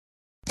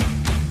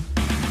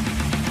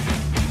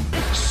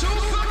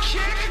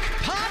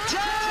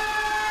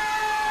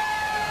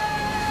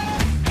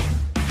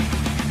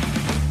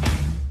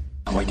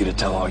to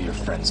tell all your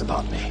friends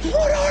about me.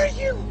 What are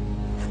you?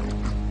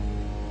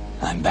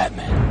 I'm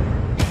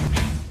Batman.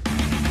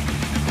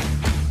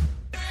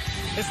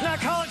 It's not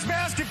college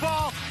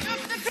basketball.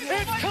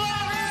 It's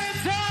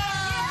Clarence time!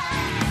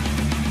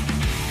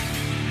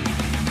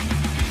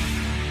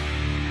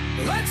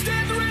 Let's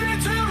get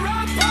ready to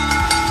rumble!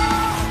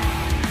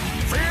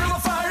 Feel the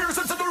fires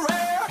into the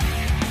rear.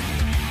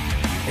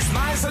 It's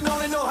nice and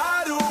only know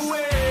how to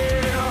wear.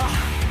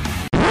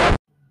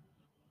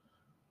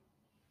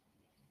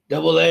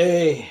 Double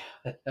A,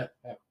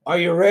 are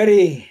you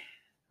ready?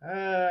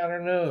 I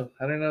don't know,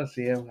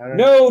 CM. I don't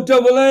No,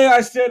 Double A,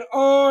 I said,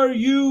 are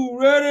you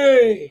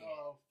ready?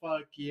 Oh,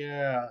 fuck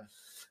yeah.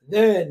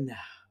 Then,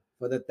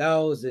 for the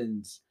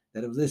thousands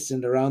that have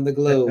listened around the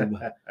globe,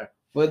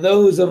 for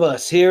those of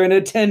us here in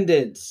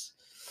attendance,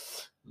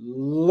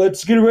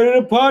 let's get ready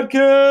to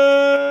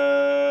podcast.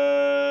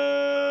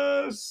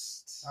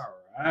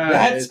 All right.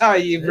 That's how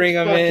you bring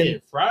them in.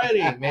 Fucking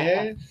Friday,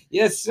 man.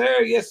 Yes,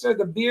 sir. Yes, sir.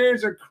 The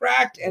beers are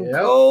cracked and Yep.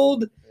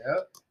 cold.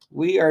 Yep.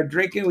 We are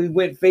drinking. We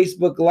went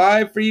Facebook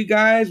Live for you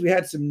guys. We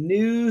had some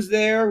news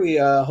there. We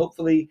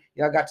hopefully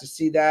y'all got to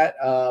see that.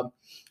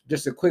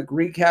 Just a quick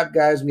recap,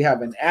 guys. We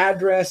have an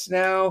address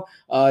now.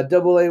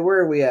 Double A, where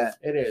are we at?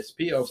 It is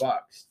P.O.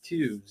 Box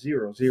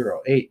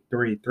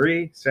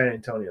 200833, San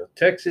Antonio,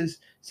 Texas,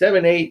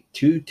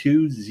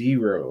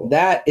 78220.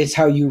 That is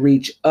how you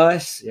reach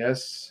us.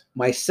 Yes.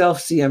 Myself,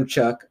 CM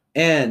Chuck,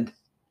 and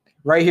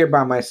right here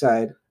by my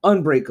side,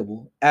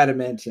 Unbreakable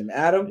Adamantium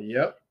Adam.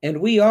 Yep. And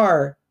we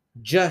are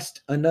Just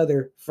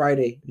Another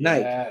Friday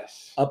Night.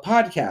 Yes. A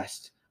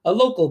podcast, a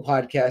local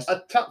podcast.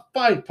 A top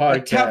 5 podcast. A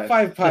top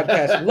 5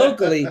 podcast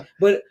locally,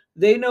 but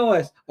they know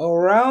us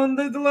around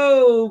the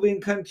globe in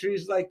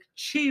countries like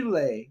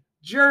Chile,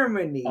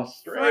 Germany,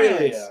 Australia.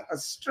 France,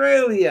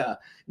 Australia,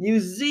 New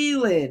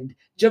Zealand,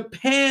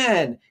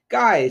 Japan.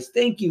 Guys,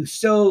 thank you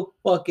so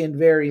fucking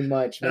very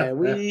much, man.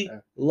 We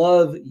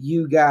love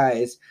you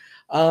guys.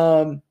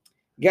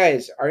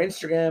 Guys, our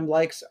Instagram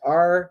likes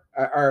our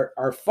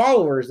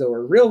followers though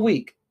are real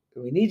weak.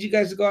 We need you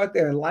guys to go out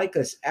there and like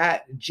us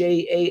at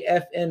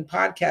JAFN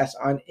Podcast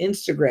on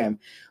Instagram.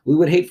 We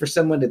would hate for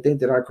someone to think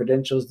that our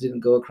credentials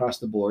didn't go across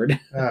the board.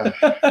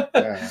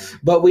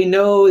 But we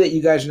know that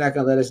you guys are not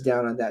going to let us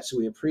down on that, so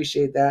we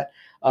appreciate that.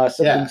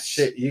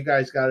 Shit. You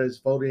guys got us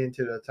voted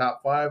into the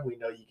top 5. We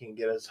know you can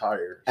get us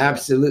higher. So.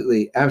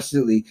 Absolutely.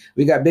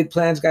 We got big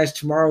plans, guys.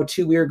 Tomorrow,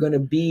 too, we are going to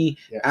be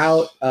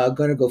out,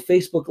 going to go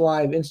Facebook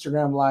Live,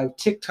 Instagram Live,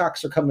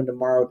 TikToks are coming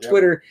tomorrow,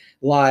 Twitter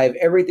Live,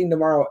 everything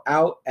tomorrow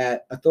out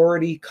at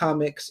Authority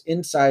Comics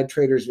inside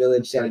Traders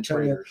Village, San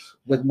Antonio,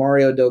 with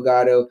Mario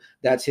Delgado.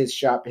 That's his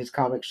shop, his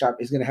comic shop.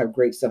 He's going to have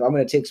great stuff. We're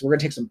going to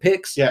take some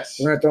pics. Yes.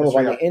 We're going to throw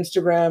them on the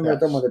Instagram. We're going to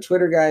throw them on the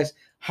Twitter, guys.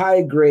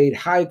 High grade,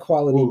 high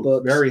quality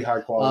books. Very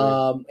high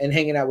quality. And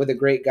hanging out with a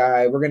great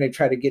guy. We're going to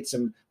try to get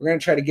a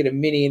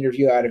mini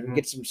interview out of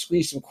him,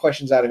 squeeze some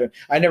questions out of him.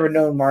 I never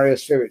known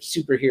Mario's favorite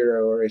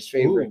superhero or his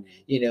favorite,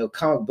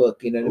 comic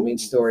book,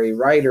 story,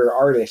 writer,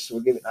 artist.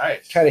 We'll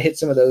try to hit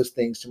some of those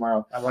things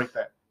tomorrow. I like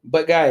that.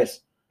 But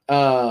guys,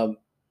 and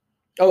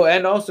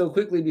also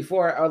quickly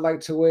before, I would like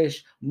to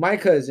wish my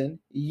cousin,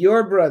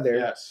 your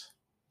brother,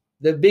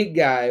 the big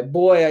guy,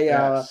 Boy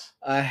Ayala,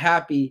 a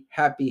happy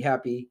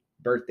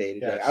birthday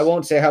today. I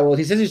won't say how old.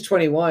 He says he's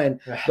 21,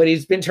 but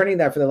he's been turning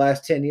that for the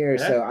last 10 years.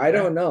 So I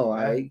don't know.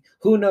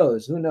 Who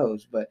knows?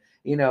 But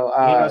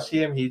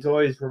see him. He's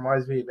always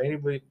reminds me of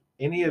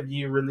any of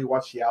you really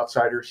watch The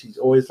Outsiders. He's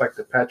always like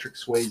the Patrick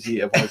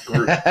Swayze of our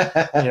group.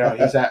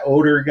 He's that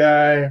older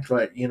guy,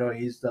 but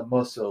he's the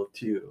muscle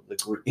too of the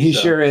group. He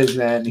sure is,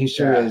 man. He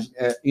sure is.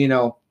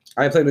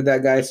 I played with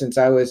that guy since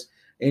I was,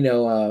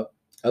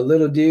 a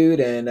little dude,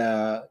 and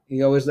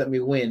he always let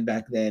me win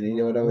back then. And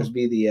he would always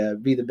be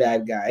the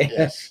bad guy.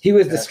 Yes. He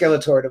was the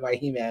Skeletor to my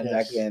He-Man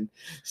back then.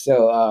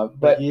 So,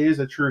 but he is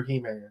a true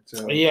He-Man.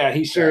 So yeah,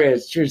 he sure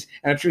is. True,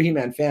 and a true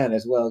He-Man fan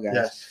as well, guys.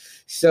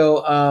 Yes.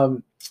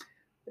 So,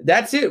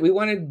 that's it. We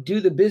want to do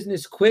the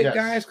business quick,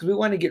 guys, because we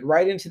want to get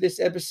right into this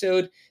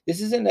episode.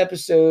 This is an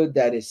episode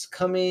that is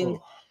coming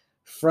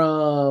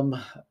from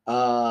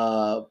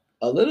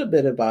a little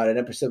bit about an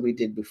episode we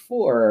did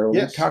before.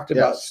 We talked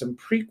about some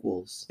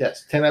prequels.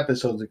 Yes, 10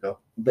 episodes ago.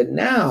 But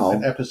now...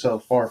 An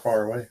episode far,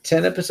 far away.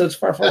 10 episodes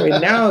far, far away.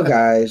 Now,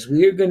 guys,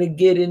 we're going to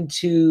get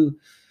into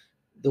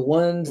the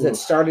ones that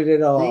started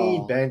it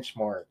all. The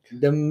benchmark.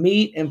 The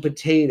meat and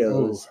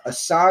potatoes. A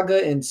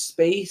saga in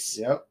space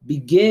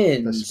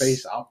begins. The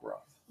space opera.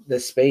 The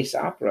space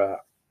opera.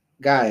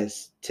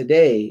 Guys,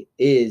 today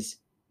is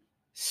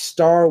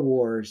Star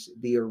Wars,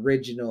 the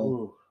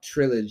original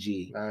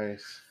trilogy.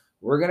 Nice.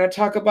 We're going to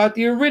talk about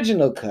the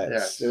original cuts.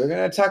 Yes. We're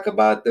going to talk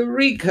about the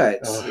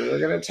recuts. We're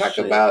going to talk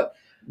about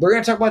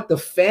the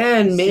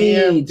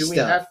fan-made stuff. Do we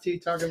have to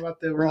talk about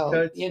the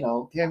recuts?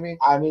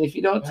 I mean, if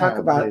you don't talk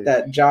about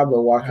that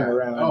Jabba walking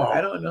around,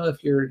 I don't know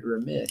if you're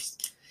remiss.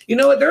 You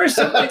know what? There was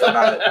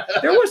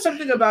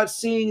something about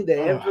seeing the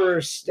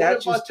Emperor's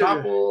statues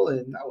topple,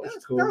 and that was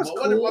cool. That was cool.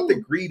 cool. What about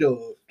the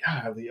Greedo?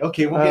 Golly.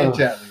 Okay, we'll get into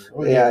that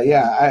later.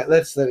 Yeah.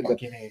 Let's let it go.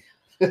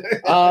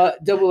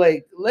 Double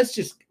A, let's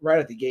just right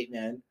at the gate,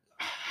 man.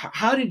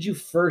 How did you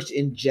first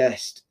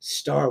ingest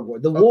Star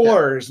Wars? The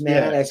wars,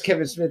 man, yes. as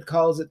Kevin Smith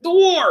calls it. The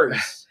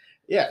wars.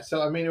 Yeah,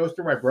 so I mean, it was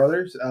through my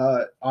brothers.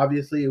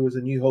 Obviously, it was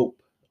A New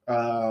Hope,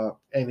 and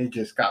it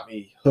just got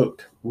me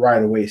hooked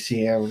right away.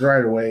 CM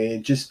right away.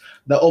 It just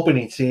the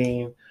opening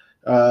scene.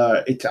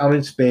 It's out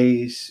in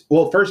space.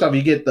 Well, first off,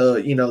 you get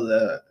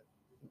the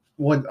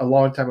one a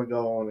long time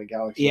ago on a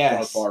galaxy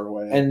far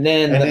away, and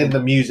then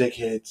the music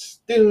hits.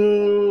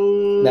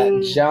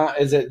 That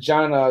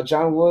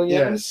John Williams?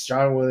 Yes,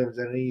 John Williams,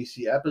 and then you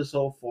see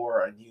episode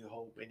 4, A New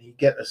Hope, and you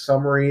get a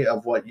summary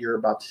of what you're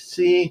about to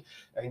see,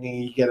 and then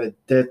you get a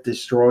Death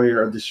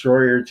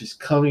Destroyer, just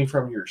coming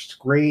from your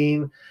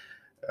screen,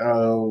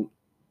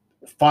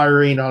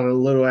 firing on a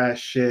little ass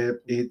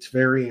ship. It's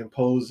very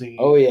imposing.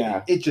 Oh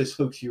yeah, it just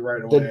hooks you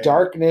right away. The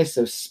darkness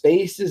of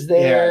space is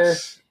there.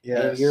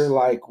 Yes. And you're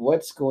like,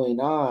 what's going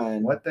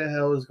on? What the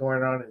hell is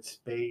going on in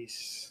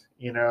space?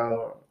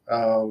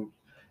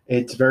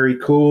 It's very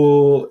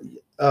cool.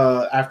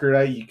 After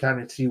that, you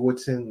kind of see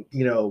what's going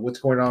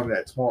on in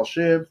that small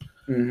ship.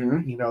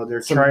 Mm-hmm.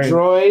 They're some trying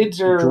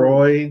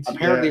droids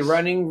apparently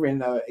running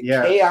in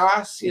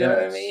chaos. You know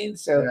what I mean?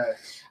 So,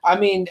 I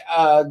mean,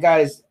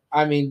 guys,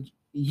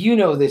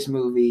 this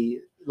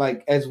movie,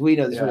 like as we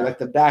know this movie, like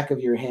the back of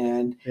your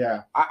hand.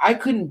 Yeah. I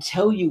couldn't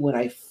tell you when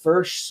I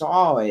first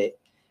saw it.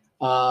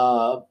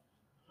 But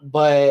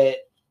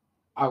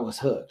I was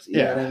hooked. You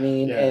know what I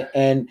mean? Yeah.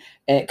 And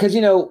because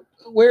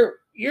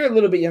you're a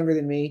little bit younger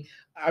than me.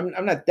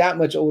 I'm not that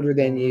much older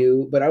than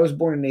you, but I was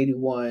born in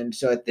 81.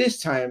 So at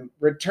this time,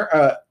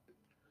 The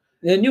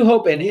New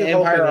Hope and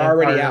Empire are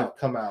already out.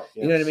 Come out.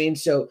 Yes. You know what I mean?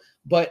 So,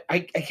 but I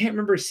can't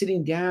remember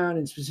sitting down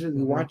and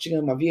specifically watching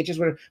them on VHS,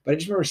 whatever. But I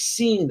just remember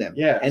seeing them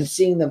and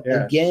seeing them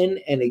again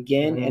and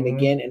again and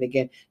again and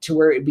again to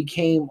where it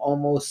became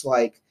almost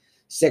like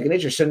second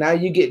nature. So now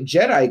you get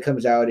Jedi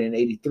comes out in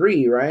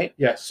 83, right?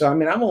 Yes. So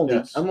I'm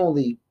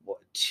only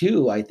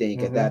 2, I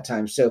think, at that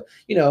time. So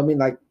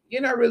like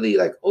you're not really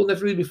like old enough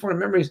to really be forming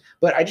memories,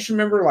 but I just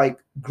remember like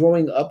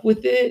growing up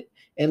with it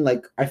and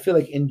like I feel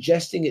like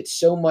ingesting it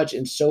so much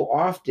and so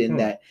often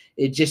that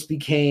it just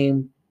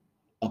became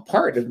a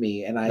part of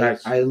me, and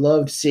I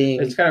loved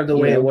seeing. It's kind of the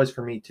way it was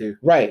for me too.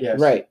 Right. Yes.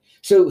 Right.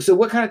 So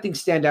what kind of things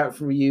stand out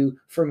for you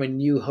from A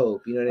New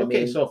Hope? You know what I mean?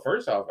 Okay, so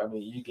first off,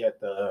 you get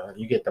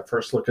the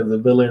first look of the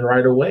villain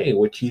right away,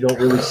 which you don't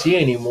really see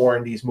anymore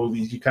in these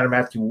movies. You kind of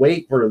have to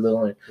wait for the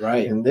villain.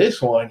 Right. In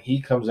this one,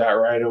 he comes out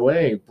right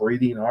away,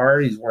 breathing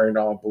hard. He's wearing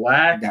all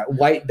black. That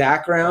white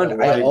background.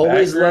 I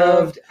always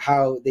loved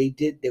how they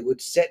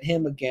would set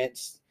him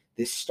against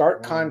this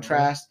stark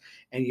contrast.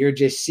 And you're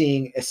just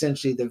seeing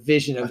essentially the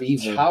vision of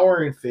evil.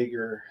 Towering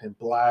figure in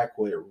black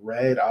with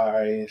red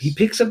eyes. He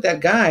picks up that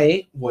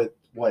guy with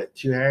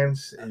 2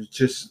 hands and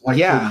just like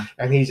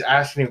and he's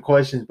asking him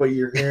questions, but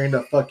you're hearing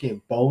the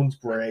fucking bones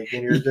break,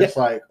 and you're just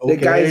like, okay,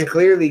 the guy's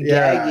clearly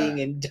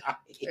gagging and dying,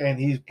 and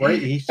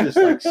he's just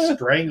like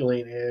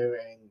strangling him,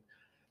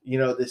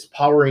 and this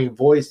powering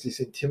voice,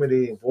 this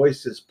intimidating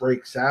voice, just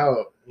breaks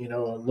out,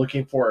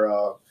 looking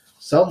for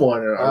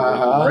someone,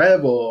 a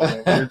rebel,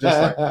 and you're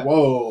just like,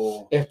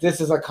 whoa. If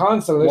this is a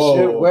consular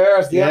ship,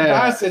 where's the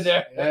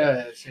ambassador?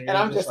 Yes. And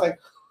I'm just like,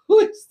 who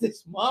is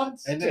this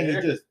monster? And then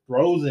he just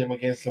throws him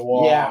against the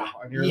wall. Yeah.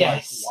 And you're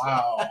like,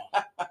 wow.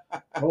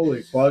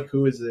 Holy fuck,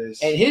 who is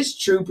this? And his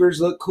troopers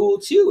look cool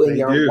too in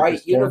their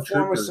white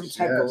uniform with some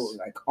type of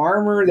like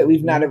armor that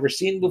we've not ever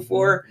seen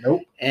before.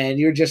 Nope. And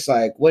you're just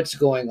like, what's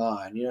going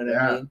on? You know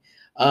what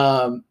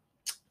I mean?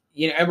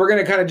 And we're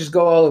gonna kind of just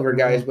go all over,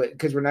 guys, but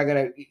because we're not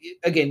gonna.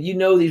 Again,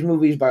 these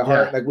movies by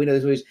heart, like we know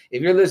these movies.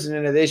 If you're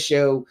listening to this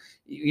show,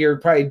 you're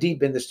probably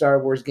deep in the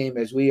Star Wars game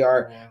as we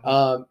are.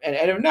 And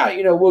if not,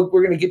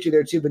 we're gonna get you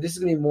there too. But this is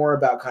gonna be more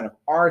about kind of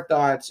our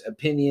thoughts,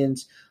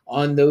 opinions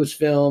on those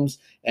films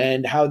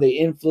and how they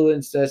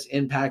influenced us,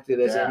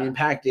 impacted us, and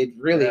impacted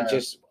really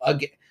just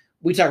again.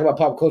 We talk about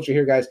pop culture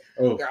here, guys.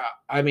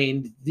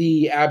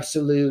 The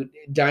absolute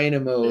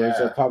dynamos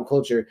of pop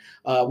culture.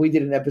 We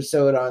did an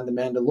episode on The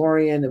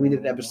Mandalorian, and we did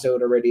an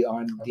episode already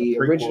on the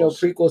original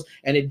prequels,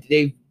 and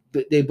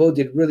they both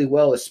did really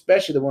well,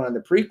 especially the one on the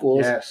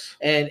prequels. Yes.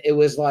 And it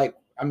was like,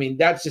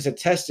 that's just a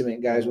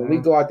testament, guys. When we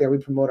go out there, we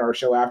promote our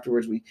show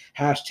afterwards. We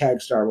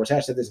hashtag Star Wars,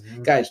 hashtag this.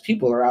 Guys,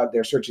 people are out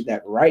there searching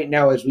that right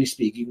now as we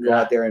speak. You can go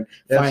out there and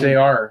find. They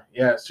are.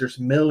 Yes, there's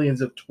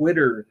millions of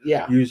Twitter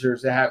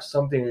users that have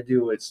something to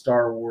do with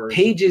Star Wars.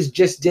 Pages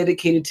just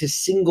dedicated to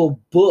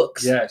single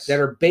books that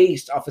are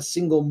based off a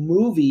single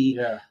movie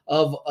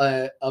of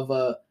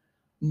a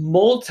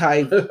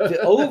multi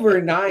over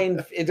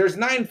 9. There's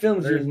 9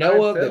 films of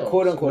the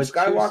quote unquote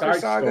Skywalker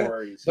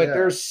saga, but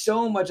there's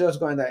so much else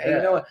going on. And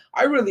you know what?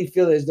 I really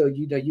feel as though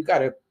you got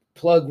to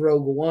plug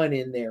Rogue One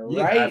in there,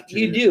 right?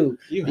 You do,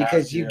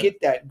 because you get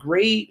that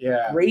great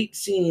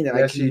scene that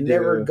I can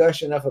never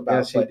gush enough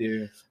about. Yes, you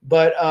do.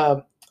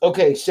 But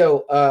okay,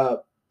 so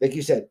like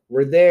you said,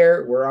 we're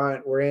there.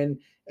 We're in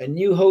A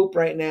New Hope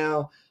right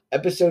now,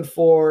 episode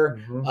 4.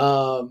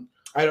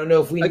 I don't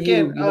know if we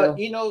Again, knew.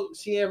 You know?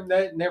 CM,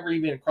 that never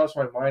even crossed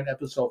my mind.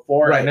 Episode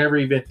 4, I Right. never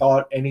even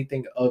thought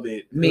anything of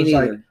it. Me It was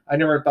neither. like I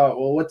never thought,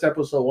 well, what's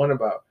episode 1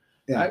 about?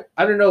 Yeah.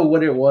 I don't know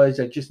what it was.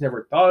 I just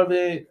never thought of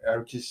it.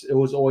 It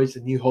was always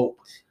a New Hope.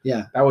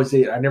 Yeah. That was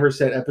it. I never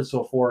said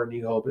episode 4 a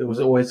New Hope. It was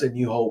always a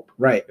New Hope.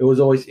 Right. It was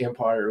always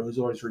Empire. It was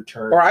always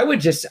Return. Or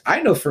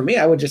I know for me,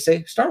 I would just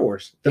say Star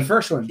Wars, the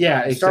first one. Yeah,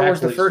 exactly. Star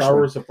Wars, the first Star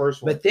one. Wars, the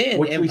first one. But then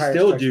which Empire we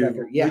still Strikes do.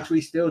 Back. Yeah. Which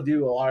we still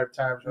do a lot of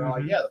times. We're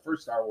like, Mhm. yeah, the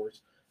first Star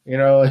Wars. You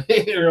know,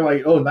 you're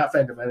like, oh, not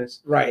Phantom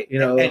Menace. Right. You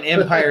know, and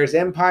Empire is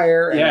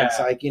Empire. And Yeah, it's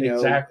like,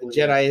 exactly.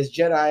 Jedi is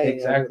Jedi.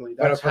 Exactly.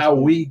 But That's of course, how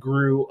we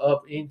grew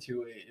up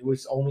into it. It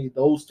was only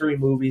those 3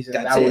 movies, and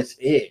That's that it. was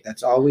it.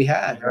 That's all we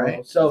had, You know?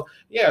 right? So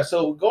yeah,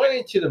 so going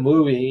into the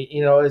movie,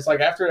 it's like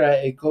after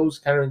that it goes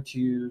kind of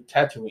into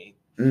Tatooine.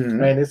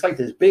 Mhm. And it's like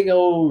this big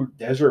old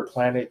desert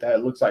planet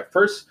that looks like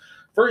first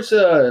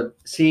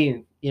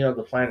seeing,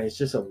 the planet is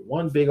just a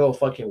one big old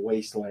fucking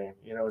wasteland.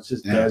 It's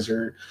just Yeah.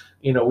 desert.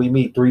 We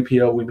meet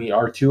 3PO, we meet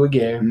R2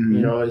 again.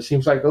 Mhm. It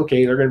seems like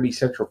okay, they're gonna be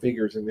central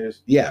figures in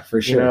this. Yeah,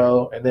 for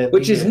sure. And then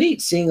Which is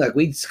neat seeing like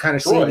we kind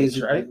of see Droids,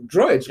 these right?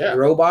 droids, Yeah.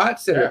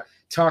 robots that Yeah. are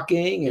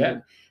talking and Yeah.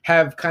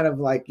 have kind of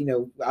like,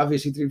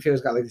 obviously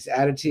 3PO's got like this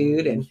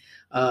attitude and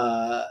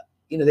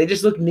they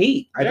just look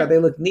neat. I Yeah. thought they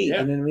looked neat.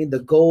 Yeah. You know what I mean? The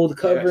gold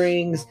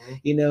coverings,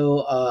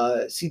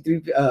 Yes.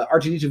 C3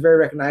 R2D2 very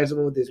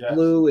recognizable with his Yes.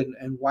 blue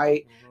and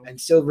white Mhm.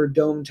 and silver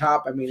dome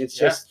top. I mean, it's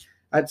Yeah. just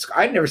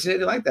I'd never seen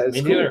anything like that. It's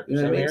Me cool. neither. You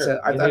know what I Same mean? here. So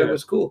I Me thought it neither.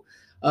 was cool.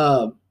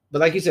 But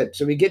like you said,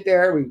 so we get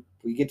there,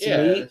 we get to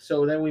Yeah. meet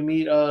So then we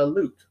meet Luke. our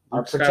Luke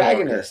Skywalker.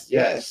 protagonist.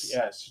 Yes.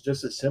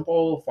 Just a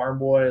simple farm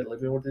boy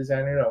living with his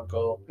aunt and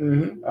uncle.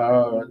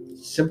 Mhm.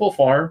 Simple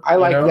farm. I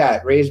like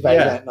that. Raised by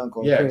his Yeah. aunt and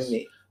uncle. Yes. Pretty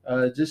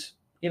neat. Just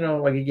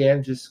like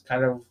again, just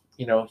kind of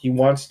he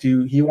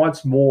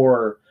wants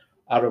more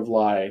out of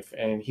life,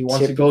 and he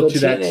wants to go Typical to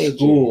that teenager.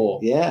 school.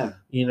 Yeah.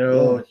 He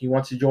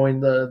wants to join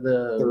the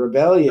The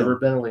rebellion.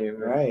 rebellion,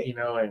 Right.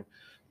 And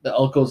the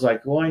uncle's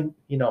like, well,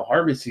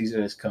 harvest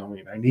season is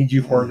coming. I need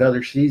you for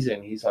another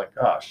season. He's like,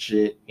 oh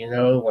shit,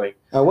 like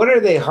What are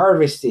they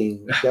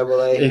harvesting? Double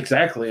A.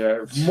 exactly.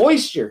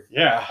 Moisture.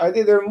 Yeah. I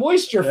think they're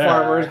moisture Yeah.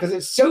 farmers because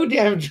it's so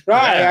damn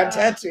dry Yeah. on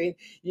Tatooine.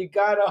 You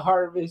gotta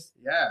harvest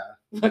Yeah.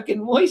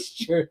 fucking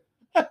moisture.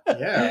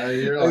 Yeah,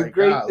 you're A like,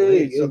 great golly.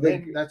 thing. So And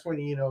then that's when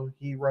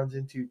he runs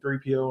into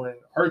 3PO and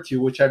R2,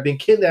 which have been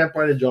kidnapped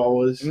by the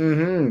Jawas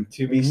Mm-hmm.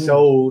 to be Mhm.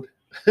 sold.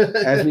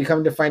 As we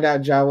come to find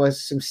out, Jawas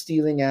some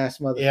stealing ass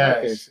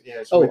motherfuckers.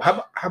 yes. Oh, which-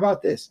 how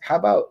about this? How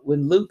about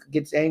when Luke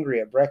gets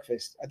angry at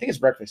breakfast? I think it's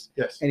breakfast,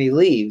 yes. and he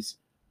leaves.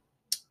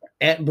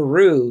 Aunt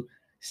Beru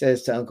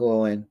says to Uncle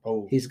Owen,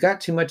 Oh, he's got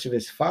too much of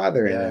his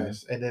father in him.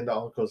 yes. And then the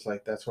uncle's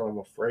like, "That's what I'm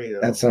afraid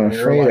of." That's what I'm And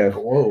you're afraid like,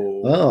 of.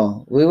 Whoa.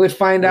 Oh, we would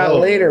find out Whoa.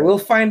 later. We'll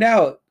find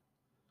out.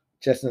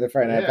 Just another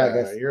Friday Night Yeah,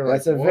 Podcast. you're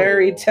That's like, a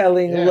very whoa.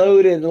 telling, Yeah.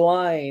 loaded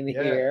line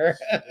Yes, here.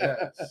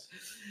 yes.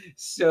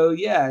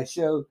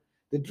 So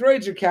the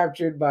droids are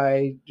captured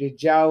by the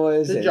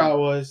Jawas. The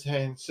Jawas,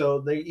 and so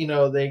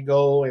they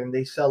go and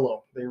they sell them,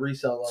 they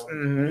resell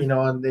them.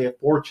 Mhm. And they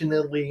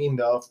fortunately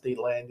enough they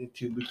land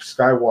into Luke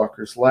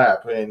Skywalker's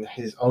lap and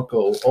his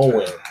uncle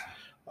Owen.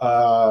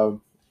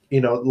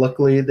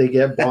 Luckily they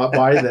get bought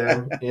by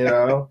them.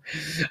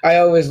 I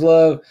always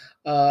love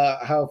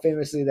how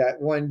famously that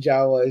one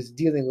Jawa is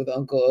dealing with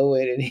Uncle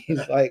Owen, and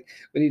he's like,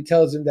 when he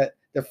tells him that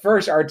the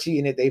first RT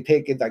unit they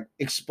pick, it like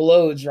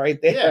explodes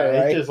right there. Yeah,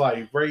 right? it just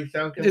like breaks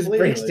down It just completely.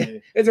 breaks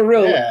down. It's a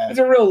real, Yeah. it's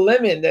a real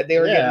lemon that they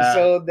were getting Yeah.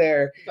 sold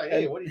there. It's like,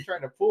 hey, what are you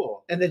trying to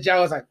pull? And the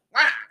Jawa's like,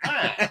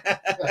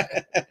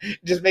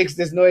 just makes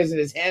this noise, and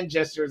his hand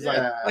gesture is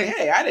Yeah. like,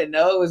 hey, I didn't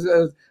know it was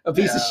a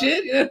piece of Yeah.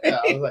 shit. You know what I Yeah,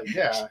 I mean? was like,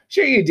 yeah.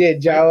 Sure you did,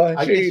 Jawa.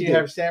 I sure guess you you did.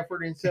 have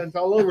Sanford and Sons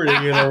all over the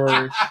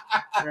universe.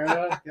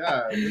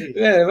 Yeah,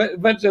 Yeah, a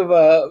bunch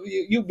of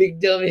you big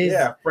dummies.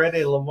 yeah, Fred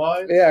and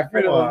Lamont. Yeah,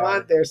 Fred Come on.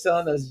 Lamont there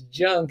selling us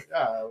junk.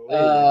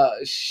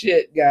 Golly.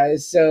 Shit,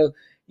 guys. So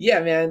yeah,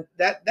 man,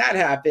 that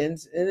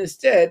happens, and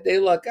instead they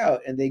luck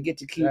out and they get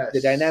to keep the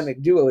Yes.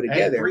 dynamic duo And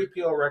together.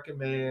 3PO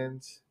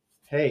recommends,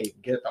 hey,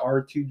 get the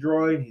R2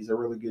 droid. He's a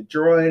really good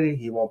droid.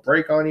 He won't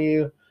break on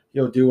you.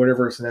 He'll do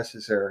whatever is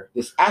necessary.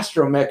 This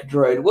astromech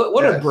droid,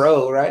 what a Yes.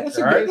 bro, right? That's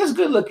Right? that's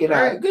good looking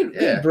Right? out. Good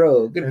Yeah.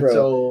 bro, good And bro.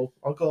 so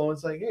Uncle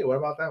Owen's like, hey, what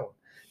about that one?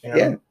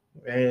 Yeah.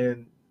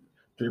 And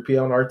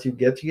 3PO and R2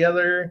 get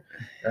together.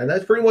 And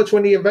that's pretty much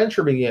when the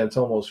adventure begins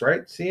almost,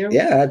 right? See him?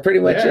 Yeah, that pretty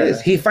much Yeah. is.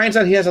 He finds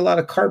out he has a lot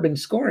of carbon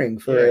scoring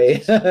for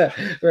Yes.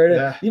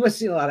 Yeah. You must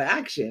see a lot of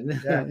action.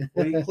 Yeah.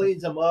 Well, he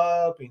cleans them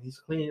up and he's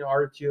cleaning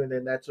R2. And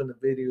then that's when the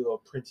video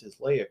of Princess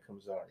Leia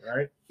comes on,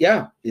 right?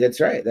 Yeah, that's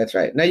right. That's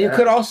right. Now you Yeah.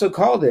 could also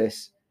call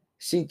this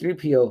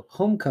C3PO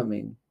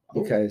Homecoming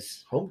Oh,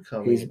 because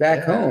Homecoming. he's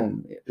back yeah.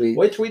 home. We,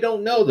 Which we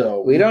don't know,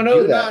 though. We don't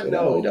know do that.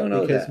 not We don't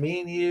know because that. me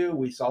and you,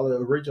 we saw the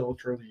original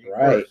trilogy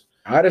Right. first.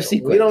 out of So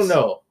sequence. we don't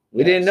know.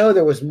 We didn't know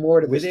there was more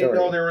to the We story. didn't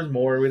know there was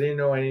more. We didn't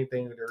know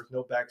anything. There was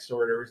no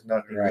backstory. There was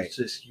nothing. Right. It's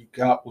just you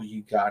got what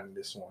you got in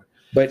this one.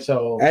 But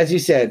So as you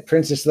said,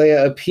 Princess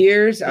Leia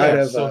appears out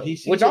of, so he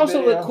sees which the also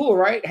video. looked cool,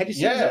 right? Had you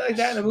seen something like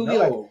that in a movie,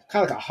 like No.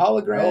 kind of like a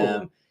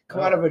hologram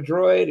come out of a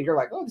droid, and you're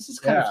like, oh, this is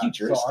kind of So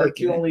futuristic.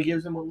 R2 only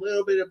gives him a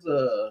little bit of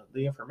the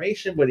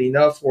information, but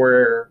enough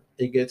where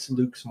it gets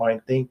Luke's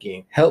mind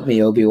thinking. Help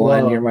me,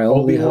 Obi-Wan. You're my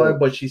only Obi-Wan, hope.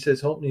 but she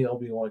says, "Help me,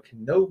 Obi-Wan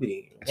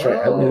Kenobi." That's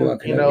right, help me, Obi-Wan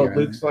You know, Kenobi,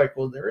 Luke's like,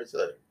 well, there is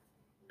a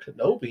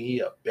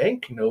Kenobi, a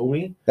Ben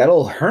Kenobi. That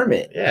old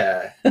hermit.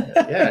 Yeah,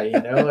 yeah, you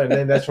know, and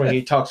then that's when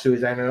he talks to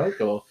his aunt and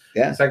uncle.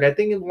 Yeah. It's like, I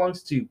think it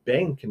belongs to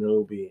Ben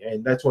Kenobi,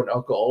 and that's when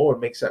Uncle Owen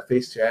makes that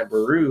face to Aunt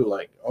Beru,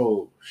 like,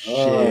 oh shit.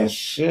 Oh,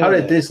 shit. How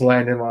did this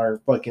land in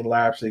our fucking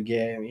laps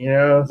again? You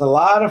know? There's a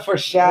lot of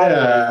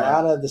foreshadowing, Yeah. a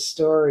lot of the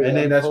story. And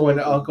then that's when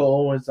unfolding. Uncle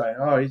Owen's like,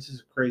 oh, he's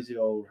just a crazy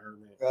old hermit.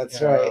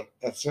 That's you know? right.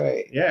 That's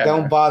right. Yeah.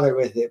 Don't bother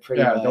with it.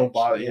 Pretty Yeah, much. don't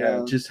bother. you Yeah,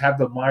 know? just have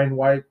the mind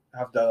wipe,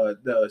 have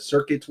the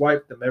circuits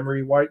wiped, the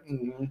memory wiped,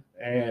 Mhm.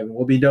 and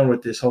we'll be done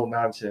with this whole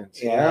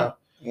nonsense. you Yeah. know?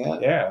 Yeah.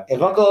 Yeah.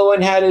 If Uncle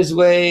Owen had his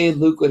way,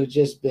 Luke would have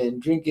just been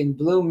drinking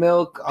blue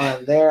milk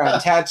on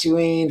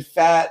Tatooine,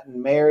 fat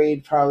and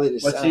married, probably to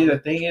But some. see, the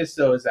thing is,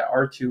 though, is that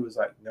R2 was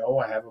like, no,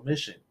 I have a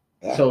mission.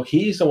 Yeah. So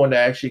he's the one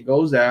that actually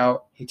goes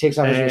out. He takes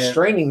on his and-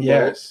 restraining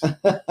Yes.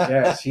 bolt.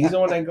 Yes. He's the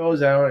one that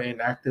goes out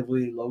and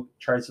actively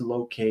tries to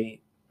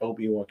locate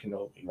Obi-Wan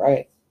Kenobi.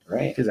 Right.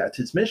 Right. Because that's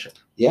his mission.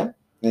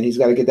 And he's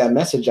got to get that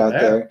message out Yeah.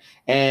 there.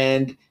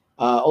 And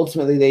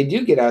ultimately, they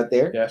do get out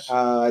there. Yes.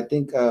 I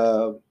think.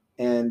 Well,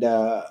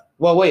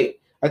 wait.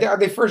 Are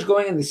they first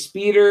going in the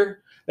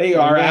speeder? They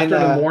are. And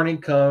After then, the morning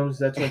comes,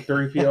 that's when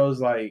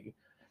 3PO's like,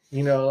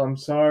 you know, I'm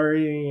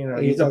sorry. You know,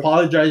 He's he's like-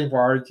 apologizing for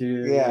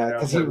R2. Yeah, you know,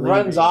 because for he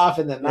runs leaving. off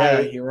in the Yeah,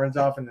 night. he runs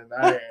off in the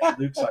night. And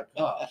Luke's like,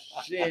 oh,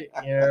 shit.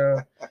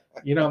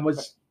 You know how much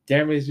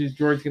damage this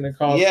droid's going to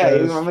cause Yeah,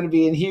 us? I'm going to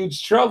be in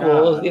huge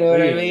trouble. You know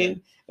what I Golly.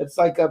 mean? It's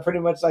like pretty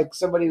much like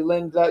somebody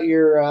lends out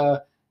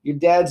your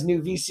dad's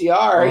new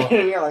VCR. Oh.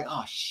 And you're like,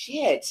 oh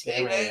shit!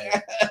 Damn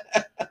it.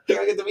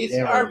 Gotta get the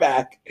Damn VCR it.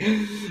 back.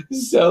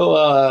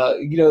 So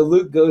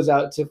Luke goes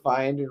out to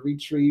find and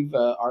retrieve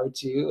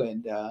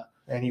R2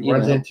 And he you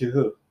runs know. into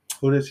who?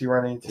 Who does he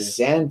run into? the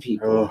Sand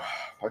People. Oh,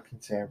 fucking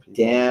Sand People.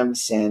 Damn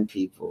Sand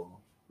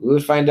People. We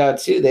would find out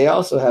too. They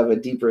also have a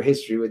deeper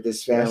history with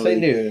this Yes, family.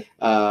 they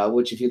do.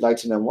 Which, if you'd like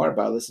to know more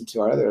about, listen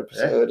to our other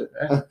episode.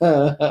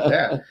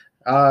 Yeah.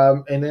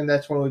 And then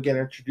that's when we get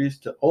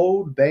introduced to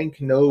old Ben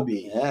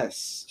Kenobi.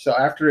 Yes. So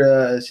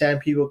after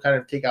Sand People kind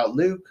of take out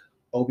Luke,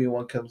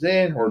 Obi-Wan comes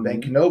in, or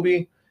Ben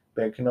Kenobi.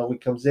 Ben Kenobi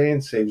comes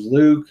in, saves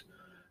Luke,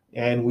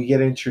 and we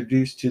get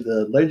introduced to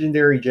the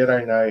legendary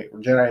Jedi Knight, or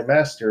Jedi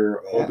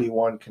Master, Yeah.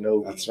 Obi-Wan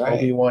Kenobi. That's right.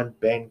 Obi-Wan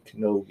Ben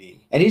Kenobi.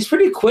 And he's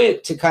pretty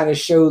quick to kind of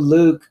show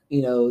Luke,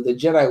 the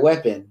Jedi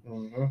weapon,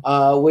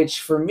 Mhm. which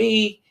for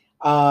me,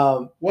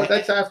 Well,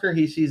 that's after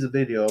he sees the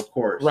video, of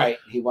course. right.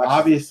 He watches.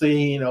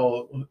 Obviously,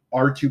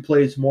 R2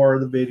 plays more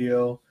of the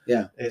video.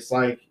 Yeah. It's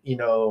like,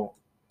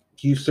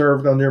 you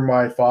served under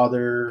my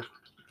father,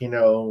 in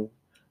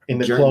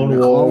the During Clone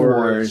the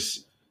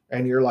Wars.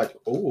 And you're like,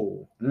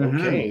 oh,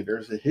 Mhm. okay,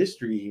 there's a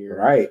history here.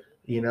 Right.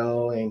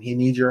 And he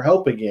needs your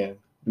help again.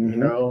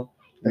 Mhm.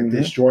 Like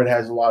this droid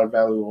has a lot of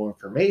valuable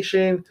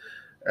information,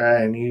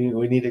 and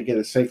we need to get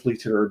it safely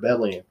to the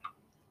rebellion.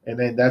 And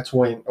then that's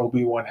when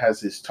Obi-Wan has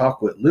this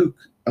talk with Luke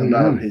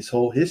about his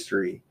whole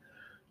history.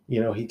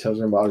 He tells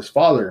him about his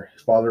father.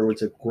 His father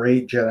was a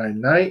great Jedi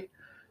Knight,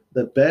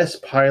 the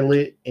best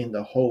pilot in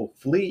the whole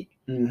fleet.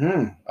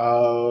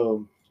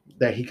 Mm-hmm.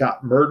 That he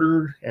got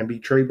murdered and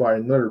betrayed by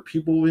another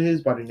pupil of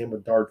his by the name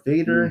of Darth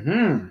Vader.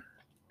 Mm-hmm.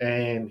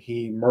 And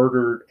he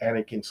murdered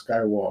Anakin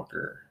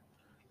Skywalker.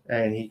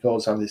 And he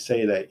goes on to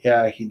say that,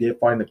 yeah, he did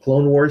find the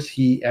Clone Wars,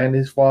 he and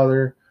his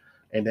father,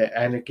 and that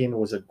Anakin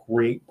was a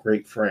great,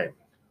 great friend.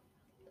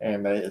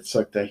 And that it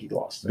sucked that he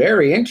lost it.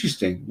 Very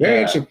interesting. Very Yeah.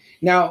 interesting.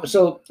 Now,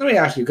 so let me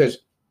ask you, because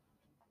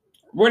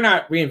we're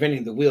not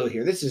reinventing the wheel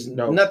here. This is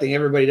No. nothing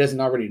everybody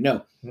doesn't already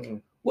know.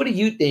 Mm-mm. What do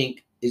you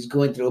think is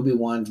going through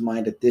Obi-Wan's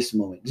mind at this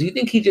moment? Do you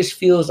think he just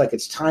feels like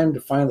it's time to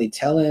finally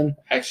tell him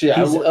Actually,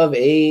 he's of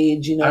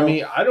age? I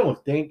mean, I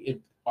don't think if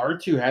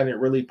R2 hadn't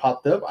really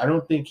popped up, I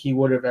don't think he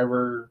would have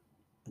ever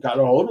got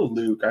a hold of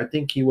Luke. I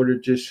think he would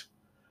have just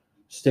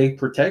stayed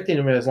protecting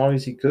him as long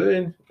as he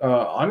could.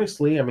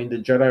 Honestly, I mean, the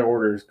Jedi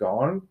Order is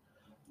gone.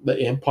 The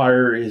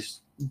Empire is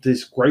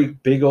this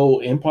great big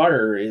old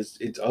empire. It's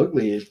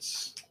ugly.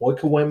 It's what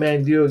can one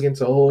man do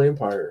against a whole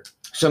empire?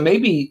 So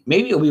maybe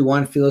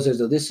Obi-Wan feels as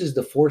though this is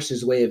the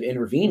Force's way of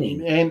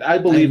intervening. And I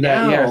believe And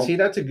that. Yeah, now- see,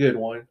 that's a good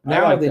one. I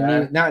Now like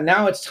the that.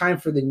 now it's time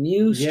for the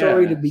new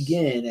story to Yes.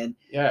 begin, and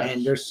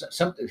Yes. there's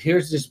something.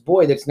 Here's this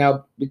boy that's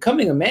now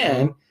becoming a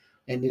man,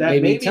 and it that may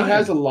be maybe time.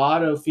 has a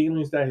lot of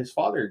feelings that his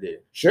father did.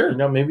 Sure.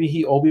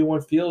 Maybe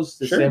Obi-Wan feels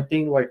the Sure. same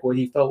thing like what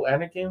he felt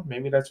Anakin.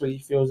 Maybe that's what he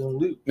feels in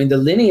Luke. I mean, the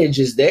lineage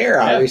is there.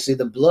 Yeah. Obviously,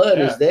 the blood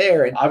Yeah. is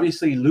there, and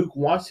Obviously, Luke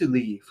wants to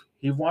leave.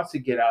 He wants to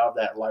get out of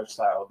that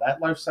lifestyle.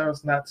 That lifestyle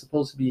is not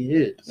supposed to be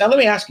his. now let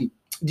me ask you: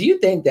 do you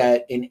think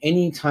that in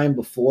any time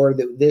before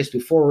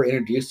we're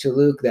introduced to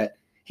Luke, that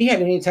he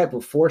had any type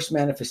of Force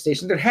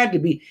manifestation? There had to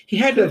be. He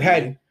had to have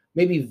had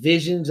maybe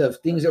visions of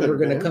things that Could were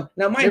going to have come.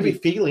 Now, mind maybe you,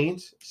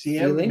 feelings. See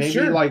him. Feelings, Maybe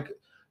sure. like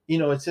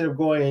instead of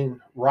going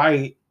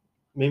right,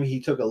 maybe he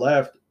took a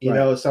left.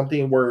 Right.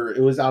 Something where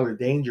it was out of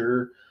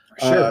danger.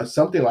 sure.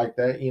 Something like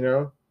that.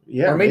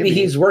 Yeah. Or maybe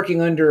he's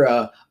working under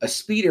a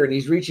speeder and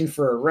he's reaching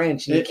for a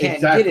wrench and he can't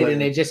get it, Exactly.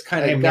 and it just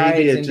kind of And maybe guides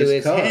it into just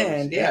his comes.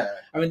 hand. Yeah.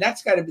 I mean,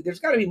 there's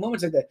got to be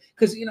moments like that,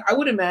 because I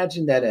would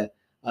imagine that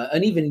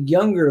an even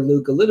younger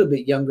Luke, a little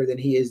bit younger than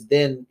he is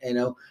then,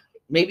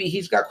 maybe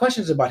he's got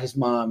questions about his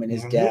mom and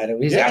his Mhm. dad,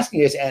 and he's Yeah. asking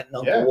his aunt and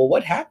uncle, Yeah. well,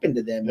 what happened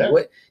to them? Yeah.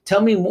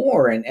 Tell me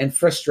more, and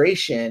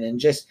frustration, and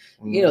just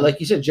Mhm. like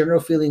you said, general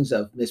feelings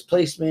of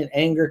misplacement,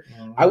 anger.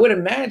 Mhm. I would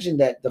imagine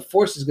that the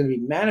Force is going to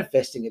be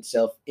manifesting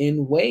itself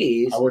in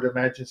ways I would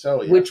imagine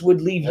so. Yeah. which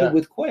would leave you Yeah.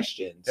 with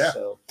questions. Yeah.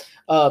 So,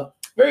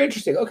 very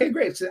interesting. Okay,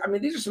 great. So, I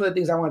mean, these are some of the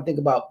things I want to think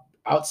about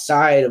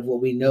outside of what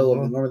we know of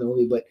the Mhm. normal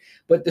movie,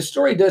 but the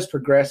story does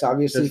progress,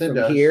 obviously, Yes, it from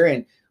does. here,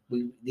 and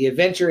the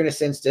adventure, in a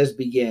sense, does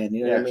begin.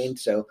 You know what I Yes. mean?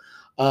 So,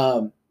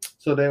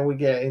 So then we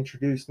get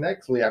introduced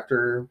nextly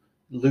after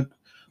Luke.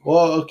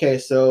 Well, okay,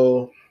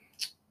 so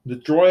the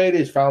droid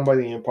is found by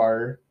the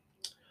Empire.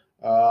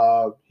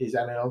 His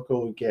aunt and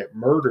uncle would get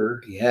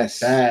murdered. yes,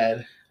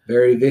 Bad.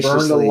 very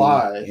viciously.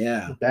 alive.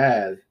 Yeah,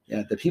 Bad.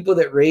 yeah. The people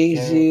that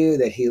raised Yeah. you,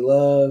 that he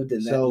loved,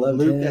 and that So loved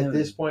Luke, him. at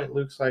this point,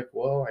 Luke's like,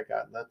 well, I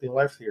got nothing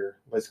left here.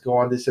 Let's go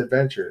on this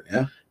adventure.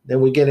 Yeah. Then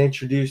we get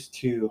introduced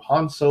to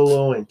Han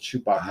Solo and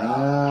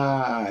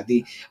Chewbacca.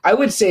 I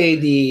would say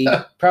the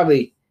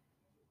probably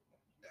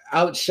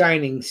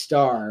outshining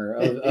star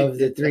of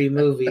the three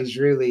movies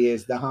really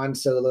is the Han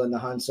Solo and the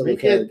Han Solo We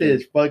get character.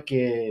 this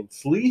fucking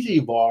sleazy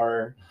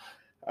bar,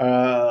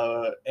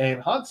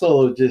 and Han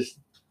Solo just,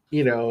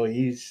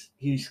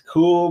 he's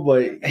cool,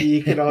 but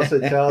you can also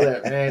tell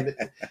that, man,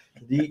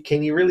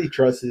 can you really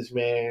trust this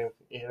man?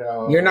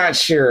 You're not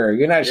sure.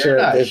 You're not sure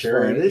at this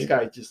point. This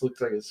guy just looks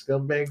like a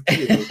scumbag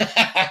too.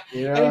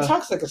 And he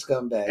talks like a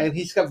scumbag. And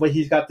he's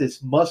got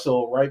this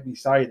muscle right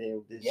beside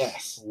him. This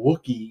Yes.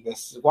 Wookiee.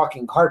 This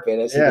walking carpet,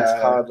 as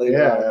it's called later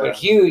yeah. on. But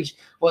huge,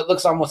 what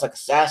looks almost like a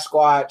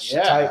Sasquatch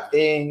Yeah. type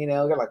thing.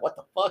 You're like, what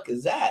the fuck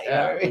is that? You know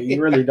what I but mean?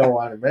 you really don't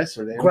want to mess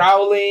with him.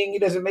 Growling. He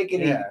doesn't make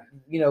any. Yeah.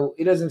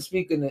 He doesn't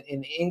speak in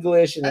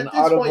English and At an this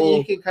audible. point,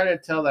 you can kind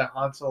of tell that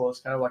Han Solo is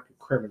kind of like a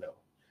criminal.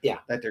 Yeah.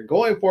 That they're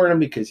going for him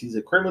because he's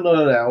a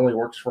criminal that only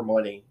works for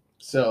money.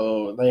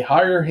 So they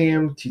hire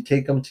him to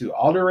take him to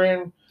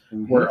Alderaan,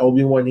 Mhm. where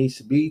Obi-Wan needs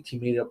to be to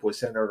meet up with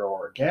Senator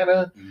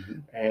Organa.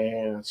 Mhm.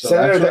 And so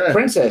Senator, that's the right.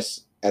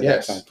 princess at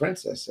Yes. that time.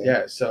 Princess.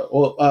 Yeah. So,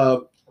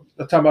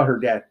 I'm talking about her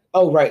dad.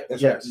 Oh, right.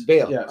 That's Yes. right.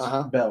 Bale. Yes.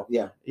 Uh-huh. Bell.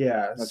 Yeah.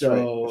 Yeah. That's so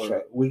right, that's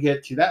right. we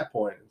get to that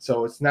point.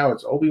 So it's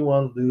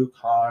Obi-Wan, Luke,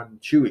 Han,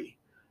 Chewie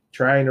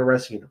trying to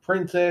rescue the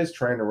princess,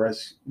 try to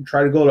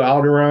go to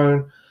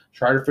Alderaan,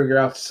 try to figure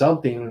out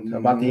something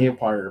about the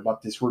Empire, about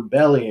this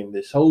rebellion,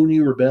 this whole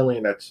new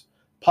rebellion that's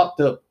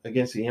popped up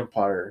against the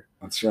Empire.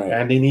 That's right.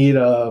 And they need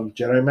a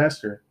Jedi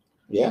Master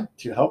Yeah.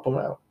 to help them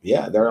out.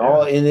 Yeah. They're Yeah.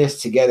 all in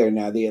this together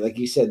now. Like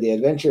you said, the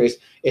adventure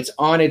it's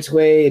on its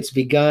way. It's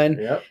begun.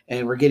 Yep.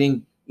 And we're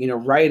getting,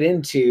 right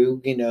into,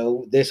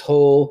 this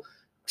whole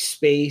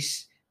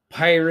space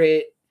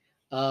pirate,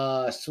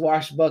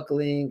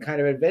 swashbuckling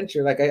kind of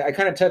adventure. Like I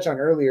kind of touched on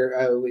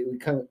earlier, we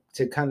come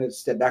to kind of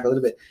step back a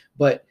little bit,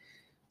 but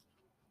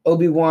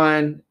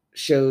Obi-Wan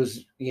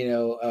shows,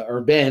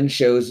 or Ben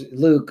shows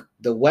Luke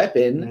the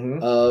weapon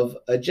Mhm. of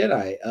a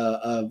Jedi,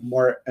 a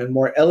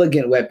more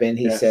elegant weapon,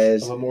 he Yes,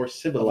 says, of a more of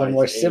civilized a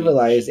more age.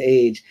 civilized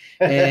age.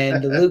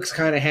 And Luke's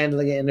kind of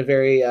handling it in a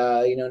very,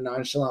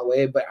 nonchalant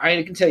way. But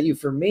I can tell you,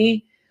 for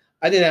me,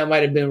 I think that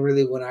might have been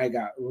really when I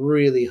got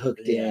really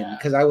hooked in, Yeah.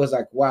 because I was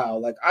like, wow,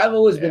 like I've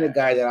always been a Yeah.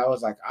 guy that I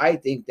was like, I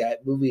think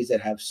that movies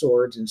that have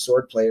swords and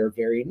swordplay are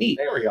very neat.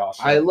 Very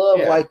awesome. I love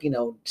Yeah.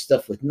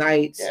 stuff with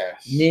knights,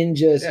 Yes.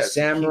 ninjas, Yes,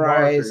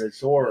 samurais. King Arthur,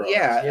 Zorro.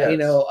 Yeah,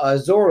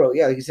 Yes. Zorro.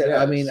 Yeah, like you said. Yes.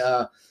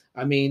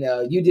 I mean,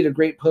 you did a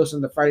great post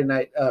on the Friday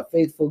Night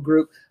Faithful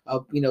group.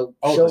 the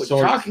swords.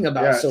 Talking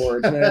about Yes.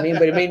 swords. You know what I mean?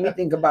 But it made me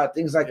think about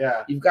things like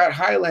Yeah. you've got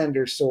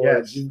Highlander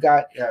swords. Yes. You've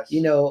got, Yes.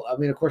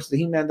 of course, the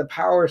He-Man, the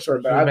Power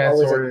Sword. But I've He-Man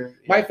always sword,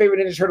 my favorite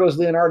Ninja Turtle is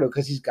Leonardo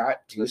because he's got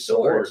two The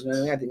swords. You know what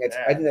I mean? swords.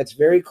 I think that's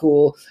very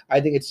cool. I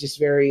think it's just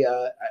very.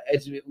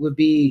 It would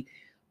be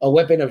a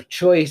weapon of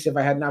choice if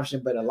I had an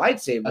option, but a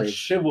lightsaber. a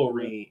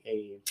chivalry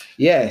age.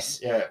 Yes.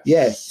 Yes.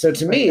 Yes. So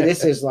to me,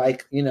 this is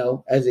like,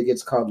 as it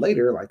gets called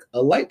later, like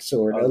a light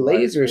sword, a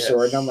laser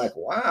sword. And I'm like,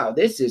 wow,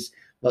 this is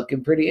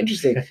looking pretty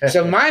interesting.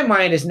 So my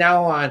mind is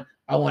now on,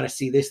 I want to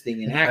see this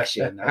thing in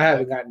action. I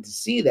haven't gotten to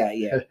see that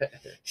yet.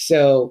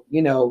 So,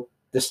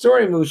 the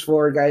story moves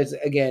forward, guys.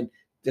 Again,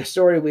 the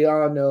story we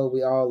all know,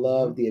 we all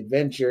love, the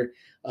adventure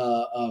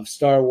of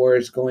Star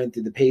Wars going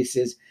through the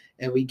paces.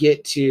 And we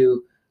get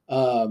to,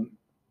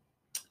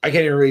 I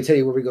can't even really tell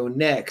you where we go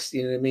next,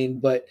 you know what I mean?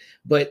 But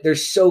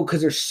there's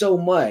so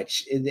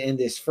much in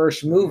this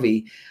first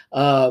movie,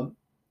 but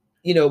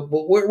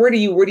where do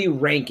you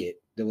rank it?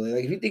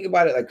 Like if you think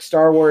about it, like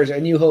Star Wars, A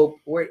New Hope,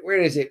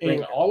 where does it In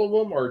rank? all of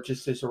them, or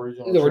just this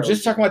original? No, we're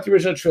just talking about the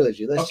original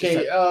trilogy.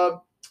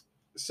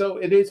 So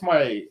it is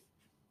my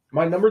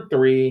My number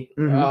 3,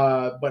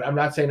 Mhm. but I'm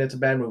not saying it's a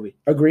bad movie.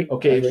 Agree.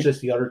 Okay, Agree. it's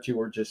just the other two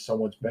are just so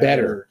much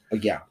better.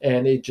 Yeah.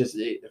 and it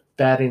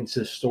fattens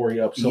the story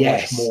up so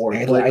Yes, much more.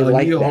 I But A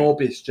like New that.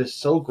 Hope is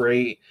just so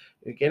great.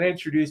 We get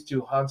introduced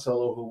to Han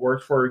Solo, who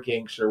works for a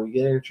gangster. We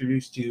get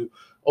introduced to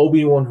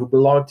Obi-Wan, who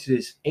belonged to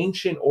this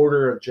ancient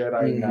order of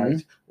Jedi Mhm.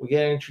 Knights. We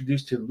get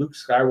introduced to Luke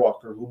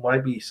Skywalker, who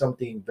might be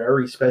something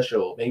very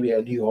special, maybe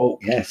A New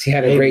Hope. Yes, he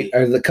had a Maybe.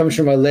 great. That comes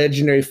from a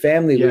legendary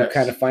family. We're Yes.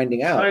 kind of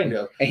finding out, Kind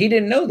of. and he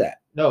didn't know that.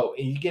 No,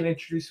 and you get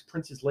introduced to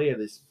Princess Leia,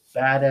 this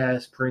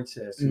badass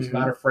princess who's Mhm.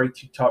 not afraid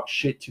to talk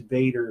shit to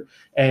Vader,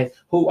 and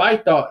who I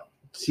thought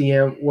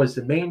CM was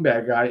the main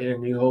bad guy in A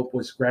New Hope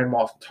was Grand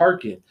Moff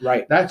Tarkin.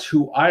 Right. That's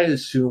who I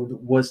assumed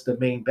was the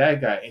main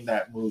bad guy in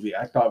that movie.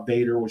 I thought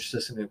Vader was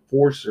just an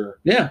enforcer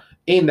Yeah.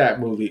 in that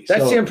movie.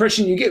 That's the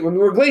impression you get when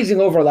we're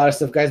glazing over a lot of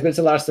stuff, guys. But it's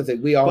a lot of stuff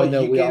that we all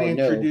know. You We get all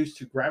know. introduced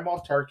to Grand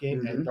Moff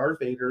Tarkin Mhm. and Darth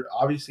Vader.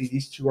 Obviously,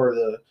 these two are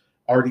the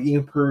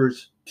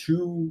Emperor's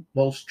two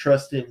most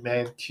trusted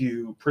men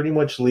to pretty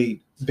much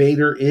lead.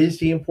 Vader is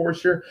the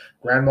enforcer.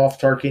 Grand Moff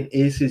Tarkin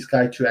is his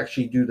guy to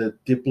actually do the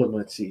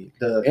diplomacy,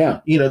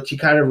 to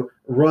kind of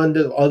run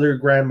the other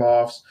Grand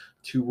Moffs,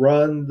 to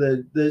run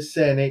the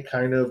Senate.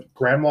 Kind of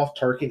Grand Moff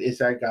Tarkin is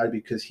that guy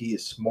because he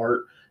is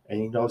smart and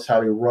he knows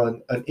how to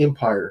run an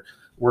empire.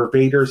 Where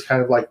Vader is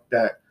kind of like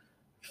that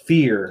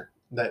fear,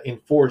 that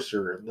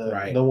enforcer,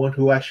 the one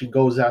who actually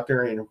goes out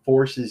there and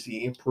enforces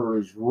the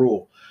Emperor's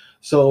rule.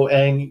 So,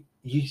 and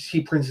you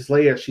see Princess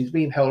Leia, she's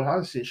being held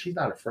hostage. She's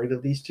not afraid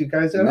of these two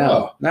guys at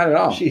all. Not at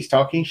all. She's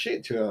talking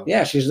shit to them.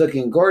 Yeah, she's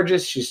looking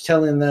gorgeous. She's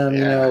telling them,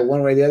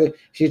 one way or the other.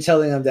 She's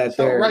telling them that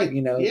they're,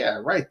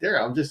 right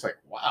there. I'm just like,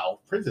 wow,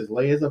 Princess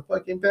Leia is a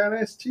fucking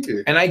badass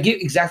too. And I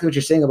get exactly what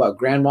you're saying about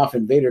Grand Moff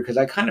and Vader because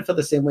I kind of feel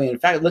the same way. In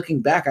fact,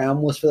 looking back, I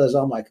almost feel as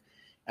though I'm like,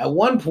 at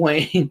one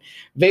point,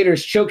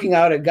 Vader's choking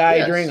out a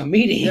guy during a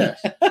meeting. Yes,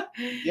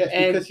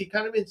 because he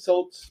kind of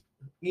insults,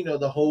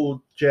 the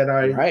whole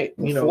Jedi, right?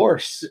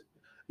 Force.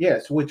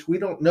 Yes, which we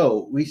don't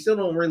know. We still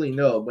don't really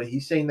know, but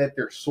he's saying that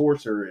they're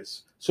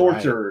sorcerers.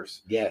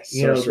 Right. Yes.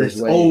 This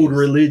old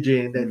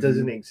religion that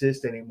doesn't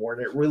exist anymore,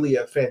 and it really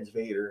offends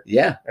Vader.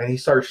 Yeah. And he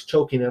starts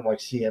choking him like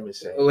CM is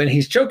saying. When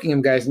he's choking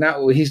him, guys,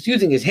 he's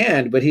using his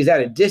hand, but he's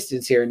at a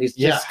distance here, and he's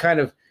just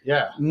kind of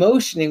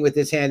motioning with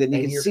his hand, and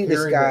you can see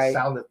this guy. The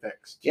sound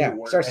effects.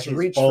 Too, starts to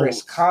reach for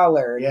his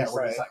collar. Yeah,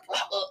 where he's like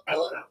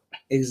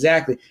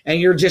exactly. And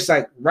you're just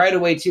like right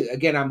away too.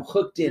 Again, I'm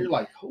hooked in. You're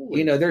like,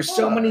 holy there's fuck.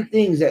 so many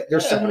things that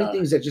just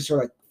sort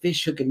of like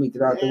fish hooking me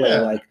throughout the way.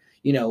 Like,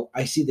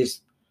 I see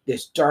this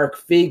dark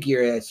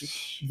figure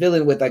that's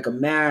villain with like a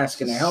mask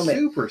and a helmet,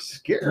 super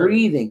scary,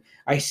 breathing.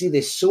 I see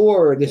this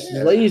sword, this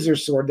laser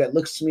sword that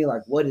looks to me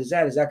like, what is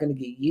that? Is that going to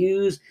get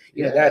used?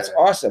 That's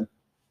awesome.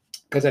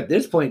 Because at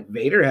this point,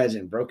 Vader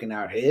hasn't broken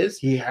out his.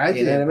 He hasn't.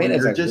 You know what I mean?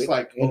 You're just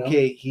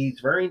okay, he's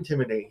very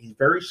intimidating. He's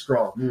very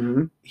strong.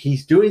 Mm-hmm.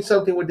 He's doing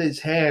something with his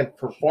hand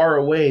from far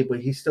away,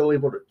 but he's still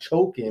able to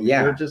choke him.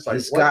 Yeah, you're just like,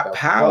 he's got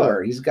power.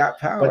 Fuck? He's got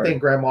power. But then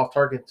Grand Moff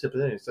Tarkin tips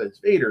in and says,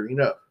 Vader,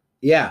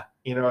 Yeah.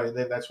 And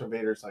then that's when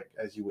Vader's like,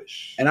 as you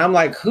wish. And I'm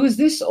like, who's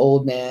this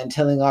old man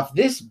telling off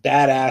this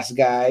badass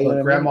guy?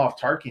 But Grand Moff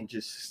Tarkin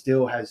just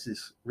still has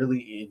this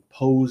really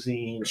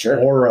imposing Sure.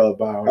 aura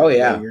about him. Oh,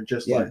 yeah. You're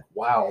just like,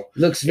 wow.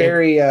 Looks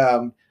very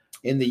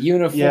in the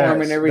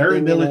uniform and everything.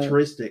 Very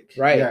militaristic.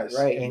 Right, yes.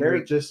 right. And very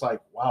you're just like,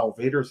 wow,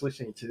 Vader's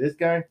listening to this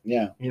guy?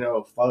 Yeah.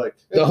 Fuck.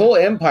 The whole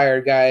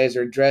Empire guys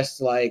are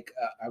dressed like,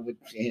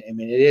 it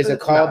is a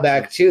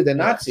callback to the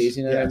Nazis,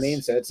 you know what I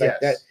mean? So it's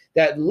like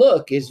that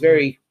look is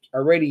very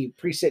already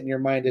preset in your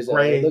mind as a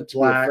look to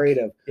be afraid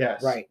of.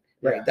 Yes. Right.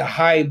 The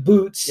high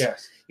boots.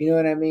 Yes. You know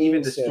what I mean?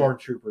 Even the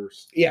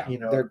stormtroopers. Yeah.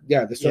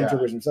 The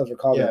stormtroopers themselves are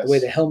called the way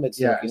the helmets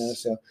look,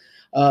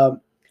 So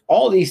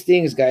all these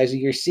things, guys,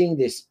 you're seeing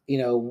this,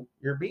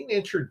 You're being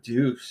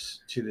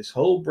introduced to this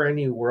whole brand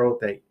new world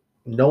that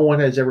no one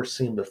has ever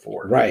seen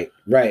before. Right.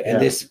 And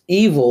this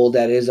evil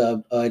that is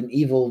an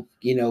evil,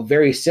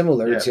 very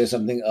similar to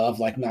something of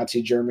like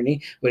Nazi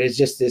Germany, but it's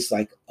just this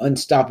like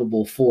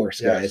unstoppable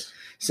force, guys.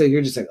 So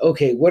you're just like,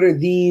 okay, what are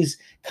these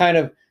kind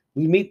of,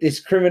 we meet this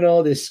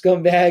criminal, this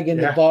scumbag in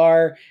the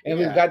bar, and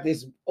we've got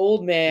this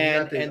old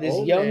man and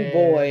this young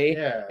boy.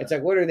 Yeah. It's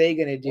like, what are they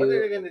going to do? What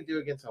are they going to do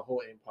against a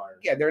whole empire?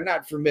 Yeah, they're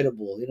not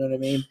formidable. You know what I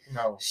mean?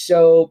 No.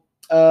 So,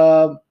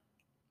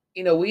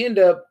 we end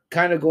up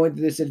kind of going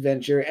through this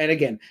adventure. And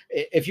again,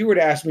 if you were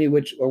to ask me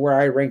where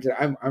I ranked it,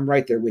 I'm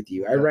right there with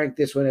you. I ranked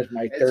this one as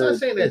my third. It's not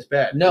saying it's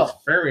bad. No. It's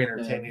very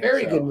entertaining.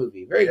 Very good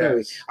movie. Very good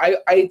movie.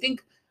 I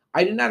think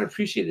I did not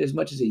appreciate it as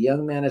much as a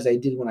young man as I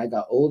did when I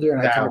got older,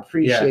 and I can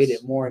appreciate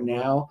it more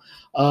now.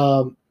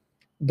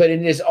 But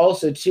it is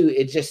also, too,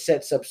 it just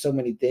sets up so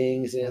many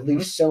things, and it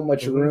leaves so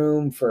much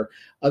room for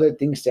other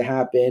things to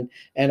happen.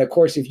 And, of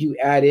course, if you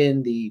add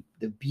in the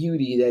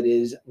beauty that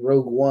is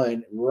Rogue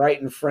One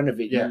right in front of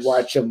it, you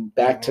watch them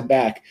back to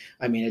back.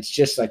 I mean, it's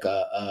just like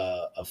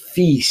a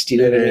feast, you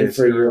know what I mean,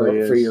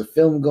 for your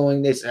film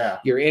goingness,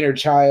 your inner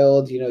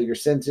child, your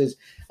senses.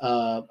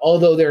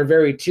 Although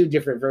they're two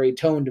different, very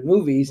toned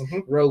movies,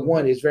 Mhm. Rogue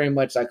One is very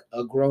much like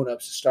a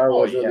grown-up Star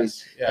Wars movie.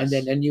 yes. And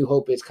then A New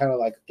Hope is kind of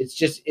like,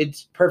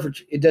 it's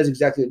perfect. It does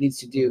exactly what it needs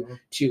to do Mhm.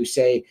 to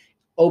say,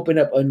 open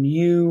up a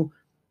new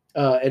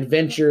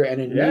adventure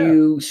and a Yeah.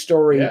 new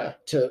story Yeah.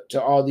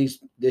 to all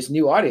this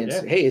new audience.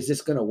 Yeah. Hey, is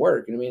this going to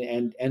work? I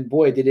mean, and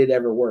boy, did it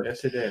ever work.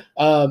 Yes, it did.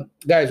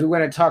 Guys, we're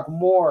going to talk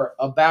more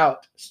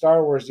about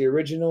Star Wars, the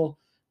original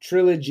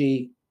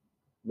trilogy,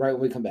 right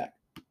when we come back.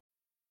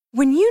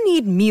 When you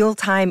need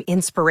mealtime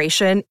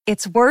inspiration,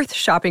 it's worth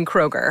shopping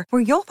Kroger,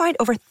 where you'll find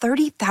over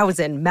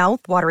 30,000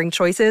 mouth-watering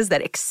choices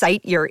that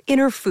excite your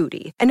inner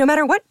foodie. And no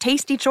matter what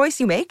tasty choice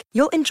you make,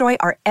 you'll enjoy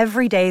our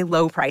everyday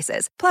low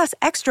prices, plus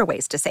extra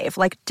ways to save,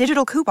 like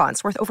digital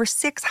coupons worth over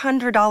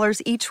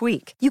 $600 each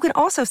week. You can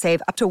also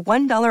save up to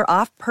 $1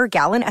 off per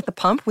gallon at the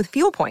pump with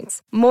fuel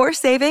points. More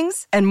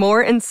savings and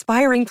more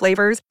inspiring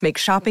flavors make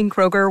shopping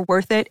Kroger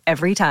worth it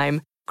every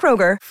time.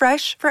 Kroger,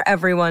 fresh for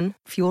everyone.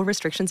 Fuel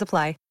restrictions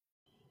apply.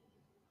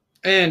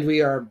 And we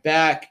are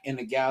back in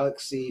a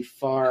galaxy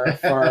far,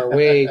 far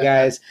away,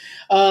 guys.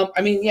 Guys,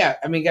 we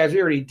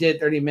already did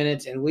 30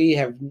 minutes, and we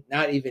have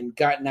not even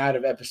gotten out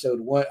of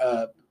episode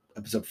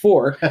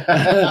 4,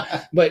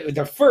 but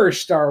the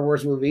first Star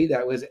Wars movie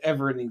that was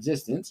ever in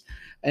existence.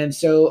 And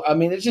so, I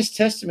mean, it's just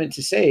testament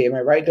to say, am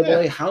I right, Double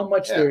A, how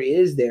much there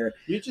is there.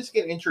 You just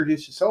get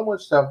introduced to so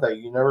much stuff that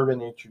you've never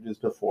been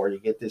introduced before.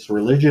 You get this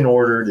religion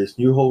order, this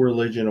new whole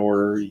religion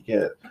order. You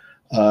get,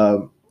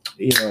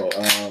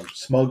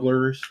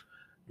 smugglers.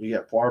 You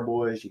get farm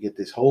boys. You get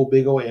this whole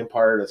big old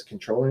empire that's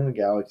controlling the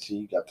galaxy.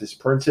 You got this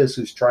princess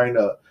who's trying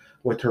to,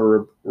 with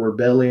her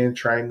rebellion,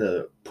 trying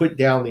to put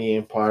down the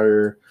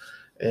empire.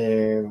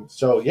 And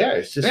so,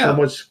 it's just so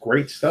much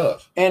great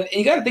stuff. And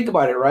you got to think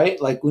about it, right?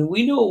 Like, when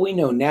we know what we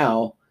know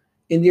now,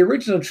 in the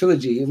original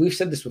trilogy, we've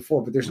said this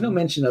before, but there's no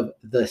mention of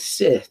the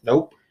Sith.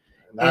 Nope.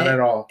 Not at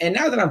all. And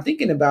now that I'm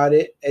thinking about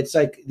it, it's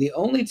like the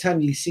only time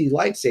you see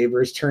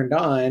lightsabers turned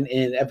on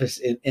in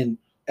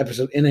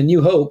A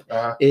New Hope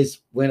is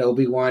when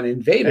Obi-Wan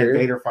and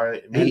Vader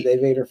fight.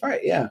 Vader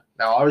fight, yeah.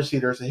 Now, obviously,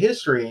 there's a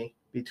history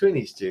between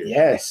these two.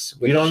 Yes.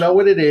 We don't know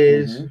what it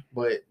is,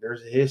 but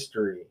there's a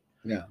history.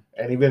 Yeah.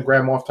 And even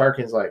Grand Moff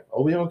Tarkin's like,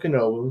 Obi-Wan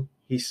Kenobi,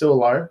 he's still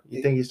alive?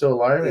 You think he's still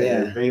alive?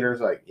 Yeah. And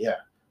Vader's like,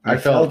 I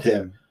felt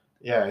him.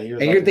 Yeah. He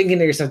was and you're thinking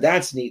to yourself,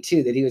 that's neat,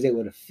 too, that he was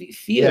able to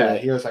feel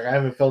it. He was like, I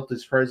haven't felt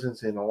this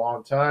presence in a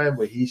long time,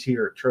 but he's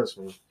here. Trust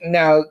me.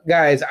 Now,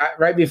 guys,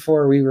 right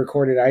before we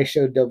recorded, I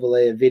showed Double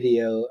A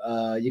video.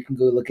 You can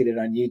go look at it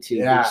on YouTube.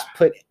 Yeah. Just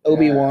put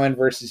Obi-Wan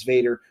versus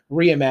Vader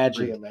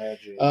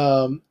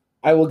reimagined.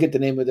 I will get the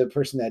name of the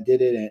person that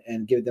did it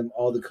and give them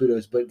all the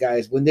kudos. But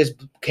guys, when this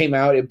came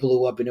out, it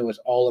blew up and it was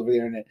all over the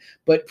internet.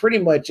 But pretty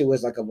much it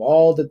was like, of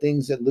all the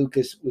things that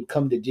Lucas would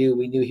come to do,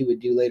 we knew he would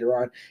do later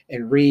on,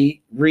 and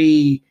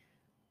re-edit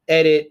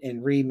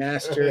and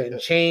remaster and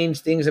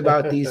change things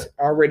about these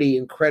already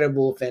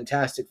incredible,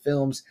 fantastic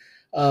films.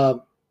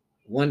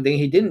 One thing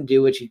he didn't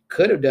do, which he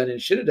could have done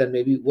and should have done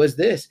maybe, was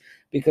this.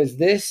 Because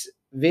this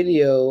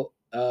video,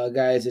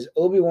 guys, is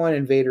Obi-Wan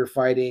and Vader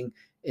fighting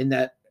in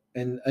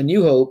A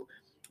New Hope,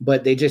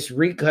 but they just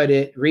redid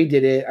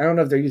it. I don't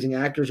know if they're using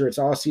actors or it's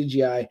all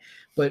CGI,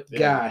 but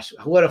gosh,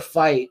 what a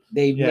fight.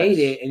 They made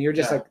it, and you're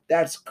just like,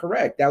 that's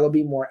correct. That would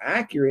be more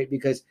accurate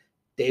because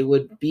they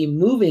would be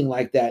moving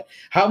like that.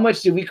 How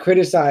much did we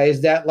criticize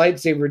that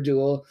lightsaber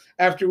duel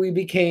after we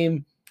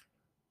became,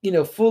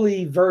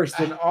 fully versed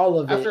in all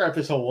of it? After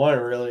episode 1,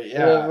 really,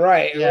 Well,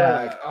 right. Yeah.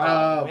 We're like,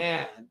 oh,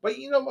 man. But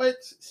you know what,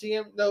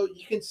 CM, though,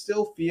 you can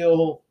still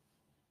feel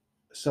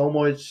so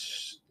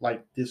much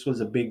like this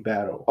was a big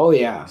battle. Oh,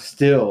 yeah.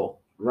 Still.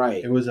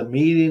 Right. It was a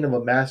meeting of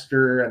a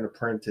master and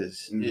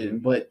apprentice. Mm-hmm.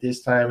 But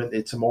this time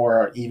it's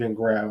more even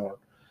ground.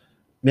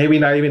 Maybe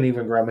not even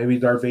ground. Maybe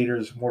Darth Vader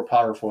is more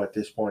powerful at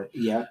this point.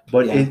 Yeah.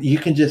 But you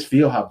can just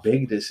feel how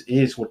big this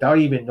is without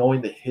even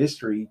knowing the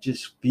history. You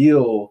just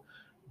feel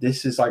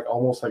this is like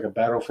almost like a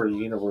battle for the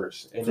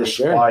universe in this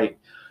fight.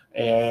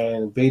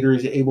 And Vader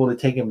is able to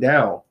take him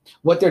down.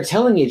 What they're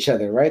telling each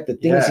other, right? The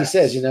things he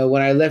says,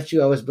 when I left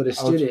you, I was but a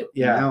student.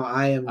 Now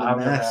I am the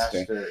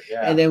master.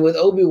 Yeah. And then with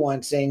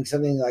Obi-Wan saying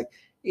something like,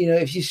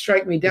 if you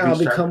strike me down, I'll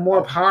become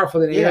more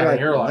powerful than you.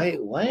 You're like,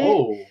 wait, what?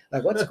 Oh.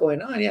 Like, what's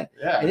going on? Yeah.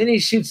 Yeah. And then he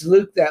shoots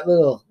Luke that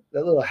little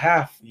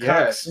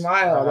half-cocked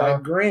smile,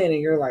 that grin, and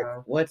you're like,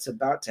 what's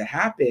about to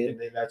happen? And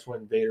then that's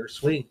when Vader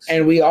swings.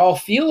 And we all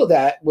feel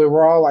that, where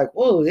we're all like,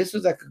 whoa, this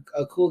was like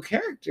a cool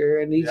character,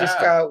 and he just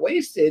got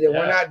wasted, and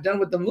we're not done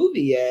with the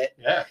movie yet.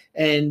 Yeah.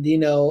 And,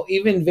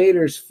 even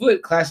Vader's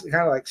foot classically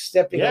kind of like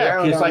stepping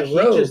around on the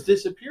road. He just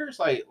disappears.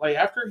 Like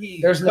after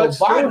he there's no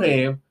body.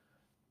 Him,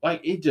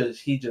 like he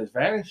just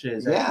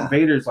vanishes. Yeah. And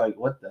Vader's like,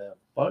 what the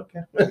fuck?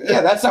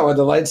 Yeah, that's not what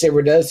the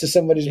lightsaber does to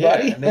somebody's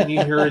body. And then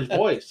you hear his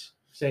voice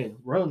saying,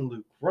 run,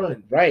 Luke,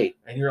 run, Right.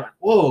 and you're like,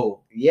 whoa,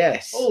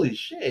 Yes. holy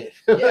shit.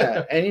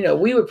 Yeah. And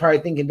we were probably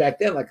thinking back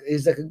then, like,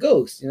 he's like a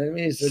ghost. You know what I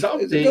mean? It's a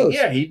Something, ghost.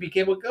 yeah, he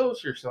became a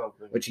ghost or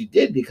something. Which he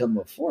did become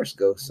a Force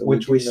ghost. So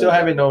Which we do know still that.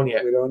 haven't known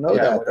yet. We don't know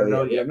Yeah, that we though don't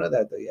know yet. We yet. don't know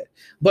that though yet.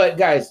 But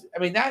guys, I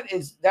mean,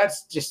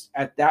 that's just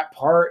at that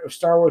part of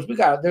Star Wars.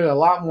 There's a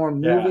lot more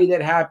movie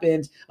that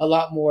happens, a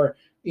lot more,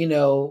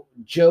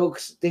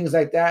 jokes, things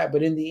like that.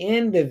 But in the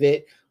end of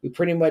it, we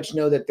pretty much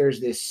know that there's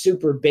this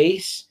super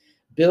base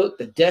built,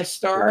 the Death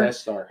Star. The Death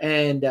Star.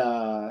 And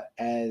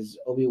as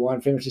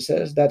Obi-Wan famously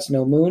says, that's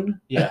no moon.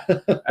 Yeah.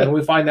 And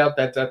we find out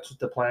that that's what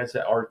the plans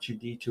that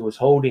R2-D2 was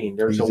holding.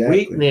 There's Exactly. a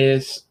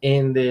weakness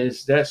in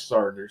this Death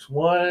Star. There's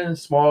one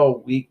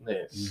small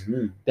weakness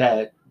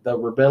that the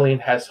rebellion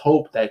has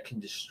hope that can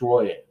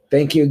destroy it.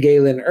 Thank you,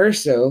 Galen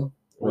Erso.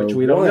 Which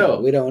we don't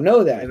know. We don't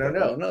know that. We don't We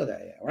know. don't know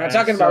that yet. We're not And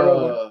talking about so,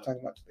 Rogue One. We're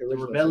talking about the The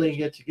original rebellion trilogy.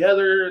 get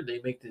together. They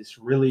make this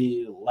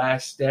really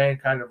last stand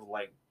kind of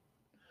like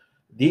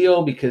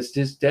deal because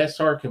this Death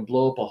Star can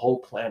blow up a whole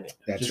planet.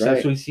 That's just right.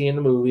 as we see in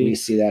the movie. We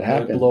see that They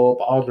happen. blow up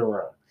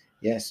Alderaan.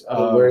 Yes,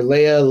 Um, where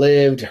Leia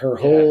lived her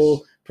yes.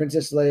 whole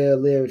Princess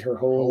Leia lived her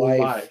whole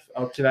life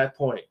up to that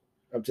point.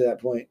 up to that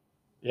point.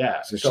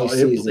 Yeah. So So, she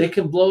sees they it.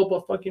 can blow up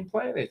a fucking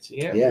planet.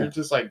 Yeah. Yeah. You're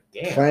just like,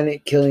 damn.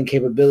 Planet killing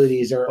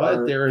capabilities are.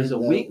 But there is in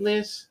a the-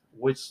 weakness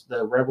which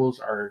the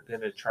rebels are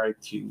going to try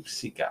to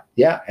seek out.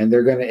 Yeah, and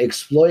they're going to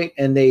exploit,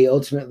 and they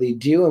ultimately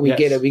do, and we Yes.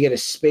 get a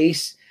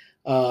space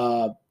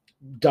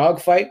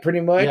dogfight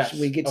pretty much. Yes,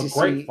 We get a to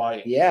great see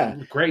fight. Yeah,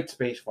 Great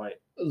space fight.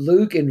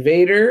 Luke and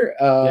Vader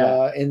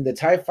in the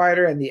TIE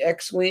fighter and the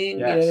X-Wing,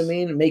 you know what I Yes.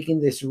 mean?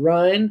 Making this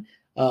run.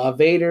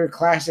 Vader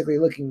classically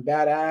looking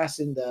badass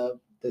in the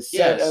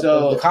setup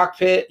of the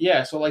cockpit.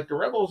 Yeah, so like the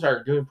rebels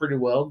are doing pretty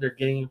well. They're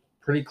getting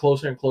pretty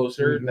closer and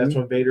closer. Mhm. That's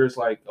when Vader's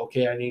like,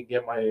 okay, I need to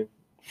get my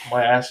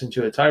ass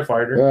into a TIE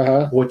fighter,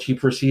 Uh-huh. which he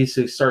proceeds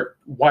to start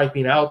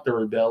wiping out the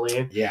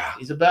rebellion. Yeah.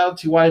 He's about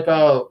to wipe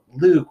out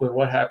Luke when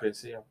what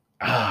happens to him?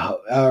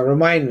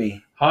 Remind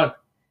me. Han.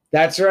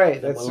 That's right.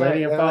 The That's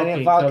Millennium right. The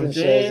Millennium Falcon Falcon comes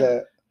shows in.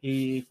 up.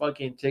 He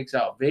fucking takes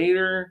out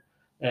Vader,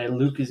 and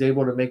Luke is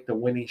able to make the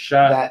winning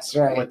shot. That's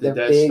right. with The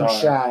Death big Star.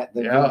 shot.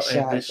 The Yeah, big shot.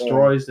 and there.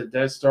 destroys the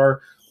Death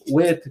Star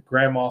with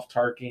Grand Moff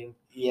Tarkin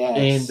Yes.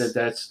 in the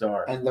Death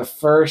Star. And the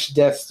first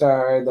Death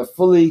Star, the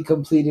fully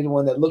completed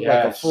one that looked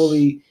like a Yes.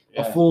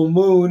 a full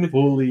moon,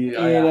 fully,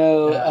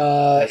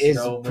 is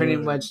no pretty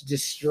moon. much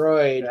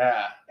destroyed.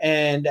 Yeah.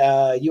 And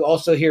you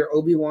also hear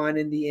Obi-Wan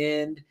in the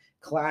end,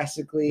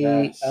 classically,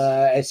 Yes.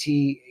 as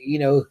he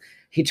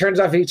turned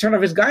off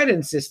his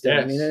guidance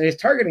system, Yes. his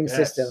targeting Yes.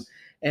 system.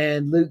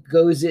 And Luke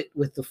goes it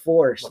with the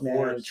Force, The man.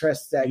 Force.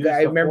 Trusts that Use guy.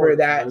 I the remember Force,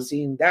 that Luke.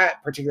 seeing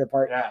that particular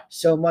part Yeah.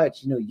 so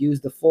much.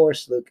 Use the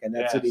Force, Luke, and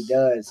that's what he Yes.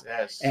 does.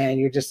 Yes. And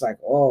you're just like,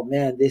 oh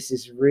man, this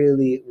is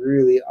really,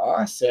 really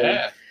awesome.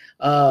 yeah.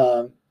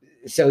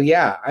 So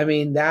yeah, I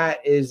mean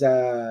that is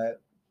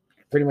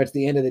pretty much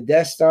the end of the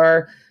Death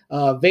Star.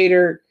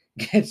 Vader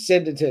gets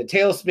sent into a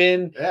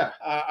tailspin, Yeah.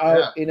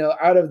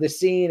 out of the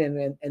scene,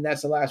 and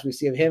that's the last we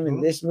see of him in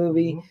Mhm. this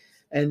movie. Mhm.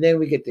 And then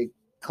we get the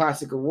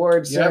classic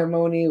awards Yep.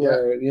 ceremony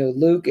where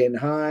Luke and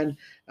Han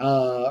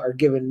are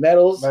given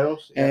medals.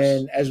 Medals. Yes.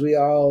 And as we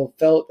all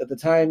felt at the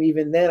time,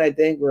 even then, I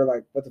think we're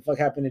like, "What the fuck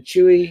happened to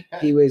Chewie?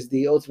 He was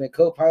the ultimate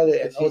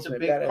co-pilot and He's a ultimate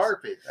big badass."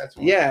 carpet. That's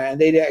why. Yeah,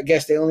 and I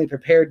guess they only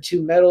prepared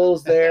 2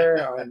 medals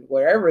there on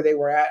wherever they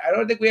were at. I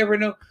don't think we ever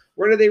know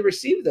where do they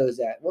receive those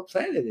at. What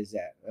planet is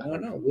that? I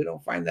don't know. We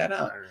don't find that I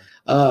out.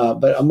 don't know.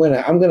 But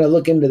I'm gonna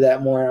look into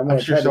that more. I'm gonna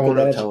sure try to someone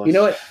get will that. tell You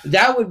know us. what?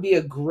 That would be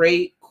a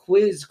great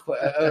quiz.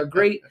 A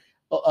great.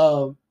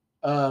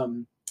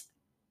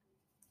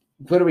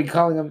 What are we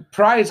calling them?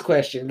 Prize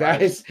question,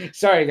 guys.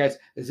 Sorry, guys.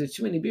 There's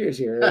too many beers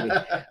here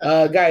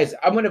already. Guys,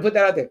 I'm going to put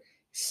that out there.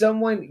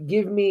 Someone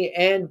give me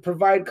and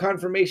provide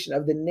confirmation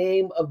of the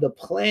name of the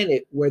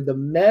planet where the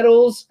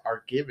medals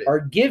Are given. are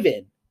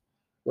given.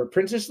 Where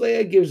Princess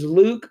Leia gives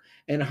Luke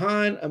and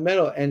Han a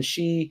medal, and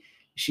she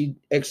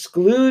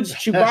excludes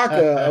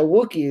Chewbacca, a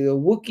Wookiee. The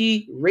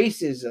Wookiee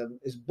racism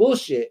is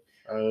bullshit.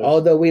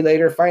 Although we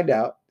later find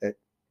out that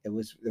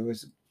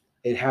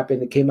it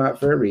happened. It came out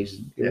for a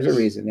reason. It was a Yes.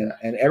 reason,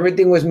 and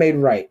everything was made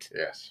right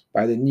Yes.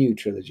 by the new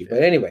trilogy.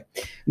 But anyway,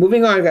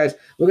 moving on, guys.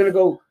 We're gonna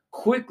go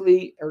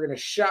quickly. We're gonna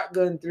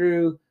shotgun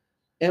through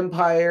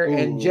Empire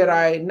and Ooh.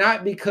 Jedi,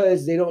 not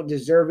because they don't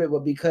deserve it, but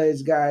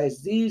because,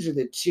 guys, these are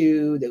the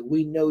two that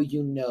we know.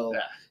 Yeah.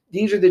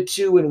 These are the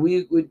two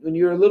when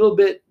you're a little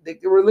bit. They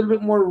were a little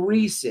bit more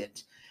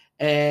recent,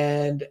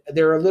 and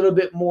they're a little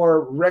bit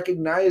more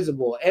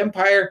recognizable.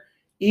 Empire,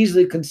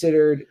 easily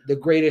considered the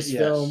greatest Yes.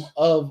 film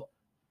of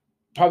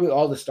probably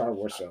all the Star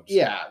Wars films.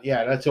 Yeah,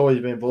 that's always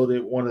been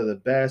voted one of the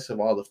best of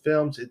all the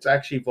films. It's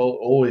actually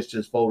always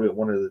just voted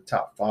one of the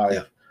top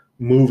 5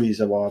 movies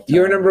of all time.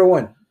 Your number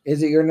one.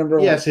 Is it your number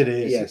one? Yes, it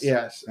is. Yes.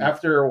 Yes. Yeah.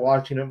 After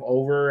watching them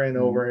over and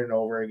Mhm. over and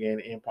over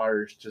again,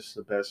 Empire is just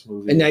the best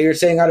movie And now you're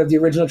saying out of the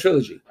original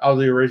trilogy. of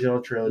the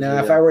original trilogy.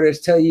 Now, if I were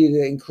to tell you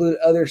to include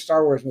other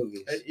Star Wars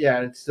movies,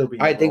 it'd still be.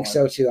 I number think one.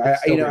 so too. It'd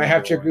still be I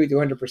have number to one. agree with you It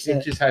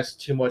 100%. just has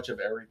too much of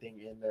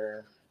everything in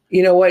there.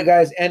 You know what,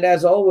 guys? And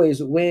as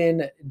always,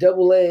 when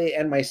Double A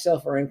and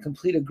myself are in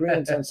complete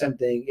agreement on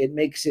something, it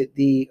makes it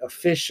the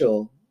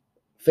official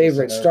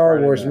favorite Just Another Star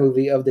Friday Wars Night.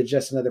 movie of the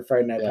Just Another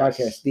Friday Night Yes.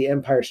 podcast, The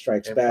Empire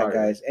Strikes Back, Empire.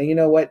 guys. And you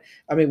know what?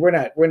 I mean, we're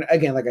not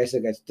again, like I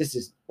said, guys,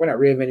 we're not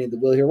reinventing the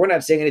wheel here. We're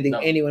not saying anything No.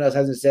 anyone else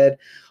hasn't said.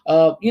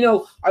 You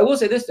know, I will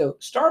say this though,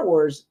 Star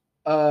Wars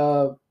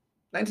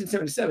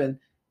 1977,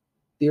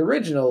 the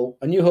original,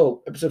 A New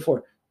Hope, episode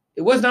 4,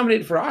 it was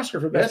nominated for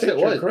Oscar for Best Yes, it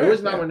Picture. was. Correct? It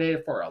was Yeah.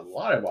 nominated for a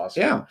lot of Oscars.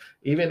 Yeah.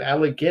 Even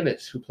Alec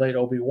Guinness, who played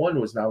Obi-Wan,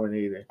 was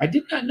nominated. I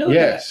did not know that.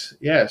 Yes.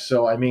 Yeah.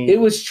 So, I mean, It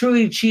was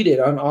truly cheated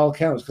on all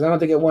counts because I don't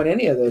think it won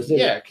any of those. Did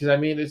yeah, it? because I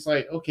mean, it's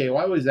like, okay,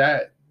 why was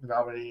that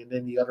nominated? And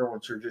then the other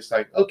ones are just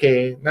like,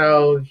 okay,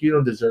 no, you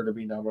don't deserve to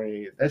be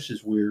nominated. That's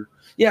just weird. I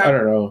Yeah.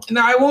 don't know.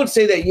 Now I won't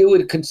say that you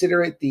would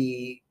consider it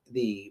the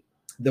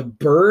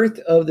birth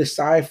of the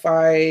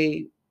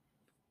sci-fi,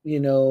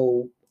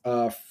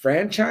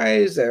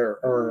 franchise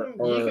or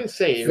You can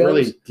say it films.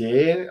 really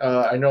did.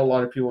 I know a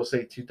lot of people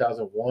say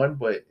 2001,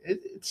 but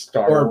it's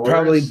Star or Wars.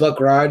 probably Buck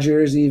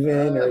Rogers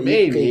even, or you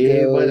maybe,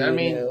 could go, but I you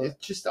mean, know.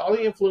 it's just all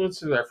the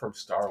influences are from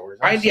Star Wars.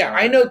 I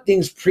sorry. know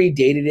things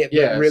predated it, but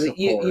Yes, really of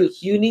you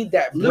course. need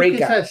that Lucas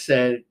breakout. has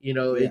said,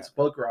 Yeah. it's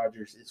Buck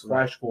Rogers, it's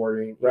Flash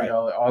Gordon, Right.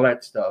 all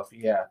that stuff.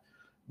 Yeah.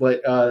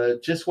 But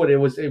just what it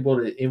was able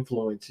to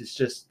influence is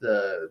just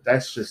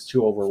that's just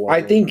too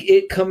overwhelming. I think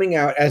it coming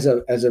out as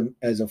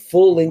a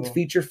full length Mhm.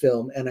 feature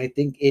film, and I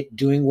think it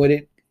doing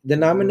the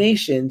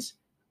nominations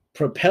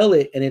propel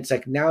it, and it's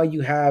like now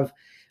you have,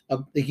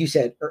 like you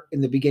said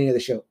in the beginning of the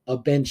show, a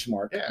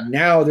benchmark. Yeah.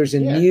 Now there's a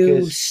Yeah, new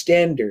 'cause-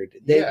 standard.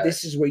 Yeah.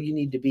 This is where you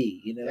need to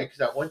be. You know.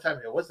 because at one time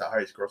it was the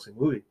highest grossing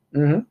movie.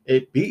 Mhm.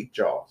 It beat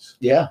Jaws.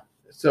 Yeah.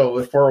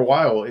 So for a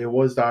while, it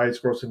was the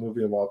highest grossing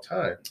movie of all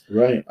time.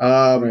 Right.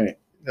 Right.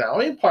 Now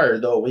Empire,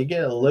 though, we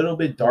get a little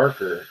bit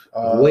darker.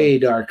 Way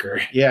darker.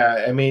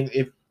 Yeah, I mean,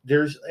 if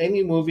there's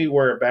any movie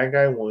where a bad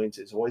guy wins,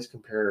 it's always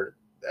compared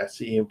as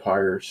The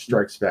Empire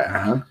Strikes Back.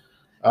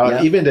 Uh-huh.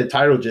 Yeah. Even the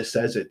title just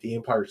says it, The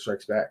Empire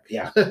Strikes Back.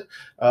 Yeah.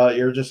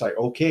 You're just like,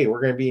 okay,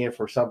 we're going to be in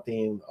for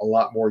something a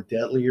lot more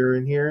deadlier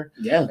in here.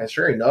 Yeah. And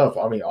sure enough,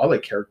 I mean, all the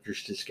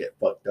characters just get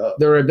fucked up.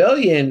 The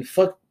rebellion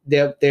fucked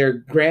their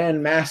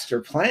grand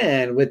master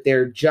plan with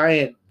their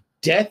giant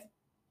Death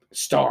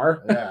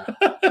Star. Yeah.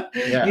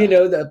 Yeah.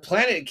 The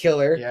planet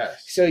killer.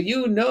 Yes. So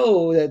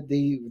that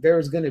there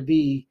was going to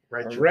be a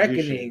Retribution.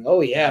 reckoning.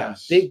 Oh yeah,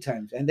 Yes. big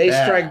times, and they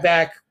Bad. strike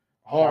back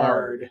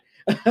hard.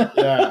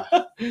 Yeah.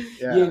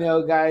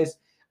 Yeah. Guys.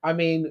 I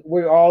mean,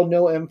 we all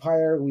know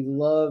Empire. We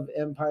love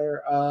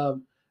Empire.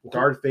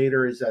 Darth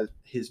Vader is at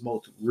his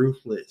most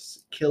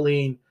ruthless,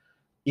 killing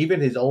even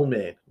his own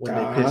men when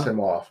they piss him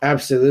off.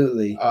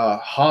 Absolutely.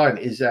 Han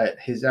is at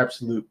his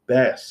absolute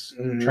best,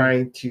 Mhm.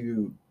 trying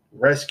to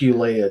rescue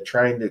Leia,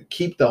 trying to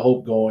keep the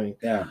hope going.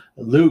 Yeah.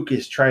 Luke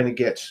is trying to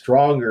get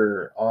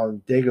stronger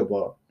on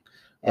Dagobah.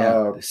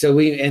 Yeah. So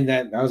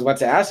I was about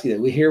to ask you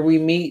that. We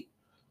meet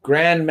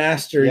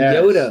Grandmaster Yes,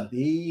 Yoda.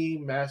 the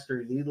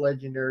master, the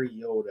legendary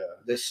Yoda.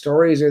 The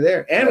stories are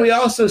there. And we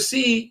Yes. also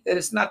see that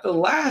it's not the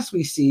last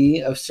we see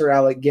of Sir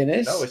Alec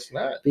Guinness. No, it's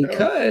not.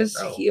 Because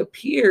No. he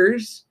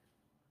appears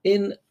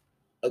in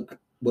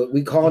what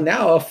we call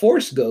now a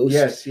Force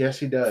Ghost Yes,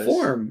 he does.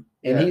 form.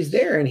 And Yes. he's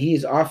there and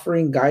he's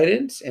offering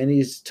guidance and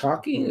he's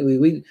talking.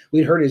 Mhm.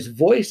 We heard his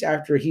voice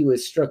after he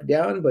was struck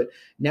down, but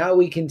now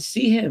we can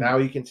see him. Now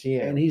you can see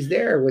him. And he's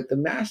there with the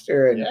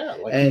master. And yeah,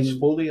 like and- he's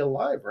fully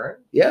alive, right?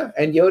 yeah,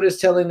 and Yoda's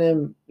telling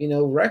him,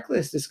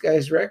 reckless. This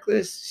guy's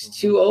reckless. He's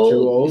too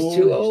old. He's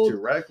too old. He's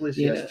too reckless.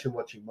 He Yeah. has too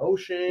much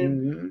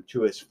emotion. Mhm.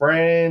 To his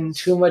friends.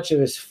 Too much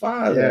of his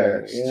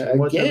father. Yes, Yeah, too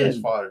much of his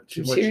again. father.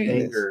 Too keeps much hearing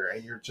this. anger,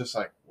 and you're just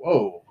like,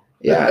 whoa.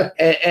 Yeah,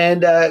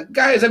 and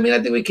guys, I mean, I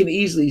think we can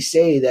easily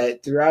say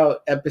that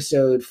throughout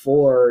Episode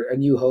 4, A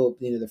New Hope,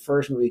 the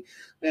first movie,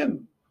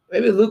 man,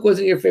 maybe Luke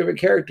wasn't your favorite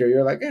character.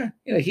 You're like,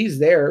 he's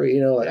there.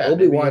 Yeah,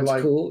 Obi-Wan's maybe you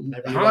like- cool.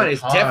 maybe you Han like is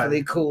Han.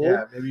 definitely cool.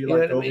 Yeah, maybe you know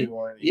like what I mean?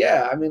 Obi-Wan.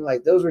 Yeah, I mean,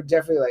 like those were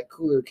definitely like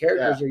cooler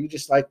characters. Yeah. Or you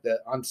just like the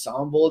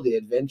ensemble, the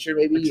adventure,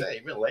 maybe. I'd say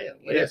even Leia.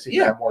 Yeah. Leia seemed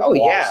Yeah. to have more Oh,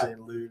 balls yeah.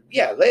 than Luke.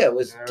 Yeah, Leia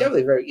was Yeah.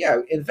 definitely very. Yeah,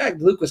 in fact,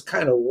 Luke was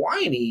kind of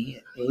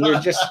whiny. And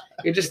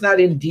you're just not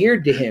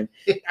endeared to him.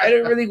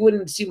 I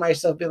wouldn't see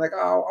myself being like,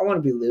 oh, I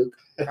want to be Luke.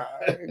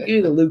 Give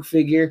me the Luke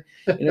figure.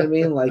 You know what I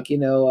mean? Like, he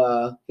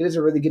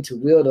doesn't really get to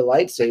wield a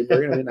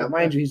lightsaber. Now,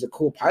 mind you, he's a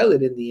cool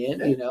pilot in the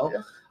end.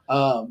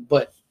 Yeah.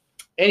 But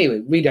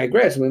anyway, we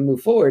digress. We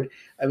move forward.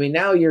 I mean,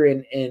 now you're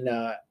in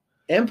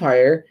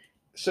Empire.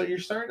 So you're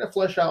starting to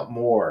flesh out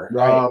more.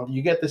 Right.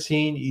 You get the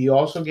scene. You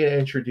also get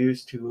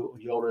introduced to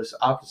Yoda's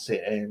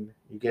opposite end.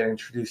 You get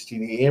introduced to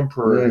the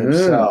Emperor Mhm.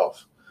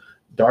 himself,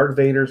 Darth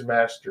Vader's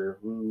master,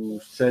 who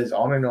says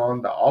on and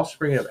on, the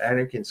offspring of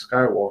Anakin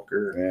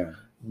Skywalker Yeah.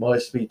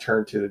 must be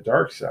turned to the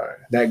dark side.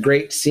 That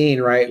great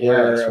scene, right, Yes,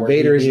 where where he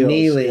Vader's kneels,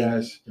 kneeling.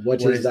 yes.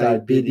 What is thy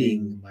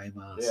bidding, my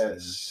master?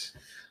 Yes.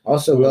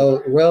 Also,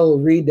 well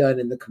redone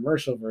in the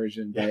commercial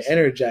version by Yes.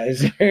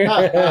 Energizer.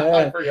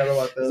 I forgot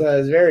about So that.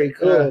 it's very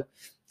cool.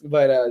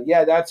 But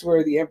yeah, that's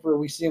where the Emperor,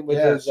 we see him with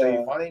his. So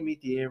you finally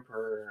meet the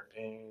Emperor,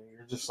 and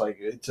you're just like,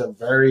 it's a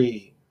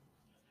very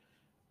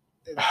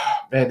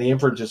man. The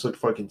Emperor just looked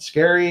fucking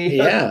scary.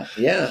 yeah.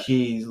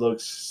 He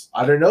looks,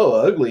 I don't know,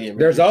 ugly. I mean,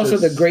 There's it's also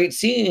the just- great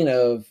scene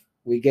of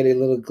we get a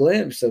little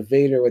glimpse of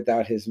Vader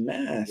without his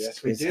mask,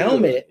 Yes, we his do.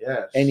 helmet.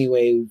 Yes.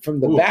 Anyway, from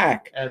the Ooh.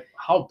 back, And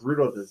how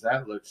brutal does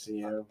that look to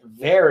you?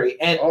 very.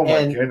 And Oh my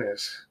and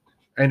goodness.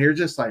 And you're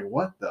just like,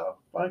 what the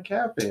fuck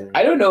happened?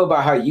 I don't know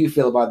about how you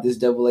feel about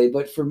this AA,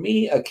 but for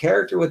me, a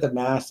character with a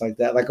mask like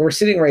that, like we're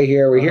sitting right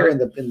here, we're here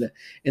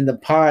in the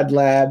pod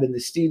lab in the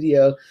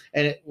studio,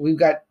 and we've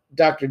got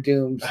Dr.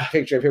 Doom's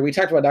picture up here. We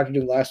talked about Dr.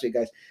 Doom last week,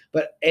 guys.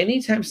 But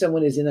anytime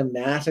someone is in a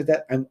mask like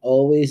that, I'm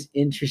always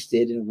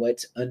interested in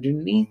what's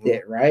underneath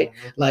it, right?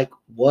 Like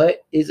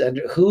what is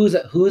under who's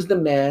the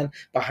man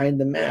behind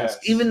the mask?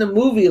 Yes. Even the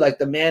movie, like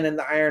The Man in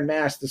the Iron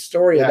Mask, the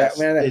story of that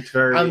man. It's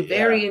very, I'm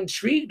very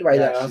intrigued by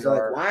that. Yes, I was you like,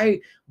 are.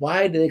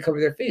 why do they cover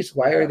their face?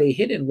 Why are Yeah. they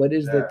hidden? What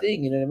is the Yeah.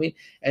 thing? You know what I mean?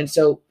 And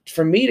so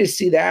for me to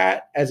see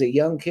that as a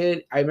young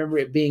kid, I remember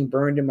it being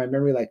burned in my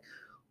memory, like,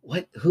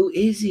 who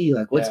is he?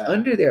 Like, what's Yeah.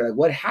 under there? Like,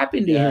 what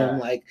happened to Yeah. him?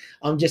 Like,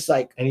 I'm just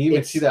like, And you even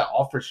it's- see that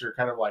officer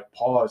kind of like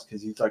pause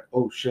because he's like,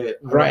 oh shit,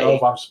 I don't Right. know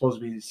if I'm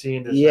supposed to be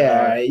seeing this. or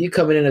yeah, not. you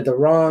coming in at the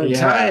wrong Yeah.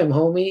 time,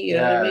 homie. You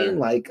know what I Yeah. mean?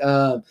 Like,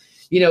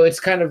 it's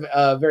kind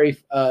of very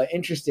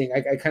interesting.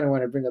 I kind of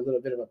want to bring a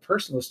little bit of a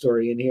personal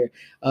story in here.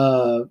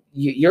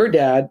 Your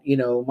dad,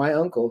 my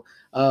uncle,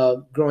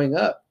 growing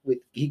up,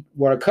 he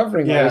wore a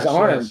covering on his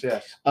arm.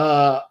 Yes.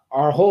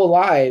 Our whole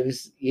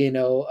lives,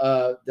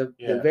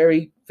 the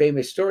very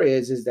famous story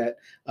is that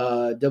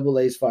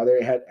AA's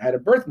father had a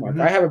birthmark.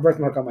 Mhm. I have a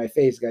birthmark on my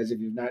face, guys, if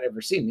you've not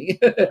ever seen me.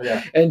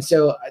 Yeah. And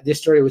so this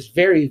story was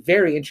very,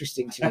 very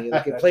interesting to me.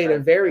 Like it That's played a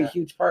right. very Yeah.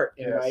 huge part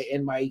Yes.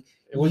 in my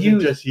It wasn't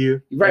youth. just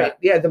you. Right.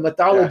 Yeah, the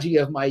mythology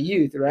of my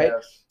youth, right?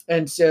 Yes.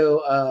 And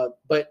so,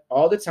 but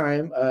all the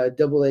time,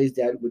 AA's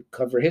dad would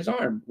cover his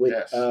arm with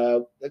Yes.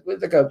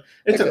 like a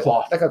It's a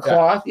cloth. like a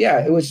cloth.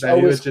 Yeah, it was That he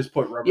would always just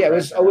put rubber. yeah, it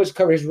bands was there. always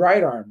cover his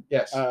right arm.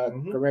 Yes.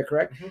 Mhm.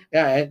 Correct. Mhm.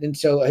 Yeah, and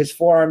so his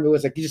forearm, it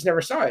was like you just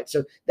never saw it.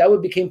 So that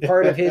would became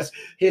part of his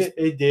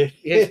It did.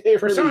 his It really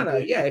persona.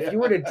 did. Yeah, if you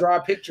were to draw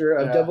a picture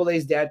of Yeah.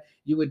 AA's dad,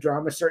 you would draw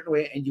him a certain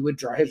way, and you would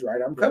draw his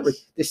right arm covered.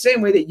 Yes. The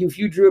same way that if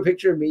you drew a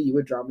picture of me, you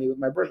would draw me with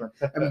my birthmark.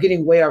 I'm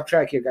getting way off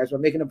track here, guys, but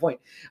I'm making a point.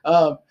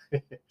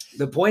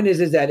 The point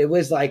is that it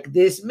was like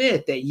this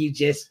myth that you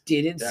just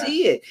didn't Yes.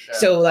 see it. Yeah.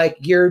 So like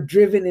you're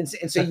driven and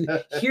so you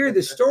hear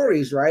the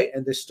stories, right?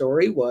 And the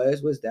story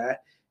was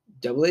that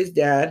AA's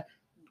dad,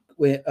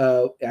 when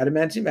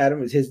Adamantium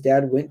Adam, his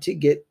dad went to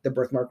get the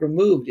birthmark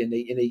removed in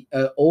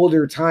a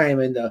older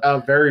time in the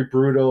A very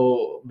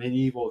brutal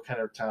medieval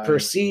kind of time.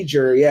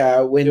 procedure.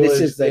 Yeah, when It this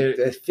was- is like it-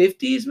 the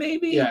 50s,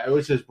 maybe. Yeah, it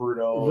was just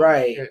brutal.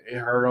 Right. It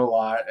hurt a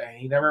lot, and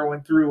he never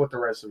went through with the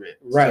rest of it.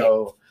 Right.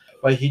 So,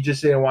 but he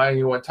just didn't want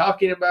anyone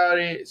talking about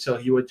it, so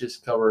he would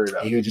just cover it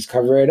up. He would just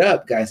cover it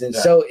up, guys. And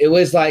Yeah. so it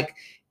was like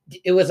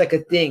a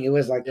thing. It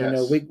was like,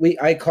 Yes.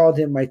 I called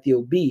him my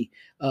Theo B.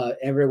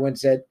 Everyone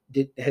said,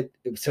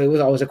 so it was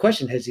always a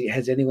question.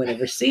 Has anyone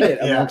ever seen it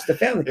Yeah. amongst the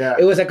family? Yeah.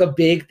 It was like a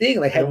big thing.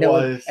 Like It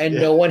was, yeah.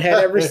 no one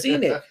had ever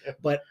seen it.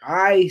 But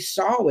I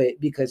saw it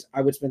because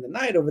I would spend the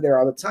night over there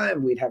all the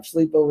time. We'd have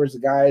sleepovers, the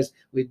guys,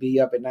 we'd be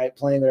up at night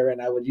playing whatever,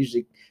 and I would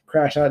usually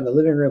crash out in the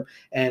living room.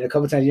 And a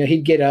couple of times,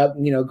 he'd get up,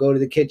 go to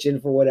the kitchen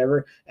for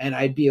whatever, and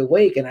I'd be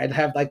awake and I'd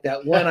have like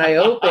that one eye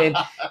open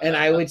and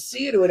I would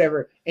see it or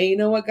whatever. And you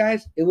know what,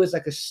 guys? It was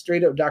like a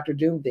straight up Dr.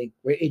 Doom thing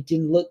where it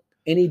didn't look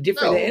any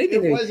different No, than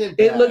anything. it wasn't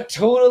It bad. looked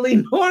totally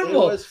It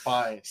normal. was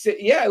fine. So,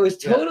 yeah, it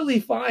was Yeah. totally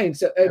fine.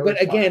 So, It but was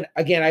fine. again,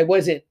 I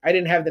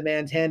didn't have the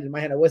man's hand in my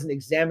hand. I wasn't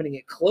examining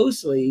it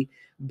closely,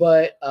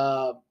 but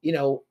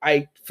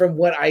from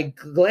what I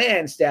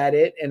glanced at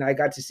it and I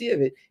got to see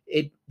of it,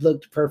 it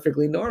looked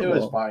perfectly normal.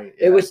 It was fine.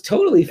 It was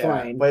totally Yeah.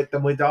 fine. But the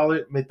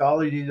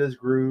mythology just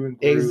grew and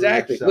grew.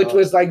 Exactly, so- which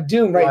was like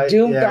Doom, right? Like,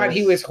 Doom thought he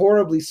yes. was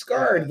horribly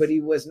scarred, Yes. but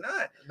he was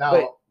not. now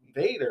but-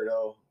 Vader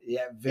though.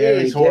 Yeah,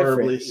 very He's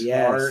horribly different.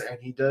 smart, Yes, and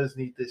he does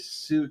need this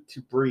suit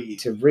to breathe.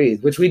 to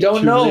breathe, which we don't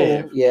To know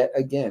live. yet.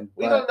 Again,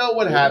 We but don't know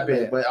what we happened,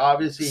 don't know. but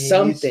obviously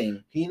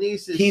something. He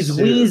needs this He's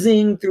suit,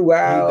 wheezing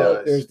throughout. He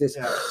does, There's this.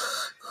 yeah.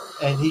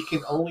 and he can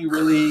only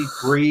really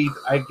breathe,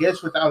 I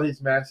guess, without his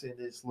mask in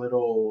this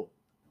little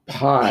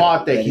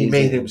pot that he he's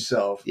made in.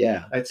 himself.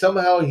 Yeah. And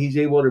somehow he's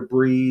able to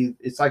breathe.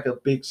 It's like a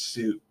big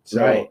suit.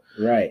 So,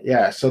 Right.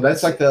 yeah, so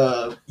that's like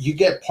you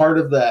get part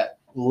of that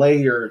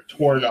layer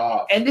torn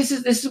off. And this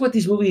is what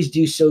these movies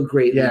do so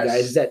greatly, Yes.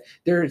 guys. Is that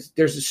there's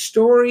a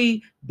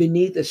story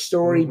beneath a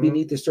story Mhm.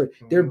 beneath a story.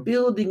 They're Mhm.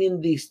 building in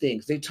these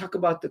things. They talk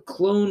about the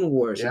Clone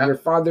Wars. Yeah. And your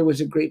father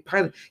was a great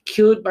pilot,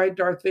 killed by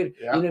Darth Vader.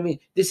 Yeah. You know what I mean?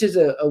 This is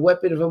a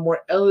weapon of a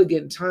more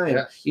elegant time.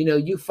 Yes.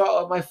 You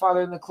fought with my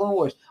father in the Clone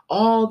Wars.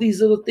 All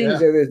these little things. Yeah.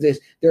 There's this.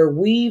 They're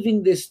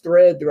weaving this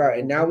thread throughout,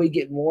 and now Mhm. we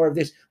get more of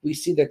this. We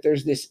see that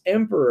there's this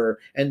Emperor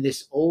and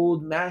this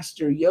old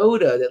Master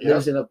Yoda that Yep.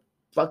 lives in a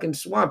fucking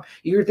swamp.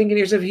 You're thinking to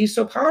yourself, he's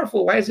so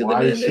powerful. Why is he Why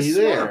living in is this she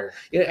swamp? there?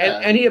 Yeah,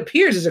 Yeah. and he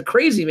appears as a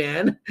crazy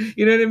man.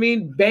 You know what I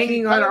mean?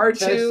 Banging on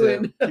R2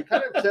 and She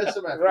kind of tests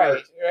him at right,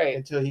 first right.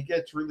 until he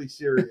gets really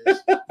serious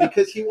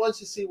because he wants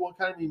to see what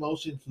kind of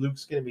emotions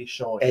Luke's going to be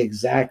showing.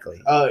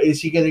 Exactly.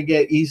 Is he going to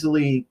get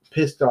easily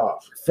pissed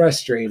off,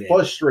 Frustrated,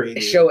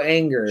 show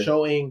anger,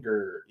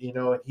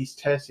 and he's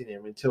testing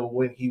him until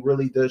when he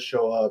really does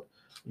show up,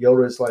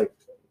 Yoda's like,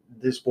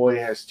 this boy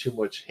has too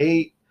much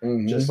hate,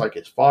 just like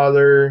his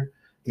father.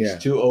 He's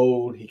too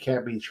old. He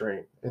can't be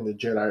trained in the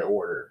Jedi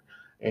Order.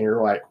 And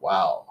you're like,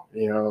 wow,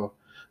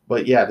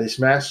 But yeah, this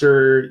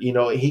master,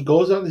 he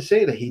goes on to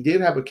say that he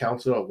did have a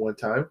council at one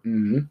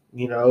time,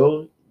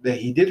 that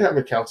he did have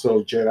a council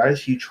of Jedis.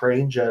 He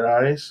trained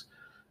Jedis,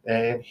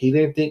 and he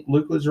didn't think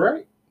Luke was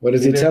right. What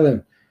does he tell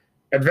him?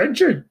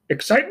 Adventure,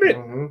 excitement.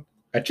 Mm-hmm.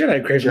 A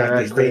Jedi craves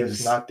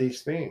not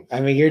these things. I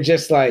mean, you're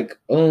just like,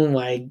 oh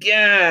my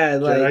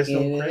god! Jedi's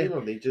don't crave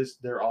them.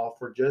 They're all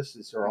for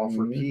justice. They're all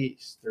for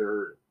peace.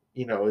 They're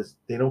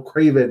they don't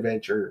crave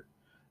adventure.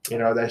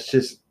 That's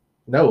just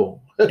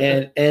no.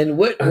 and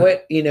what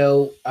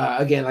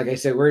again, like I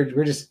said,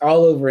 we're just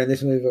all over in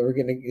this movie, but we're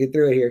gonna get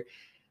through it here.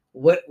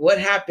 What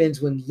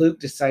happens when Luke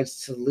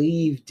decides to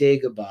leave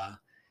Dagobah,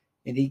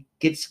 and he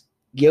gets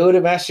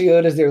Master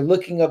Yoda's there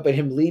looking up at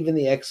him leaving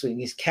the X-Wing.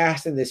 He's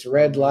casting this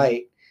red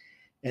light.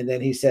 And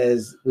then he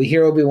says, we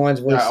hear Obi-Wan's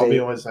voice say,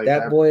 Obi-Wan's like,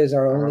 that boy is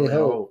our only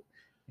hope.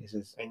 He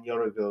says, and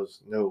Yoda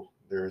goes, no,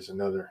 there is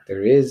another.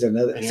 There is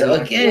another. And so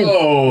again,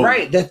 whoa.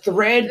 Right, the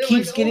thread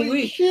keeps getting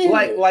weak. Shit.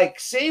 Like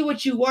say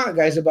what you want,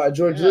 guys, about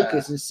George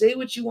Lucas, and say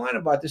what you want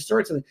about the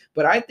story.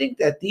 But I think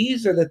that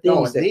these are the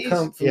things that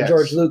come from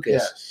George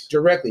Lucas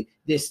directly.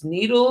 This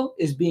needle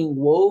is being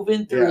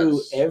woven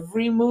through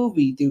every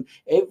movie, through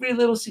every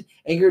little scene,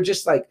 and you're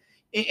just like,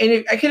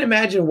 and I can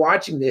imagine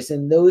watching this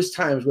in those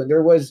times when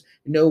there was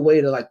no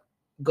way to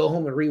go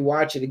home and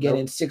rewatch it again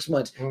in 6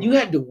 months. You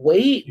had to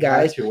wait,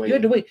 guys. You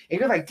had to wait. And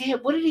you're like, damn,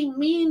 what did he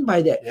mean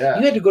by that? Yeah.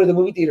 You had to go to the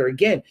movie theater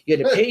again. You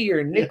had to pay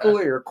your nickel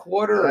or your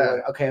quarter.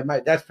 Or, okay, it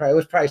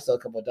was probably still a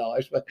couple of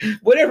dollars, but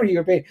whatever you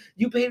were paying,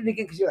 you paid it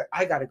again because you're like,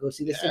 I got to go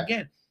see this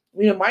again.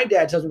 My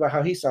dad tells me about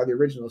how he saw the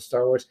original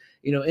Star Wars,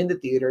 in the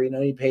theater,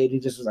 he paid, he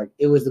just was like,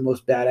 it was the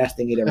most badass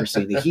thing he'd ever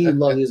seen. He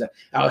loved it. He was like,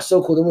 oh, it's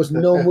so cool. There was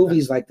no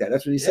movies like that.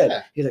 That's what he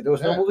said. He's like, there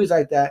was no movies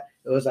like that.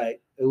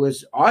 It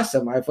was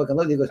awesome. I fucking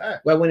loved it. He goes,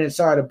 well, I went and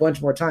saw it a bunch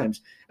more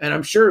times. And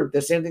I'm sure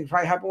the same thing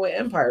probably happened with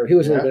Empire. He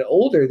was a little bit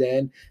older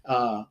then,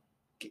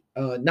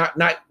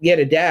 not yet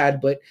a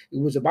dad, but he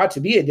was about to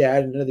be a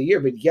dad in another year.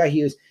 But yeah,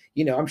 he was,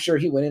 I'm sure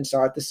he went and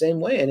saw it the same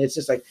way. And it's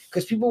just like,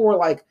 because people were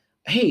like,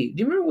 hey, do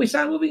you remember when we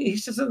saw a movie? He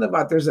said something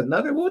about there's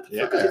another. What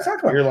the fuck is he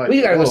talking about? You're like,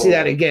 we gotta go see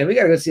that again.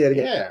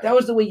 Yeah. That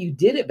was the way you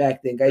did it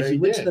back then, guys.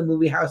 You went to the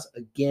movie house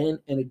again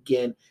and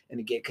again and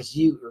again because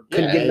you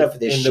couldn't get enough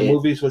of this shit. And the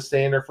movies was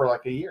staying there for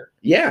like a year.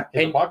 Yeah,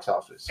 in the box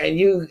office. And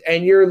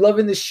you're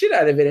loving the shit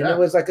out of it. And it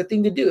was like a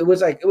thing to do. It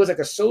was like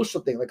a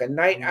social thing, like a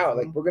night out.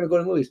 Like, we're gonna go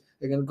to movies.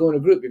 They're gonna go in a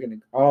group. You're gonna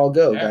all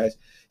go, guys.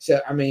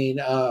 So I mean,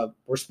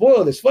 we're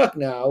spoiled as fuck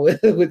now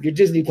with your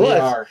Disney Plus. We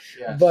are,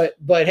 yes.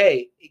 But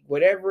hey,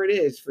 whatever it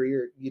is for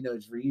your,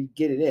 for you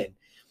get it in.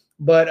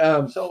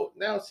 But so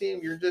now, Sam,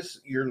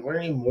 you're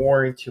learning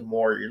more into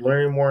more. You're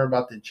learning more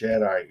about the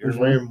Jedi. You're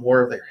learning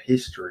more of their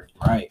history,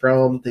 right,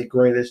 from the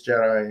greatest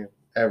Jedi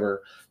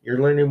ever.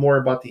 You're learning more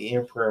about the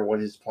Emperor, what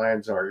his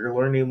plans are. You're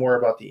learning more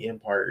about the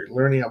Empire. You're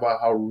learning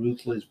about how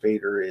ruthless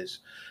Vader is,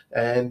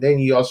 and then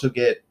you also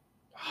get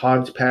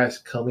Han's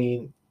past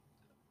coming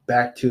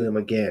back to him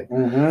again.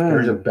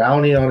 There's a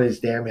bounty on his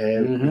damn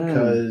head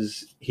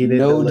because he didn't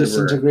deliver.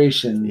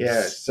 Disintegration.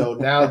 Yes. So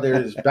now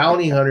there's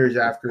bounty hunters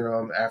after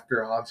him,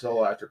 after Han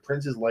Solo, after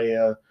Princess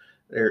Leia.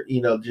 They're,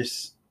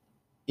 it's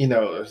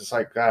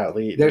like,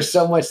 golly. There's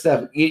so much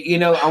stuff.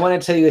 I want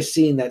to tell you a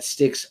scene that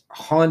sticks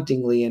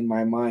hauntingly in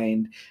my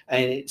mind,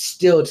 and it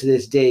still to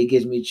this day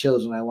gives me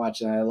chills when I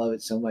watch it. I love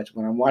it so much.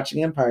 When I'm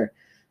watching Empire,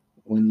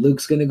 when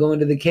Luke's going to go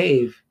into the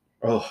cave.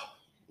 Oh,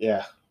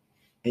 yeah.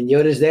 And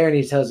Yoda's there, and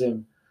he tells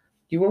him,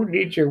 you won't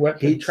need your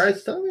weapons. He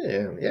tries telling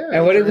him,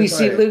 And what did we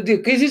see Luke do?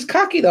 Because he's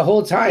cocky the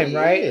whole time,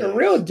 right? A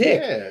real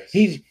dick.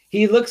 Yes.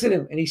 He looks at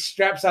him and he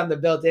straps on the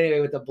belt anyway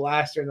with the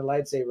blaster and the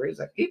lightsaber. He's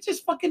like, he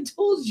just fucking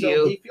told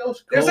you. He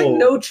feels cold. There's like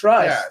no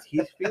trust.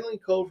 Yeah, he's feeling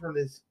cold from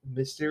this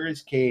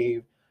mysterious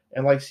cave.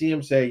 And like see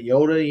him say,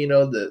 Yoda,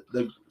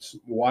 the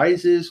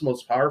wisest,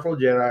 most powerful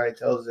Jedi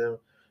tells him,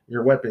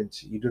 your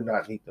weapons, you do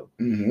not need them.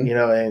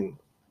 And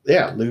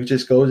Luke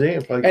just goes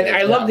in. And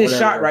I love this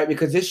shot, right?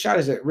 Because this shot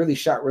is really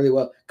shot really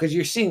well. Because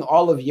you're seeing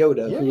all of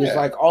Yoda, who is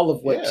like all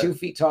of 2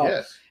 feet tall.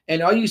 Yes.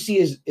 And all you see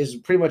is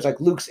pretty much like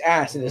Luke's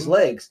ass and his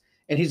legs.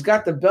 And he's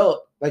got the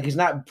belt, like he's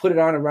not put it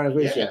on around his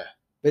waist yet.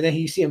 But then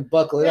you see him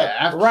buckle it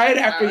up right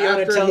after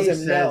Yoda tells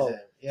him no.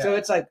 So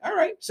it's like, all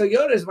right. So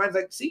Yoda's mind's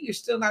like, see, you're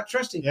still not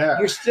trusting.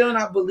 You're still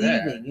not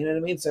believing. You know what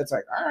I mean? So it's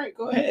like, all right,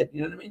 go ahead.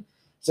 You know what I mean?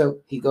 So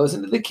he goes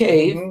into the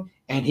cave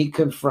and he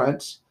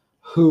confronts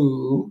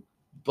who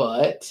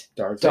but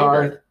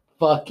Darth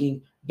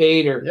fucking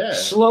Vader.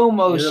 Slow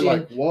motion,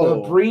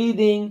 the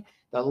breathing,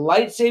 The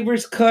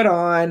lightsabers cut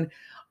on.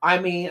 I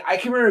mean, I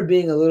can remember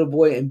being a little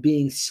boy and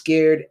being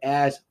scared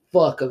as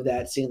fuck of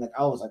that scene. Like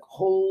I was like,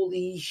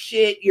 holy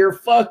shit, you're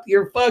fucked,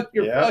 you're fucked,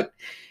 you're fucked.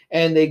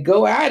 And they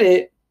go at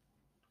it,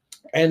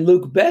 and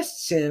Luke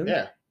bests him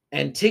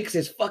and takes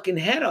his fucking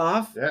head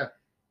off. Yeah.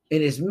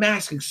 And his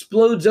mask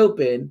explodes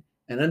open,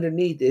 and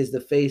underneath is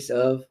the face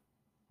of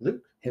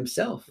Luke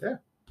himself. Yeah.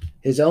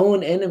 His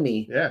own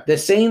enemy. Yeah. The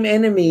same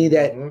enemy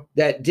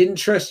that didn't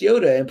trust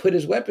Yoda and put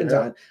his weapons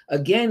on.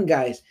 Again,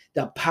 guys,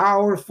 the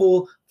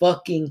powerful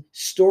fucking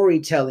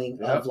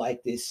storytelling of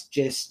like this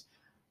just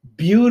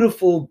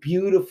beautiful,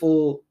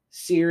 beautiful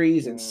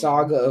series and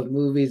saga of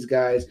movies,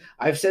 guys.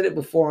 I've said it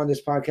before on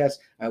this podcast.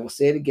 I will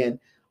say it again.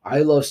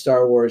 I love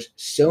Star Wars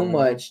so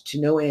much to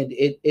no end.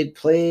 It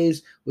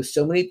plays with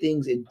so many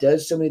things. It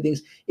does so many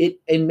things. It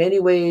in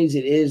many ways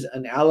it is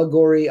an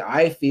allegory,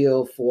 I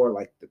feel, for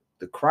like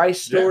the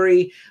Christ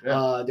story. There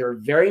are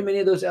very many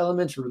of those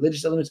elements,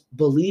 religious elements,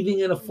 believing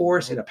in a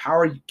force and a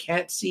power you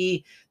can't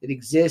see that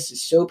exists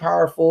is so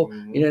powerful.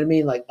 You know what I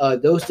mean? Like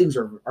those things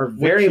are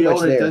very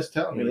much there. Does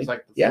tell me. It's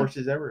like the force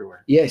is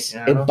everywhere. Yes,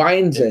 it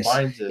binds us.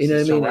 You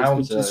know what I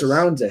mean? It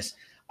surrounds us.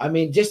 I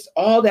mean, just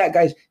all that,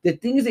 guys. The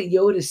things that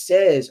Yoda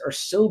says are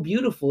so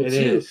beautiful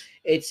too.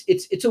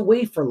 It's a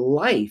way for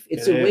life.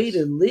 It's a way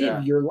to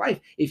live your life.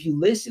 If you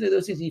listen to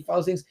those things and you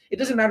follow things, it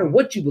doesn't matter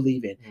what you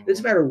believe in. It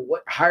doesn't matter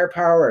what higher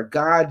power or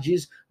God,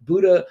 Jesus,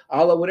 Buddha,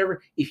 Allah,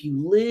 whatever. If you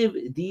live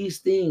these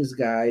things,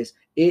 guys,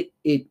 it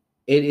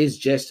is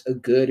just a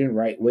good and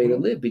right way to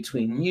live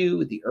between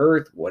you, the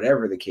earth,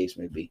 whatever the case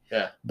may be.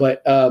 Yeah.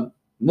 But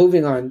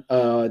moving on,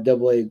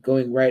 Double A,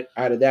 going right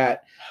out of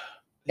that,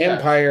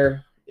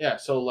 Empire. Yeah,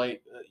 so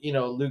like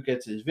Luke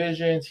gets his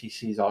visions. He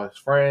sees all his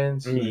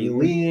friends. He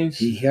leaves.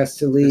 He has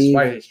to leave,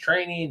 despite his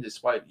training.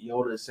 Despite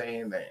Yoda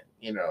saying that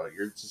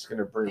you're just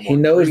gonna bring. He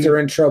knows they're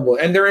in trouble,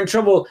 and they're in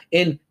trouble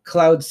in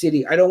Cloud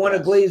City. I don't want to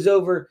glaze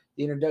over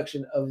the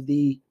introduction of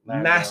the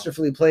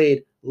masterfully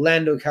played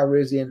Lando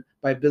Calrissian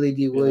by Billy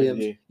D.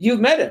 Williams. You've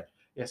met him.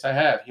 Yes, I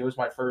have. He was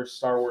my first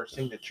Star Wars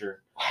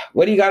signature.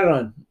 What do you got it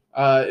on?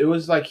 It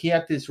was like he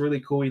had this really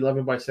cool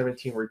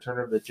 11x17 Return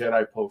of the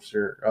Jedi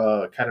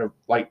poster, kind of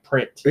like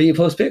print. Are you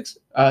post pics?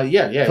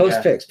 Post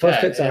pics.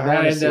 And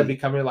that ended up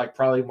becoming like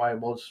probably my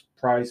most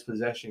prized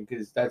possession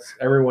because that's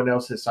everyone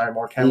else's signed.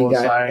 Mark Hamill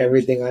signed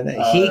everything on that.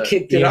 He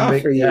kicked it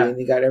off for you, and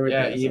you got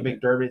everything. Yeah, Ian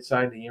McDermott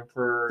signed the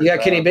Emperor. You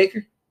got Kenny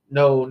Baker?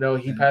 No,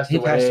 he passed away.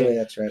 He passed away.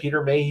 That's right.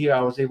 Peter Mayhew,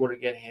 I was able to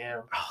get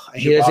him.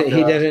 He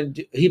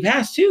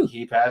passed too.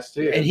 He passed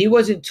too, and he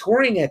wasn't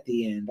touring at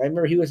the end. I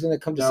remember he was going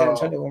to come to San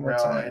Antonio one more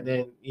time. And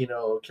then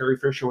Carrie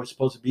Fisher was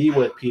supposed to be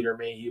with Peter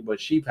Mayhew,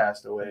 but she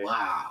passed away.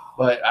 Wow.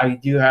 But I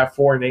do have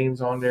 4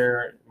 names on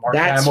there.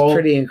 That's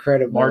pretty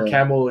incredible. Mark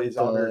Hamill is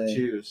on there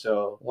too.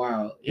 So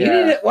wow.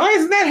 Yeah. Why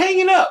isn't that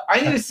hanging up?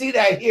 I need to see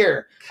that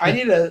here. I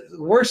need to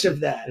worship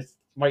that.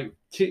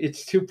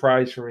 It's too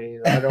prized for me.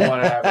 I don't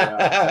want to have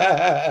it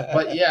out.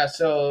 But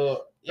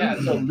so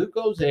Luke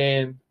goes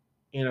in,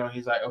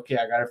 he's like, okay,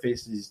 I gotta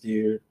face this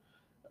dude.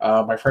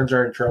 My friends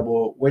are in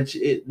trouble, which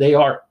they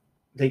are.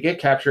 They get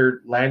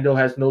captured. Lando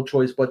has no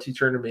choice but to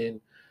turn him in.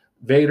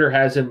 Vader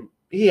has him.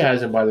 He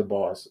has him by the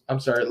balls.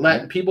 I'm sorry.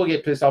 People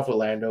get pissed off with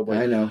Lando, but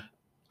I know.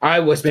 I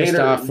was pissed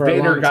off for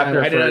Vader a long time.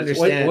 I didn't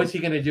understand. What's he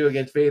gonna do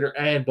against Vader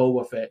and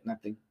Boba Fett?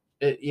 Nothing.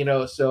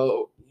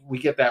 So we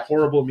get that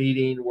horrible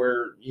meeting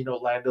where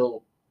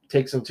Lando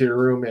takes him to the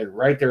room, and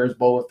right there is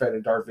Boba Fett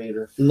and Darth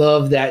Vader.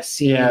 Love that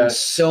scene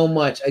so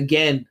much.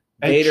 Again,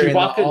 and Vader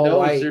Chewbacca knows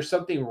white. There's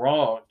something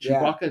wrong.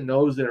 Chewbacca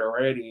knows it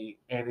already,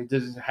 and it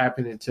doesn't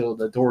happen until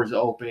the doors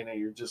open, and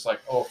you're just like,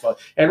 oh fuck!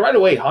 And right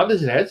away, Han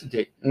doesn't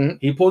hesitate. Mm-hmm.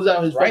 He pulls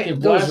out his fucking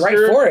blaster, goes right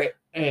for it,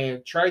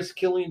 and tries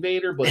killing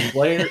Vader, but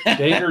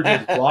Vader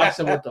just blocks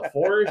him with the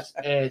Force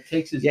and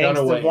takes his gun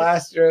away. The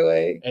blaster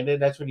away. And then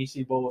that's when you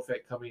see Boba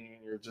Fett coming in,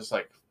 and you're just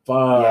like,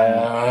 fuck.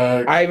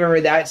 Yeah. I remember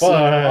that scene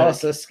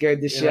also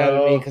scared the shit out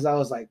of me because I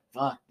was like,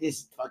 fuck,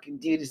 this fucking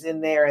dude is in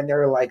there, and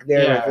they're with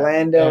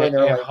Lando, and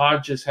they're like,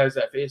 Han just has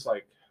that face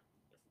like,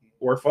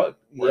 we're fucked.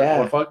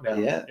 We're fucked now.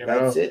 Yeah,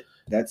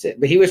 that's it.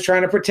 But he was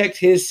trying to protect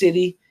his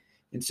city.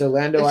 And so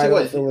Lando, like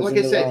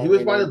I said, he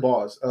was by the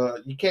balls.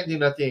 You can't do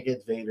nothing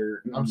against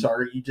Vader. I'm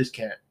sorry, you just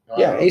can't.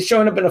 He's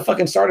showing up in a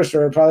fucking Star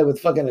Destroyer, probably with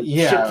fucking a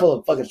shit full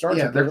of fucking Stormtroopers.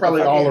 Yeah, they're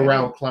probably all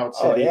around Cloud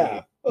City.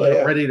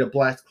 Ready to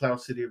blast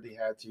Cloud City if they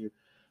had to.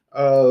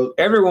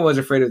 Everyone was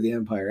afraid of the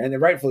Empire, and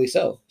rightfully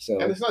so.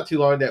 And it's not too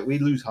long that we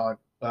lose Han.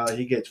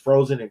 He gets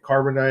frozen in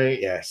carbonite.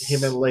 Yes.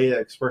 Him and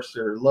Leia express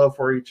their love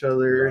for each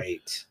other.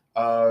 Right.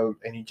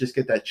 And you just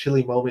get that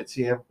chilly moment,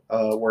 see him,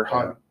 where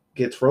Han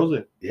gets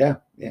frozen. Yeah.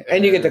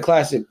 And you get the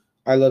classic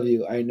 "I love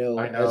you, I know"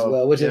 as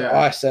well, which is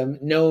awesome.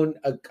 Known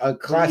a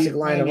classic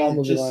line of all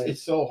movie lines.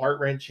 It's so heart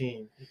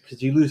wrenching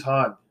because you lose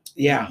Han.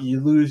 Yeah, you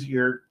lose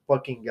your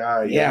fucking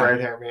guy, your right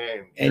hand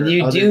man, and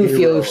you do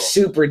feel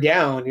super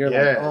down. You're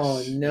like,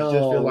 oh no, you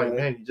just feel like,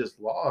 man, you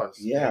just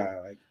lost.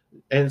 Yeah,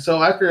 and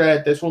so after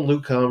that, that's when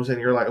Luke comes, and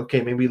you're like,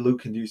 okay, maybe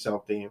Luke can do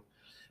something.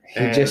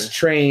 He just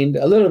trained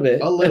a little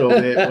bit. a little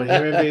bit when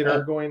him and Vader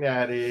are going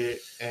at it,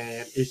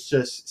 and it's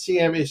just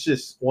CM is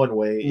just one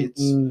way.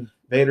 It's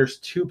Vader's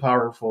too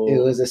powerful. It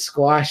was a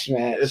squash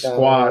match. A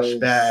squash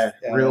bad,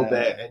 real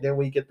bad, and then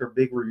we get their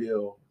big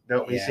reveal.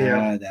 Don't we see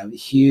him? That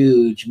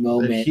huge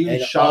moment, huge,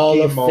 and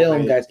shocking all of moment.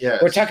 film, guys.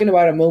 Yes. We're talking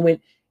about a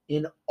moment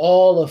in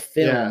all of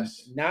film,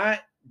 Yes. not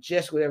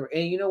just whatever.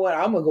 And you know what?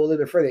 I'm gonna go a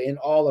little bit further. In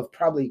all of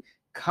probably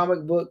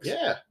comic books,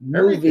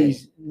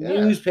 movies,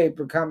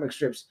 newspaper, comic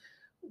strips,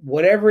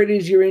 whatever it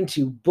is you're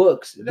into,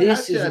 books.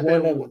 This is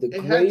one of the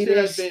greatest. It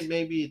has been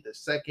maybe the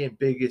second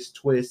biggest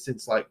twist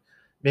since like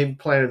maybe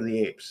Planet of the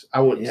Apes. I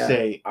would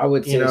say. I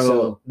would say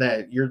so.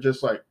 That you're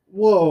just like,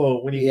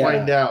 whoa, when you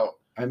find out.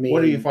 I mean,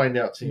 what do you find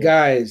out, Sam?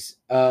 Guys?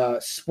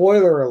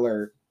 Spoiler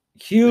alert!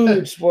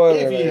 Huge spoiler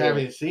if you alert.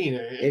 haven't seen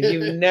it, If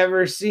you've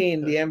never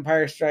seen The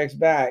Empire Strikes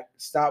Back,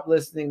 stop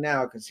listening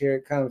now because here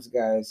it comes,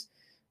 guys.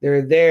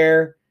 They're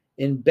there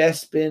in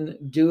Bespin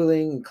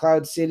dueling in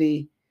Cloud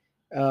City.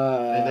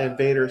 And then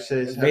Vader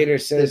says,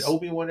 did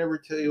Obi-Wan ever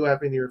tell you what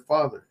happened to your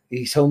father?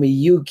 He told me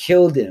you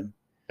killed him.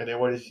 And then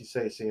what did she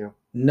say, Sam?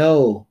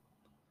 No,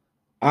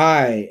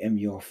 I am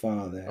your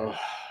father. Oh,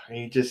 and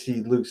you just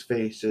see Luke's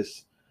face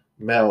just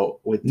melt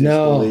with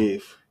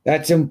disbelief. No,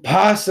 that's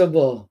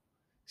impossible.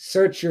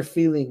 Search your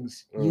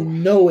feelings. You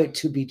know it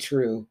to be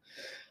true.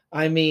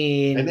 I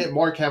mean, and then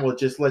Mark Hamill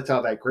just lets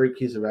out that great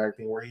piece of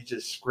acting where he's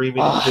just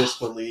screaming in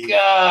disbelief.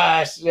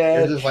 Gosh, man!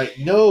 You're just like,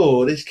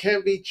 no, this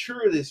can't be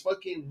true. This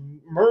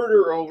fucking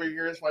murder over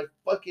here is my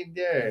fucking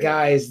dad.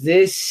 Guys,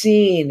 this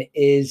scene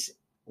is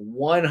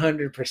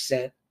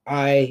 100%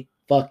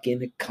 fucking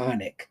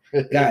iconic.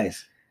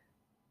 Guys,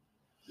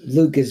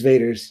 Luke is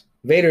Vader's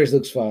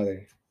Luke's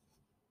father.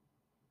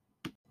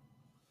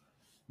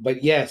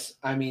 But yes,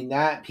 I mean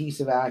that piece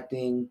of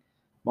acting,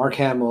 Mark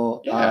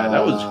Hamill. Yeah,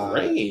 that was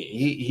great.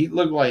 He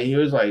looked like he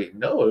was like,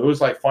 no, it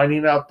was like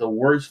finding out the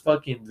worst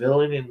fucking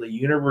villain in the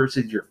universe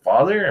is your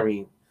father.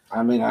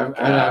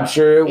 I'm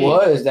sure it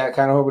was that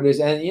kind of horrible.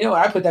 And you know,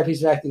 I put that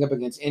piece of acting up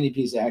against any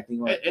piece of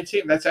acting. And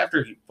see, that's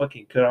after he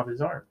fucking cut off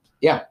his arm.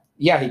 Yeah,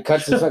 he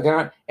cuts his fucking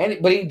arm,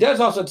 but he does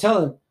also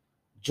tell him,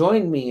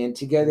 "Join me, and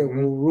together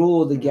we'll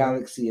rule the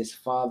galaxy as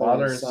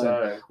father and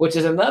son," which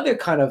is another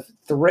kind of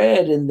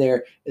thread in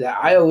there that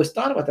I always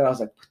thought about. That I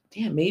was like,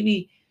 damn,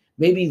 maybe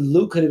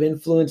Luke could have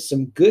influenced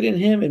some good in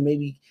him, and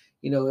maybe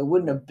it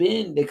wouldn't have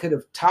been. They could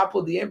have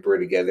toppled the Emperor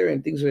together,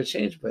 and things would have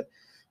changed. But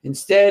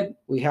instead,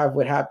 we have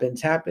what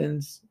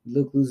happens.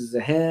 Luke loses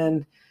a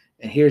hand,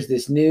 and here's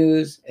this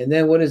news. And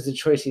then what is the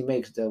choice he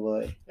makes, Double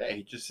A? Yeah,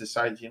 he just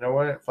decides, you know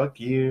what? Fuck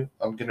you.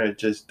 I'm gonna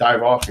just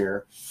dive off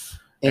here.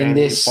 And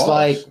this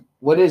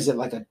what is it?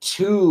 Like a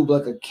tube,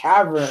 like a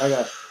cavern,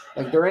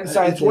 like they're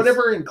inside. It's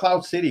whatever in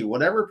Cloud City,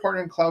 whatever part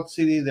in Cloud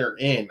City they're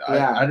in.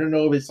 Yeah. I don't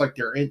know if it's like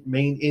their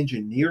main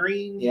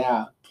engineering.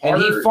 Yeah.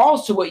 And he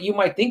falls to what you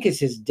might think is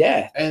his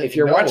death. And if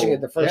you're watching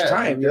it the first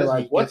time, you're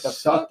like, what the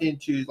fuck?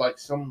 Into like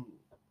some,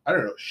 I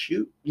don't know,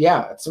 shoot.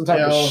 Yeah, some type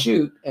of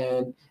shoot.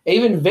 And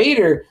even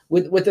Vader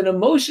with an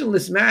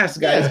emotionless mask,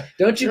 guys.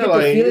 Don't you get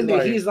the feeling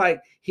that he's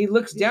like, he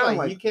looks down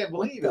like you can't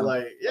believe it.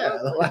 Like, yeah.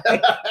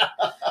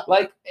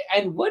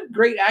 And what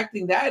great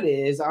acting that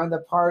is on the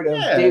part of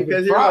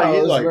David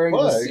Prowse wearing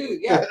the suit.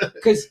 Yeah,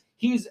 because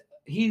he's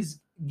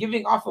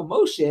giving off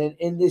emotion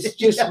in this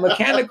just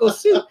mechanical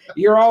suit.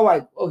 You're all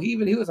like, oh, he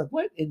was like,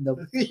 what in the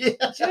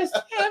just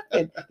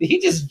happened? Did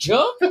he just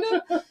jump?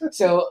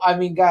 So, I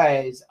mean,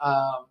 guys,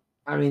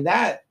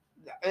 that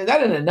in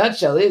a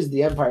nutshell is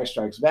The Empire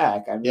Strikes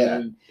Back. I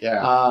mean,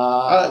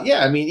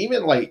 I mean,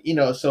 even like,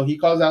 so he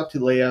calls out to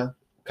Leia.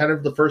 Kind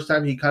of the first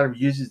time he kind of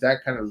uses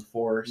that kind of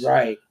force.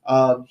 Right.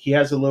 He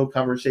has a little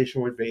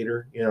conversation with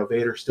Vader.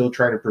 Vader's still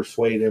trying to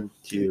persuade him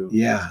to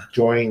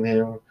join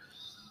him.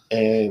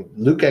 And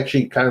Luke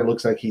actually kind of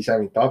looks like he's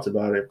having thoughts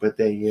about it, but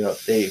they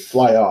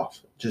fly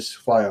off.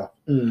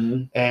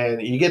 Mm-hmm.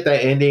 And you get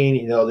that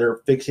ending, they're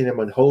fixing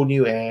him a whole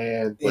new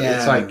end, but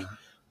it's like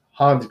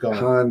Han's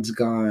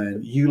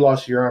gone. You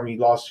lost your arm, you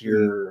lost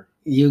your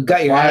You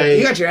got your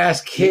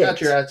ass kicked. You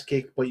got your ass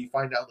kicked, but you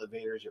find out that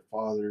Vader's your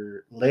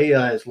father.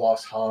 Leia has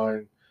lost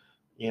Han.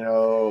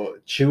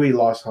 Chewie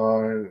lost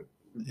Han.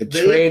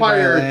 The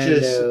Empire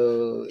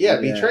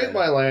betrayed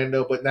by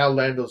Lando, but now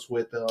Lando's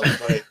with them.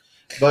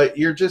 But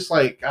you're just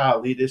like,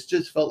 golly, this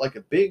just felt like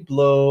a big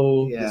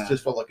blow. Yeah. This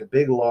just felt like a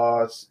big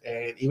loss.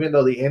 And even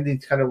though the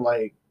ending's kind of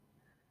like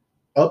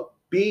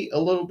upbeat a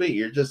little bit,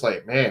 you're just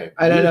like, man,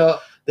 I don't know.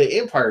 The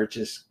Empire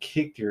just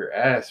kicked your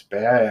ass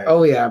bad.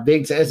 Oh yeah,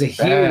 big. It's a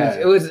huge.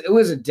 It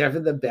was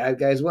definitely the bad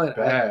guys won.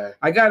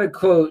 I got to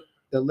quote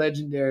the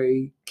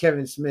legendary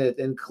Kevin Smith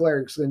in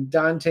Clerks when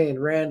Dante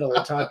and Randall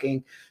are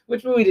talking.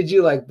 Which movie did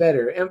you like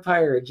better,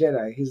 Empire or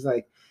Jedi? He's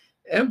like,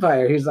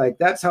 Empire. He's like,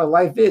 that's how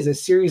life is, a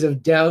series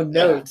of down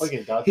notes.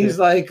 He's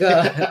like,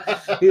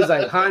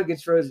 Han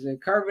gets frozen in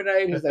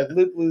carbonite. He's like,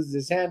 Luke loses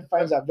his hand,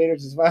 finds out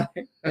Vader's his father,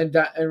 and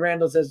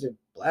Randall says to him,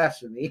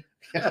 blasphemy.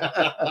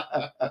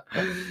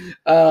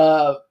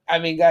 I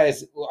mean,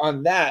 guys,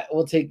 on that,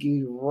 we'll take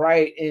you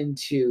right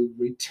into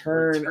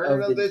Return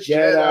of the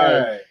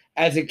Jedi.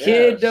 As a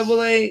kid, Yes.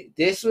 AA,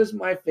 this was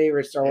my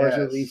favorite Star Wars Yes.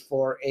 movie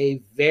for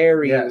a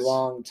very Yes.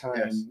 long time.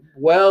 Yes.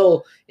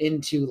 Well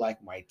into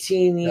like my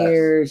teen Yes.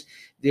 years.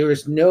 There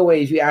was no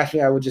way, if you asked me,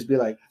 I would just be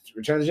like,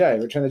 Return of the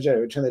Jedi, Return of the Jedi,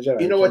 Return of the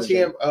Jedi. You know Return what, of the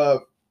Jedi.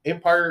 TM?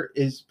 Empire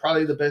is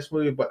probably the best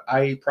movie, but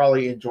I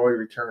probably enjoy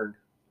Return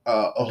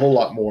a whole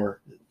lot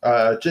more.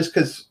 Just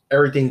because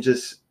everything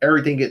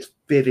gets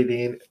fitted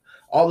in.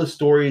 All the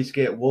stories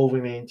get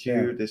woven into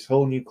Yeah. this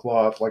whole new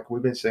cloth, like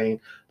we've been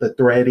saying, the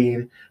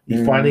threading. You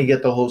Mhm. finally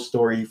get the whole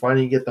story. You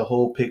finally get the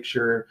whole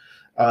picture.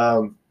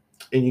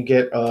 And you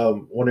get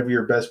one of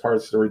your best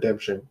parts, the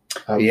redemption.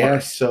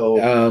 Yes. So,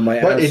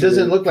 My but it doesn't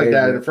absolute look like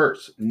that favorite. at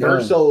first. No.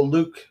 First, so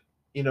Luke,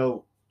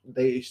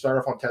 they start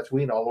off on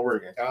Tatooine all over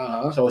again.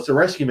 Uh-huh. So it's a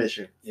rescue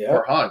mission Yep.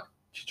 for Han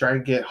to try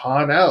and get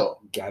Han out.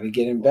 Got to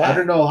get him back. I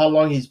don't know how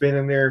long he's been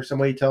in there.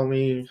 Somebody tell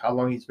me how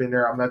long he's been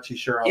there. I'm not too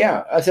sure. How Yeah,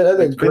 long. that's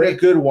another It's been a great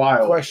good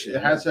while. question.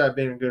 It has to have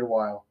been a good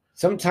while.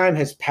 Some time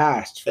has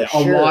passed for A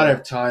sure. lot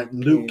of time.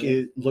 Luke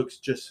Yeah. looks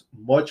just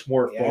much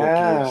more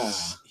Yeah.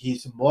 focused.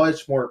 He's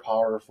much more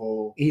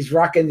powerful. He's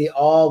rocking the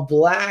all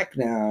black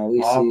now.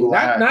 We All see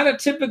black. not a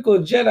typical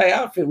Jedi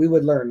outfit. We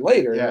would learn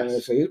later.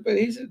 Yes. But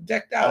he's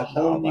decked A out. in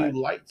whole all new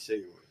black.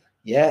 lightsaber.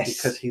 Yes,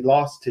 Because he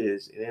lost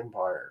his in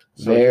Empire.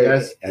 So Very- he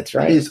has that's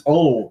right. his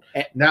own.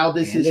 And- Now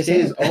this and is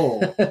his his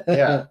own. own.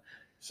 Yeah.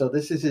 So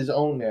this is his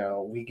own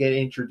now. We get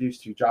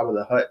introduced to Jabba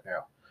the Hutt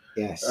now.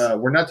 Yes.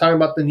 We're not talking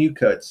about the new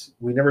cuts.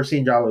 We never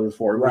seen Jabba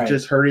before. Right. We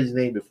just heard his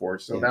name before.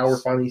 So now Yes.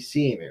 we're finally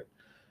seeing him.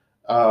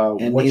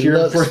 and What's he your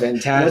looks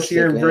fantastic. what's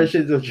your man.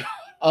 impressions of Jabba?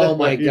 Oh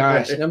my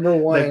gosh! Number The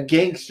one,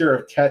 gangster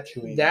of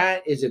Tatooine.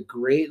 that is a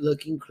great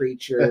looking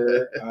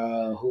creature.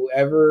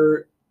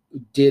 Whoever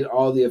did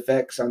all the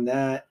effects on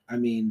that, I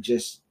mean,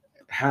 just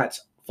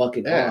hats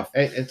fucking yeah, off.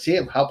 and see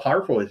him. How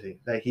powerful is he?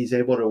 That he's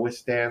able to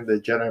withstand the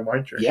Jedi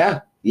mind trick.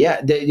 Yeah.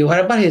 What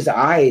about his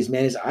eyes,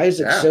 man? His eyes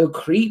look Yeah. so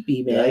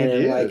creepy, man. Yeah, he and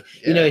did. like,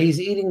 Yeah. he's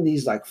eating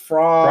these like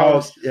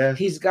frogs. Frogs, yeah.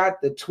 He's got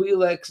the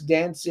Twi'leks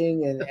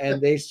dancing,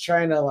 and they're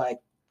trying to like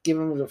give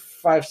him a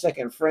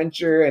 5-second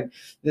Frencher, and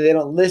they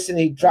don't listen.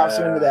 He drops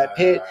him into that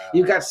pit.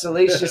 You've got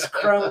Salacious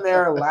Crumb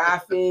there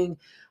laughing.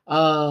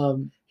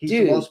 He's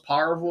dude. the most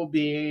powerful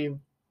being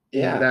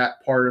Yeah. in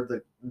that part of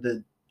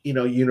the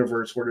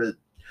universe where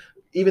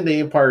even the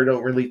Empire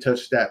don't really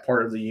touch that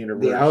part of the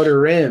universe. The Outer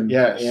Rim.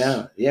 Yes.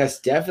 Yeah. Yes,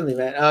 definitely,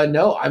 man.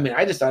 No, I mean,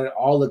 I just thought it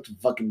all looked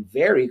fucking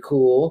very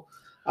cool.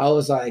 I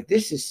was like,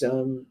 this is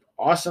some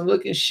awesome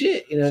looking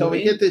shit. You know So what I we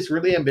mean? get this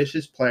really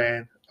ambitious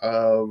plan.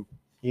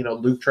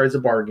 Luke tries to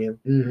bargain.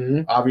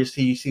 Mm-hmm.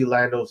 Obviously, you see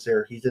Lando's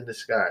there. He's in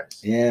disguise.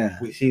 Yeah.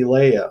 We see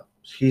Leia.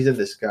 She's in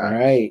disguise. All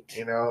right.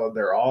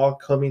 They're all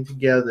coming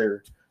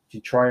together to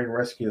try and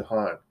rescue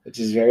Han. Which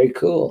is very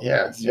cool.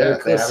 Yeah, It's very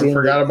They haven't seeing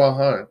forgot about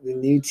Han. the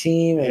new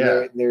team, and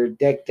Yeah. they're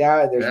decked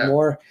out. There's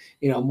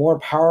Yeah. more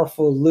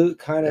powerful Luke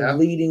kind of Yeah.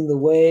 leading the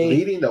way.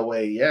 Leading the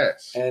way,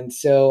 yes. And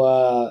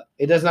so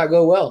it does not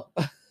go well.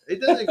 It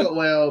doesn't go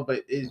well,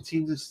 but it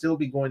seems to still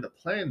be going to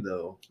plan,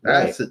 though.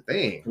 That's the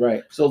thing.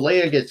 Right. So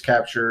Leia gets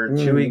captured.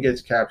 Mhm. Chewie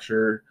gets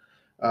captured.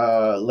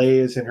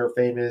 Leia's in her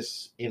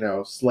famous,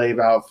 slave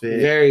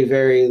outfit. Very,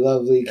 very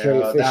lovely.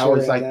 Carrie Fisher. That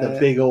was in like the that.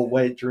 big old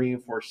wet dream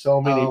for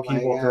so many Oh my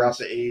people throughout gosh.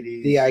 the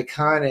 80s. The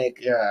iconic.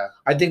 Yeah.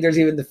 I think there's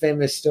even the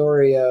famous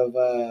story of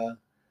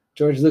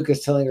George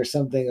Lucas telling her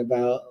something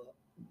about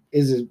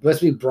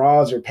must be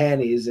bras or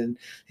panties, and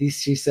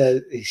she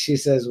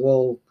says,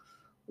 well,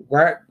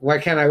 why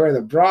can't I wear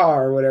the bra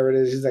or whatever it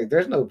is? She's like,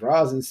 there's no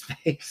bras in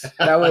space.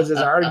 That was his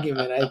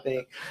argument, I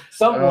think,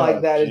 something Oh,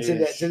 like that, and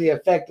geez. to the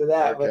effect of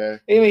that. Okay.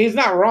 But anyway, he's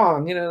not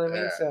wrong, you know what I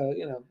mean? Yeah.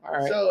 So all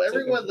right. So It's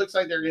everyone okay. looks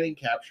like they're getting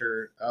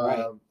captured.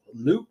 Right.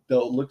 Luke,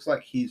 though, looks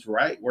like he's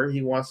right where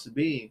he wants to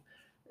be.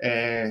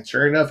 And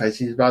sure enough, as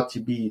he's about to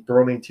be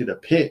thrown into the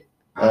pit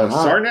of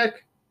Uh-huh. Sarnak.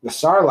 The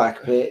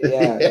Sarlacc pit,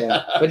 yeah.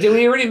 Yeah. But did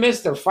we already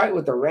miss the fight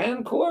with the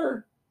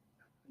Rancor?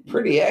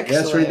 Pretty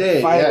excellent. Yes, we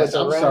did. Fight Yes, with the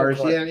I'm sorry.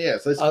 Rancor. Yeah,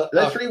 yes. Let's Uh,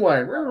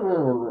 rewind.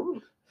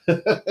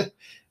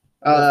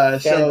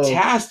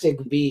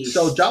 Fantastic beast.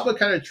 So Jabba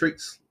kind of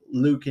tricks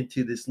Luke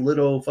into this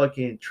little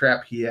fucking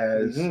trap he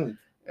has, Mhm.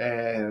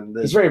 and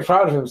He's very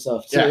proud of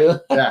himself too.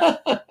 yeah.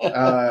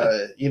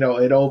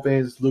 It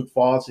opens. Luke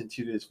falls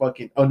into this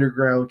fucking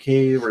underground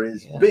cave where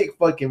this Yeah. big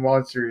fucking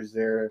monster is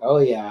there. Oh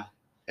yeah,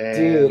 And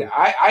dude.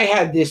 I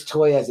had this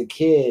toy as a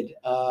kid.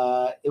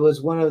 It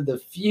was one of the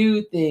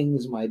few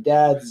things my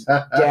dad's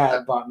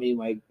dad bought me.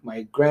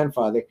 My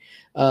grandfather.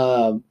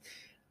 The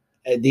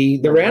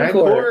Rancor.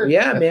 Rancor?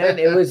 Yeah, man.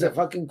 It was a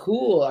fucking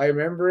cool. I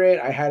remember it.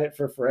 I had it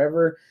for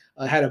forever.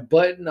 I had a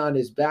button on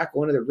his back.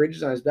 One of the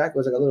ridges on his back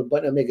was like a little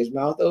button to make his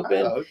mouth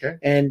open. Oh, okay.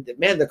 And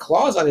man, the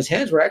claws on his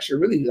hands were actually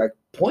really like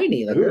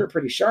pointy, like they were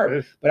pretty sharp.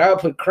 Ooh. But I would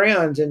put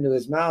crayons into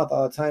his mouth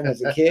all the time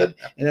as a kid,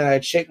 and then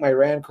I'd shake my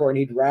Rancor and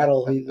he'd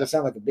rattle. He'd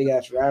sound like a big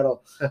ass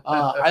rattle.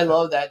 I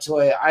love that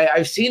toy.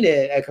 I've seen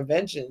it at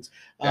conventions,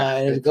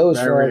 and it it's goes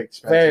very for very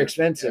expensive.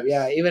 expensive.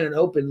 Yes. Yeah, even an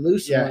open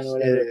loose Yes, one or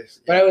it whatever.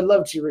 is. But I would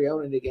love to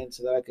re-own it again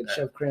so that I could Yeah.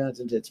 shove crayons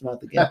into its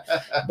mouth again.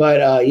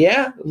 But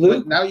yeah,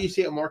 Luke. But now you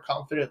see a more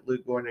confident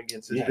Luke going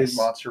against this Yes. big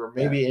monster. Or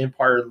maybe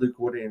Empire Luke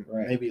wouldn't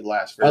Right. maybe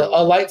last A very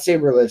long.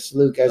 lightsaberless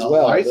Luke as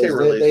well.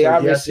 Lightsaber They he has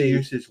obviously to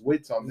use his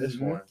wits on this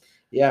Mhm. one.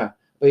 Yeah,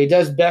 but he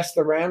does best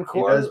the He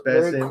Rancor. does best,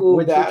 Very in, cool.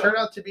 which will battle. turn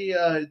out to be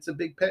it's a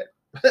big pet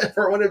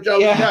for one of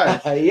Jabba's Yeah,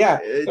 guys. yeah.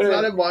 It's But,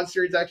 not a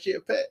monster; it's actually a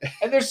pet.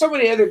 And there's so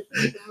many other.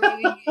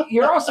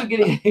 You're also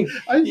getting.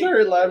 I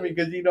started laughing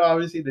because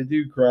obviously the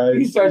dude cries.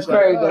 He starts He's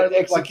crying, Like, the it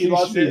looks like he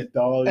lost his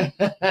executioner.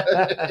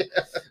 dog.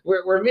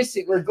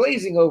 we're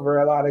glazing over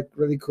a lot of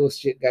really cool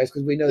shit, guys,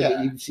 because we know that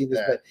Yeah, you've seen this.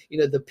 yeah.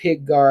 But the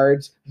pig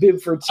guards, Bib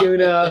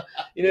Fortuna.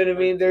 You know what I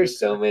mean? There's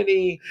so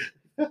many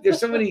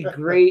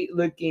great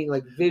looking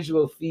like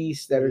visual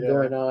feasts that are Yeah.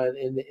 going on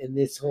in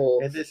this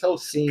whole. And this whole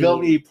scene.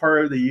 scummy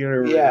part of the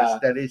universe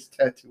that is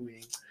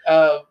Tatooine.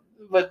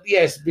 But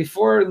yes,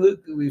 before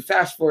Luke, we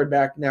fast forward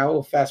back now.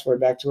 We'll fast forward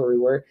back to where we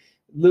were.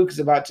 Luke's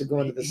about to go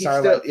into the He's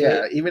Sarlacc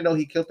still, pit, even though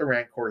he killed the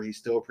Rancor, he's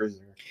still a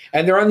prisoner.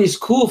 and they're on these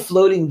cool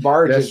floating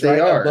barges Yes, they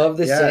are. above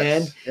the Yes,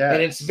 sand, yes.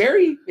 and it's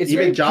very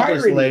even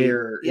Jabba's piratey.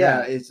 lair,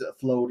 Yeah. is a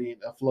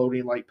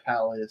floating like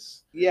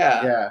palace.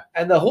 Yeah, Yeah,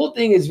 and the whole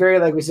thing is very,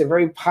 like we said,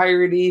 very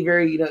piratey.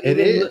 Very, it even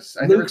is.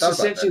 I never Luke's thought about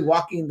essentially that.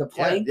 walking the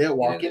plank. Yeah, you know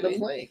walking what I the mean?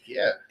 plank.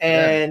 Yeah,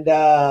 And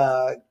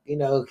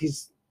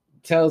he's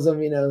tells him,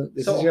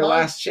 this So is your Han-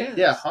 last chance.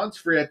 yeah. Han's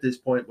free at this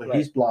point, but Right.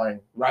 he's blind.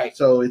 Right.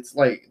 So it's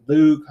like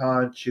Luke,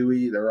 Han,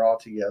 Chewie, they're all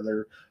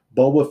together.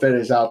 Boba Fett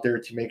is out there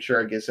to make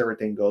sure, I guess,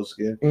 everything goes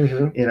good.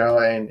 Mm-hmm.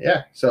 And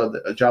so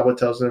Jabba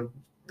tells him,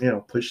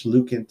 push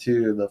Luke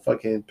into the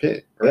fucking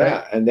pit. Right?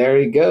 Yeah, and there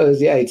he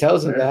goes. Yeah, he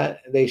tells him Yeah. that.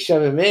 They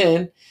shove him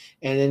in,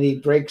 and then he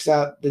breaks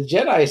out the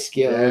Jedi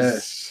skills.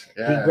 Yes.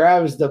 Yeah. He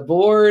grabs the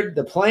board,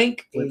 the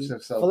plank, Flips he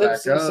himself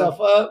flips back himself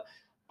up.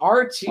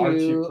 R2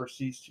 R2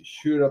 proceeds to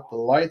shoot up the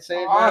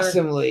lightsaber.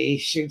 awesomely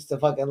shoots the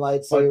fucking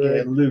lightsaber.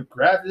 Fucking Luke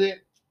grabs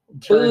it,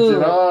 turns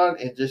Boom. it on,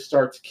 and just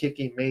starts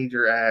kicking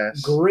major ass.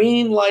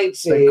 Green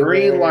lightsaber. The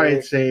green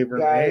lightsaber,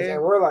 guys. man.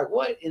 And we're like,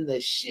 what in the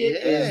shit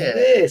Yeah. is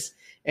this?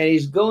 And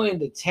he's going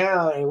to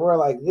town, and we're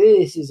like,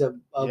 this is a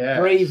Yes.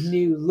 brave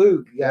new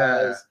Luke,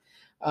 Yeah.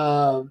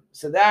 guys.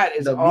 So that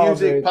is The all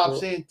very music pops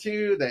cool. in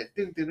too. That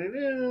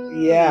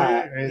doo-doo-doo-doo.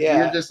 Yeah, And yeah.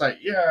 you're just like,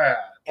 yeah.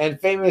 And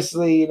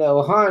famously,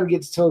 Han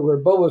gets told where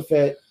Boba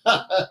Fett.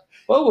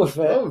 Boba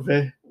Fett, Oh,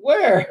 man.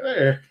 where?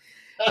 Where?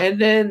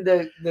 And then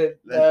the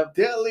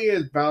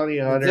deadliest bounty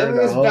hunter in the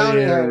deadliest whole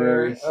bounty hunter.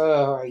 universe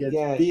Oh my gets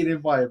god! beaten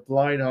by a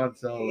blind Han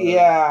Solo.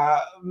 Yeah,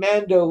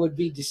 Mando would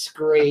be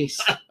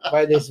disgraced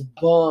by this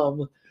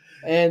bum,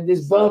 and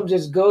this bum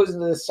just goes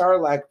into the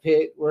Sarlacc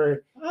pit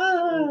where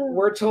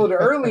we're told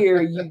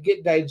earlier you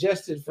get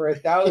digested for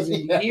 1,000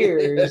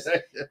 years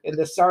in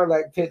the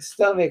Sarlacc pit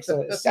stomach.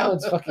 So it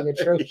sounds fucking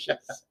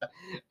atrocious.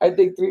 I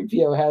think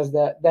 3PO has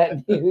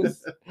that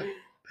news.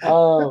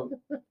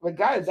 But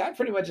guys, that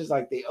pretty much is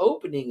like the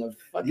opening of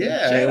fucking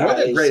Yeah, what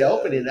a Jedi, great so,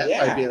 opening. That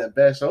yeah. might be the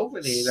best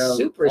opening of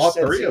Super all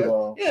three of sensitive.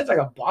 them. Yeah, it's like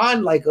a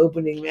Bond-like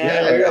opening,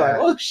 man. Where you're like,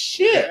 Yeah. oh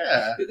shit,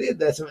 Yeah.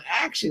 there's some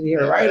action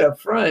here Yeah. right up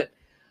front.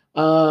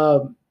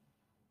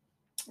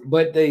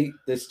 But the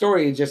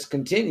story just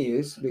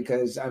continues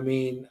because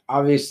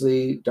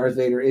obviously Darth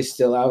Vader is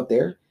still out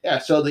there Yeah,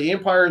 so the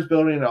Empire is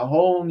building a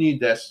whole new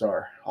Death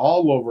Star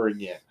all over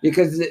again.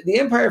 because the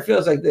Empire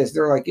feels like this.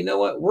 They're like, you know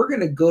what? We're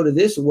gonna go to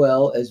this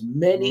well as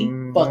many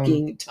Mhm.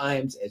 fucking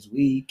times as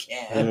we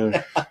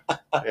can.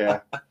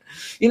 Yeah,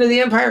 The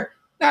Empire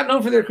not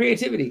known for their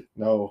creativity.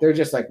 no. They're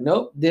just like,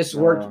 nope, this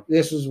worked. No.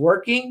 This was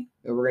working,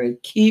 and we're gonna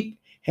keep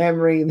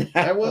hammering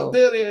that. And we'll home.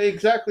 build it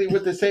exactly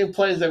with the same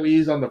plans that we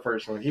used on the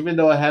first one, even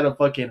though it had a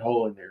fucking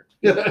hole in there.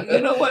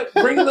 You know what?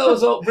 Bring up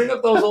those old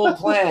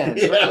plans.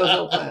 Bring Yeah. those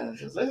old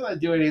plans. Let's not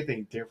do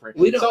anything different.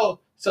 We don't-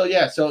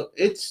 So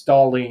it's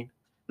stalling.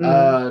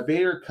 Mhm.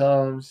 Vader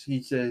comes.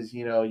 He says,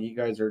 you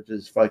guys are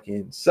just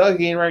fucking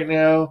sucking right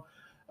now.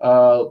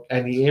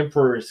 And the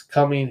Emperor is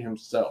coming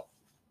himself.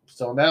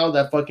 So now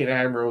that fucking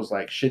Admiral's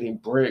like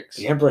shitting bricks.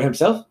 The Emperor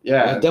himself.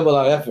 Yeah. Double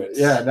out efforts.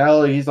 Yeah,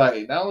 now he's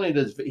like, not only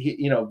does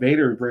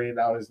Vader breathing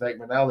out his neck,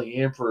 but now the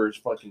Emperor is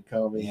fucking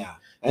coming. Yeah.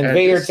 And And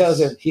Vader this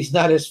tells is- him he's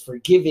not as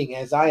forgiving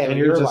as I am. And And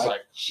you're you're just like,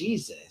 like,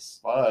 Jesus.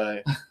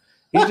 But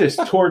he just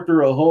tore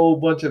through a whole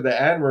bunch of the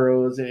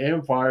admirals in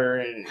Empire,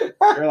 and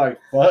you're like,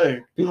 fuck.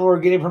 People were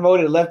getting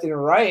promoted left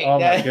and right. Oh,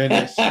 my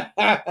goodness.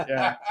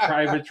 Yeah,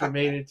 privates were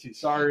made into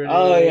sergeants.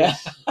 Oh, yeah.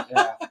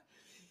 Yeah.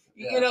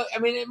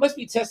 It must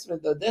be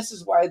testament though. This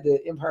is why the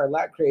Empire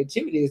lacked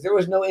creativity. Is there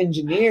was no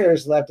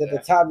engineers left at the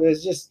Yeah. top. It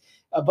was just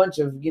a bunch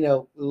of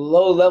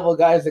low level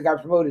guys that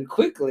got promoted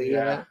quickly.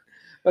 Yeah.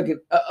 Like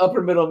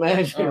upper middle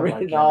management Oh, my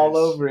written all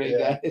goodness. over it,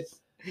 Yeah. guys.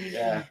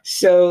 Yeah.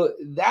 So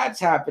that's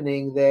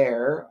happening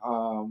there.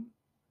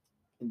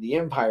 In the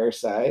Empire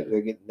side,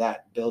 they're getting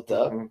that built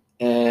up. Mhm.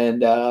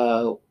 And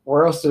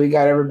where else do we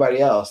got everybody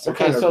else? They're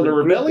Okay, kind of so the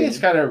rebellion's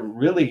regrouping. kind of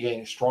really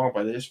getting strong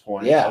by this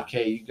point. Yeah.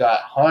 Okay, you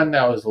got Han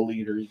now as a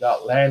leader. You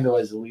got Lando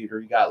as a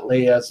leader. You got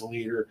Leia as a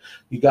leader.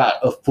 You got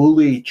a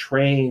fully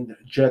trained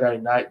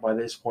Jedi Knight by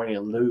this point in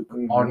Luke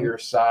on Mhm. your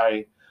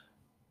side.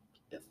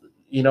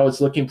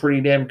 it's looking pretty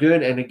damn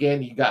good. And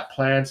again, you got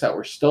plans that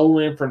were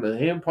stolen from the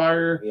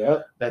Empire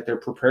Yep. that they're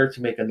prepared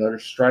to make another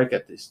strike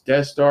at this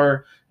Death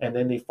Star, and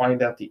then they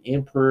find out the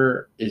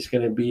Emperor is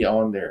going to be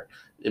on there.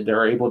 If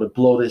they're able to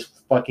blow this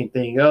fucking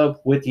thing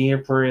up with the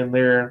Emperor in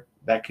there,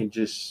 that can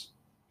just,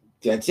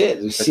 That's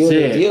it. Seal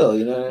the deal.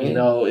 You know what I mean?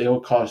 it will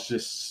cause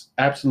just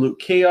absolute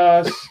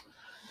chaos.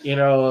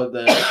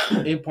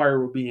 The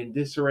Empire would be in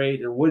disarray.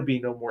 There would be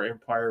no more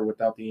Empire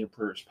without the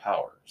Emperor's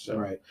power. So,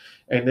 right.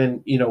 And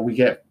then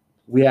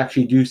we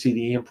actually do see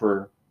the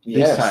Emperor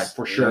this time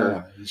for sure.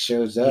 Yeah, he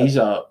shows up. He's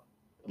a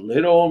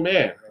little old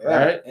man,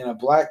 right? In a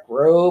black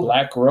robe.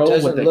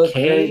 Doesn't with a look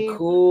cane. very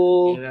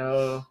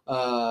cool.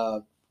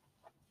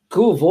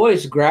 Cool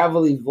voice,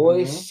 gravelly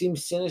voice,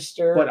 seems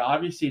sinister. But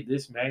obviously,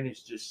 this man is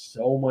just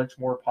so much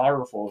more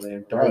powerful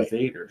than Darth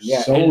Vader.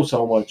 Yeah,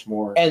 so much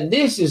more. And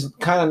this is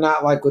kind of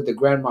not like with the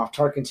Grand Moff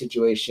Tarkin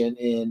situation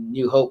in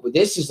New Hope, but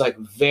this is like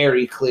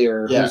very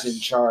clear who's in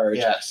charge.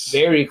 Yes.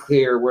 Very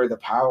clear where the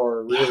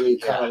power really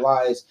kind of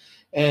lies.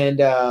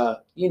 And, I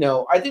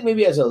think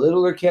maybe as a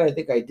littler kid, I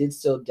think I did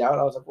still doubt.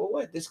 I was like, well,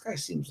 what? This guy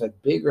seems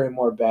like bigger and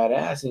more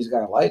badass, and he's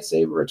got a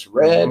lightsaber. It's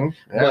red.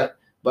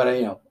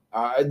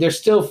 But there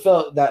still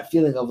felt that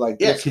feeling of like,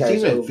 because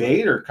even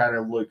Vader kind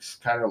of looks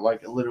kind of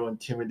like a little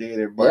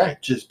intimidated by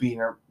just being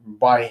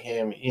by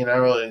him,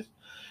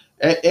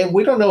 and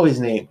we don't know his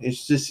name.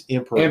 It's just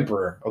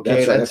Emperor.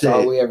 Okay, that's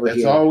all we ever.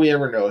 That's all we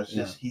ever know. It's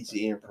just he's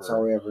the Emperor. That's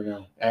all we ever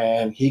know.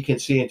 And he can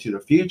see into the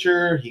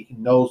future. He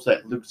knows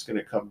that Luke's going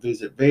to come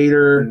visit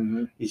Vader.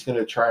 Mm-hmm. He's going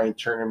to try and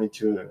turn him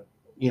into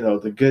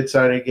the good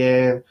side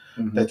again.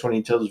 Mm-hmm. That's when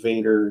he tells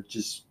Vader,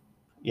 just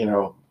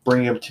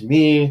bring him to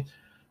me.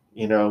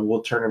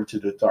 We'll turn him to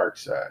the dark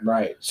side.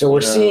 Right. So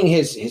we're seeing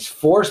his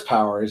force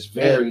power is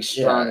very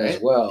strong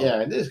as well. Yeah,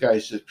 and this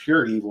guy's just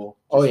pure evil.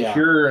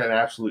 Pure and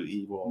absolute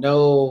evil.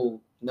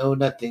 No,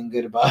 nothing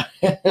good about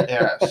it.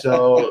 Yeah.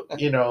 So,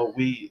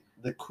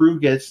 the crew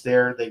gets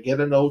there. They get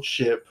an old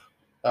ship.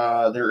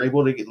 They're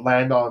able to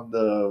land on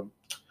the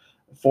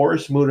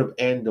forest moon of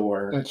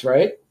Endor. That's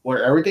right.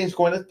 Where everything's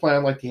going as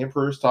planned, like the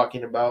Emperor's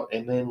talking about,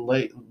 and then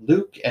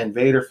Luke and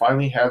Vader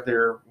finally have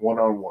their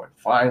one-on-one.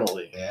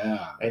 Finally.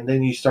 Yeah. And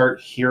then you start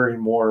hearing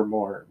more and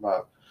more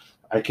about,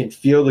 I can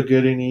feel the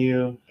good in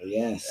you.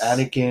 Yes.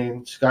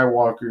 Anakin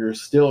Skywalker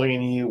is still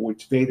in you,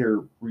 which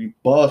Vader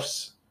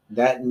rebuffs.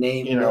 That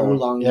name no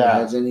longer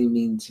has any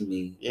meaning to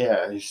me.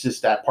 Yeah, it's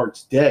just that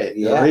part's dead.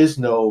 Yeah. There is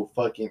no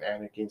fucking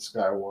Anakin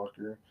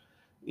Skywalker.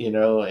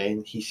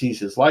 And he sees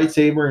his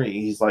lightsaber, and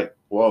he's like,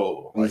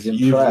 whoa,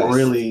 you've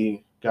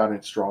really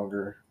gotten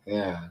stronger.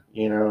 Yeah.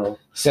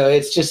 So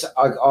it's just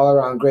all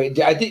around great.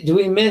 I think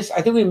we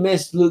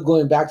missed Luke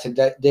going back to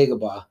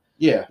Dagobah.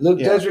 Yeah. Luke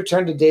does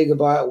return to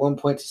Dagobah at one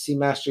point to see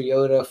Master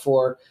Yoda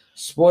for,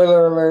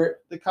 spoiler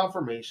alert, the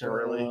confirmation,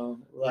 really.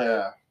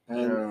 Right.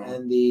 Yeah.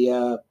 And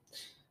the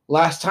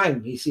last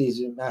time he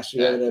sees Master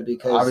Yoda,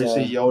 because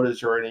obviously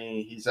Yoda's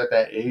already, he's at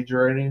that age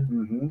already.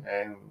 Mm-hmm.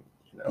 And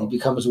he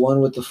becomes one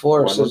with the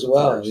Force as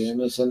well.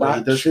 So not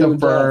he does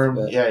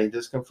confirm. He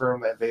does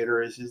confirm that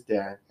Vader is his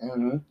dad.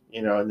 Mm-hmm.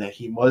 And that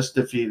he must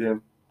defeat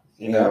him.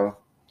 You know,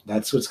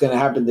 that's what's going to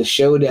happen. The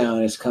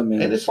showdown is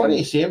coming. And it's funny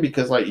to see him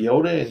because like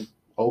Yoda and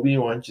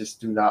Obi-Wan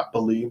just do not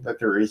believe that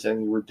there is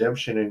any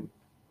redemption in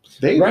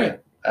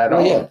Vader at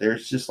all. Yeah.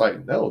 There's just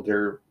like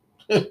they're.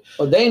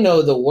 Well, they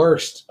know the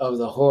worst of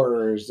the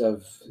horrors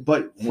of.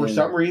 But for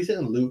some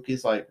reason, Luke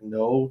is like,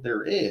 no,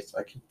 there is.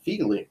 I can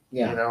feel it.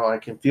 Yeah. I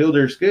can feel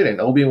there's good. And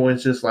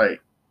Obi-Wan's just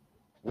like,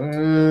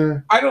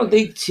 I don't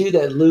think, too,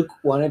 that Luke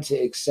wanted to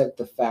accept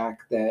the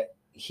fact that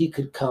he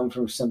could come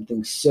from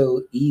something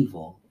so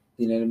evil.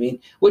 You know what I mean?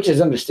 Which is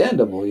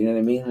understandable. You know what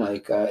I mean?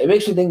 Like, it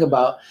makes me think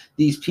about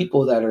these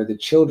people that are the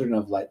children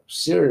of like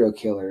serial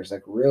killers,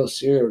 like real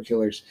serial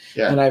killers.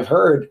 Yeah. And I've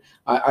heard,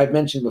 I've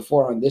mentioned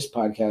before on this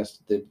podcast,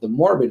 the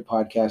Morbid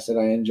podcast that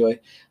I enjoy.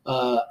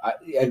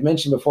 I've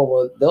mentioned before,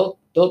 well,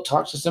 they'll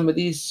talk to some of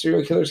these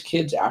serial killers'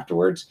 kids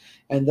afterwards,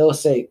 and they'll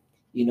say,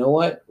 you know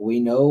what? We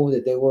know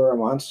that they were a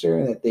monster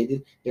and that they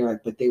did. They're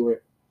like, but they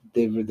were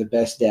the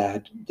best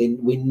dad.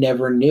 We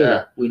never knew.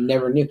 Yeah. We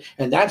never knew.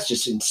 And that's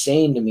just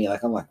insane to me.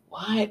 Like, I'm like,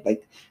 what?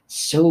 Like,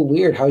 so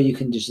weird how you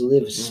can just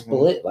live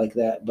split like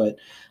that. But,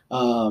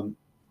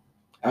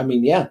 I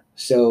mean, yeah.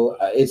 So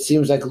it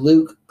seems like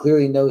Luke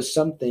clearly knows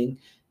something.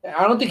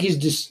 I don't think he's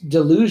just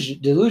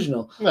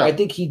delusional. No. I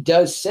think he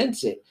does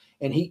sense it.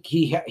 And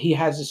he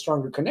has a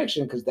stronger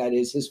connection because that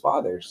is his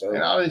father. So,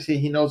 and obviously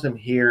he knows him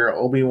here.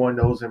 Obi-Wan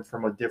knows him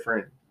from a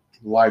different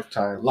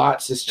lifetime.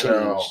 Lots has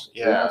changed.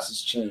 Yeah. Lots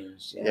has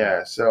changed.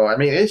 Yeah. So I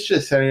mean, it's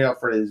just setting up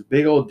for this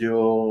big old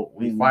duel.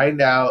 We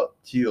find out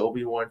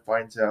Obi-Wan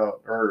finds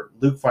out, or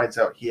Luke finds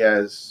out he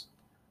has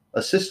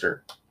a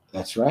sister.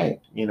 That's right.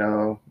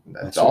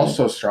 That's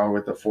also strong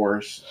with the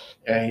Force.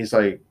 And he's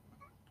like,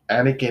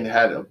 Anakin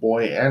had a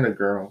boy and a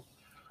girl.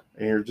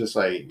 And you're just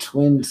like,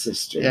 twin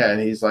sister. Yeah.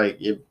 And he's like,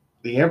 if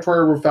the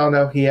Emperor found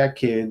out he had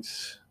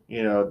kids,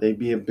 they'd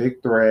be a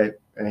big threat.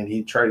 And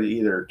he tried to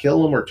either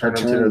kill him or turn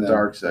him to the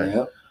dark side.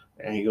 Yep.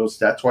 And he goes,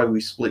 that's why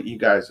we split you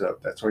guys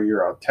up. That's why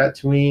you're on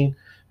Tatooine.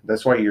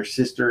 That's why your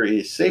sister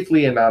is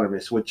safely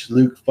anonymous, which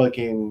Luke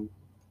fucking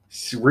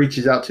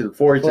reaches out to the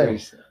force and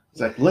it's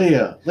like,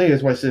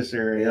 Leia's my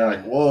sister. And you're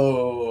like,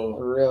 whoa.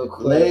 Real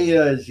quick.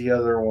 Leia is the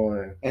other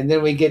one. And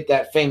then we get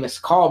that famous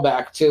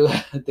callback to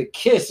the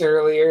kiss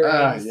earlier.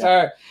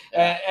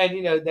 And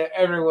you know, that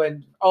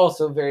everyone,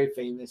 also very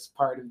famous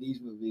part of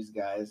these movies,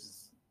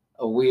 guys,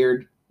 a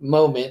weird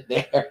moment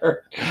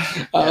there.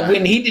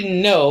 When he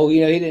didn't know, he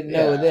didn't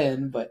know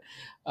then, but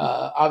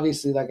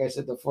obviously, like I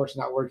said, the force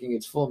not working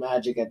its full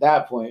magic at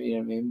that point, you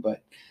know what I mean?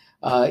 But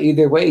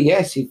either way,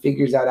 yes, he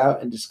figures that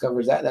out and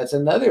discovers that. That's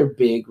another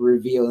big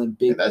reveal and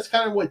big. And that's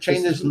kind of what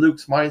changes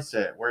Luke's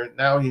mindset, where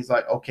now he's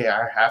like, okay,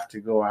 I have to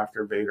go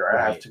after Vader.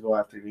 I have to go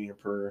after the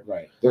Emperor.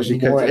 Right. There's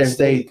because more if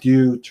they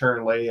do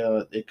turn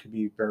Leia, it could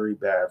be very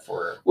bad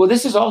for her. Well,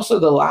 this is also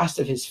the last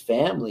of his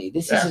family.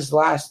 This is his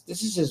last.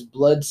 This is his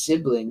blood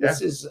sibling.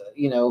 This is,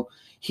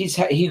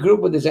 he grew up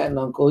with his aunt and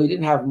uncle. He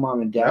didn't have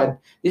mom and dad. No.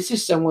 This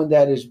is someone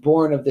that is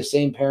born of the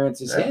same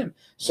parents as him.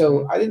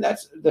 So I think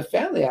that's the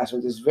family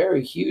aspect is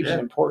very huge and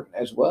important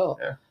as well.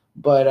 Yeah.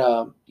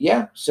 But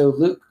so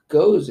Luke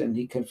goes and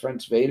he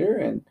confronts Vader,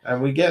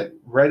 and we get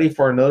ready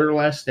for another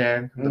last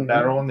stand. The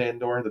battle on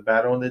Endor, the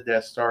battle on the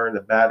Death Star,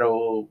 the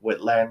battle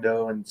with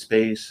Lando in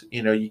space.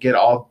 You get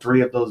all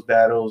three of those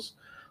battles.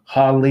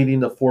 Han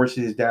leading the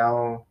forces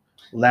down,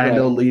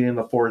 Lando leading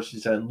the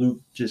forces, and Luke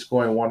just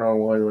going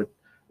one-on-one with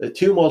the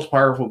two most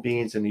powerful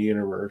beings in the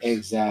universe.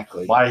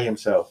 Exactly. By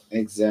himself.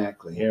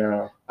 Exactly.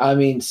 Yeah. I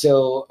mean,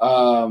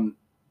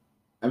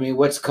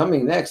 what's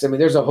coming next? I mean,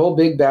 there's a whole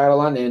big battle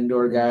on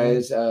Endor,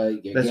 guys.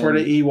 That's where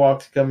the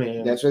Ewoks come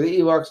in. That's where the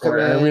Ewoks come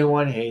in.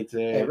 Everyone hates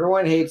it.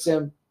 Everyone hates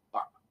him.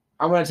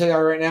 I'm going to tell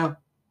y'all right now,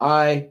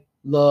 I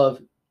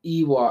love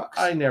Ewoks.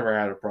 I never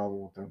had a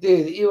problem with them.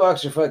 Dude, the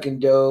Ewoks are fucking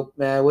dope,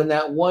 man. When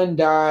that one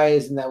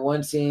dies in that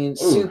one scene,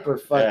 super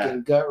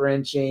fucking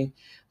gut-wrenching.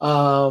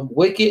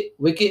 Wicket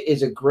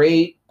is a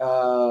great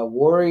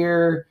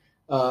warrior.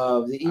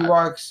 The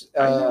Ewoks.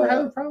 I never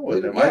had a problem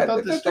with them. I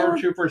thought the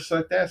Stormtroopers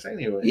sucked ass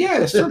anyway. Yeah,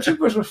 the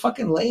Stormtroopers were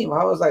fucking lame.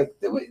 I was like,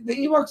 the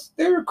Ewoks,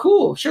 they were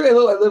cool. Sure, they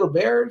look like little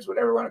bears,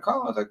 whatever you want to call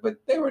them. I was like, but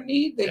they were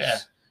neat. They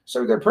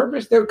served their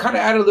purpose. They were kind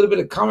of added a little bit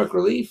of comic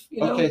relief.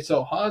 Okay,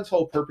 so Han's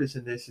whole purpose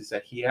in this is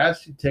that he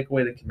has to take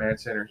away the command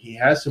center. He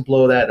has to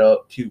blow that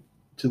up to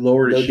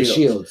lower the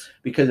shields.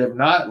 Because if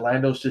not,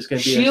 Lando's just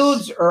going to be...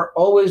 Shields are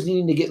always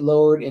needing to get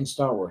lowered in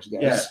Star Wars,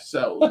 guys. Yeah,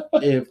 so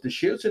if the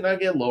shields do not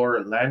get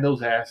lowered,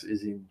 Lando's ass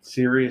is in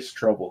serious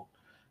trouble.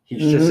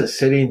 He's just a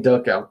sitting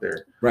duck out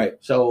there. Right.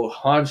 So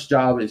Han's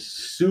job is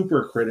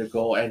super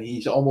critical, and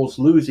he's almost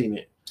losing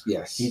it.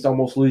 Yes. He's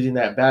almost losing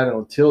that battle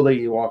until the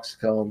Ewoks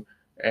come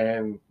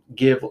and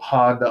give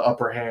Han the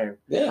upper hand.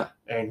 Yeah.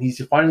 And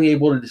he's finally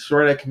able to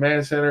destroy that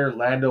command center.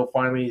 Lando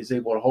finally is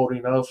able to hold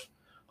him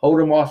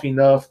off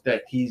enough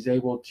that he's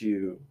able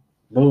to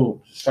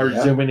start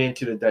zooming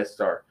into the Death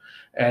Star.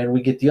 And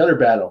we get the other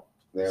battle.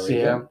 There we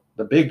go.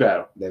 The big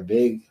battle. The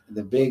big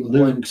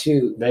Luke,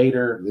 1-2.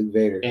 Luke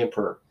Vader.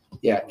 Emperor.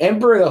 Yeah,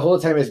 Emperor the whole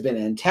time has been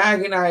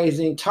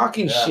antagonizing,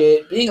 talking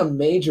shit, being a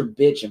major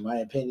bitch, in my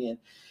opinion,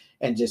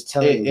 and just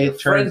telling your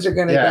friends are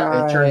going to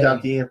die. It turns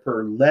out the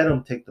Emperor let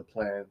him take the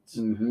plans.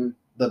 Mm-hmm.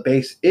 The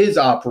base is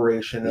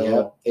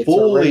operational,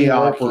 fully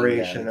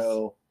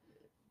operational.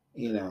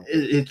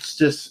 It's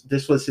just,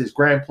 this was his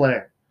grand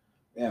plan.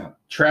 Yeah.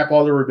 Trap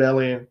all the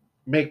rebellion,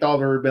 make all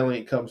the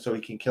rebellion come so he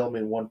can kill them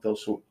in one fell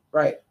swoop.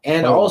 Right.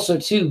 And also,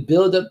 too,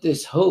 build up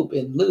this hope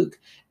in Luke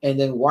and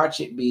then watch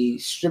it be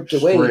stripped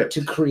away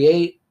to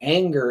create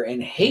anger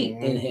and hate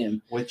in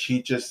him. Which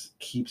he just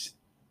keeps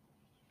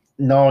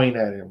gnawing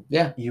at him.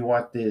 Yeah. You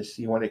want this.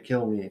 You want to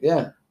kill me.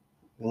 Yeah.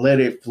 Let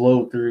it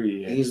flow through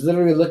you. He's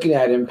literally looking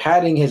at him,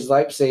 patting his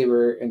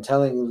lightsaber and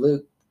telling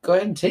Luke, go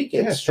ahead and take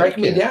it. Strike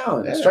me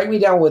down. Yeah. Strike me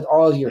down with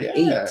all your hate.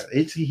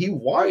 He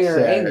wants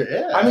your anger.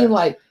 Yeah. I mean,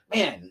 like,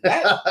 man,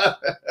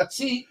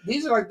 see,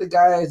 these are like the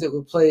guys that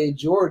would play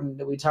Jordan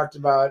that we talked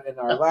about in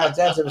our last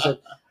dance episode.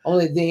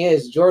 Only thing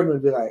is, Jordan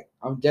would be like,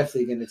 I'm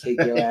definitely going to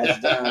take your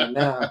ass down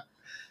now.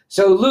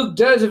 So Luke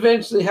does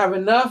eventually have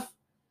enough.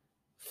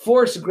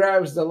 Force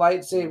grabs the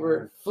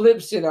lightsaber,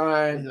 flips it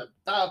on. He's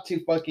about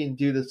to fucking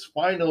do the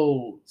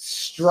final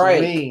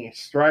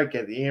strike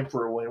at the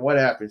Emperor. When what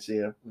happens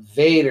here?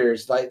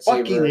 Vader's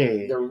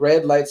lightsaber, the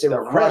red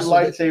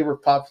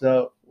lightsaber, pops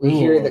up. We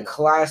hear the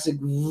classic,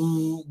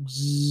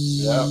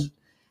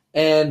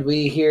 and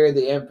we hear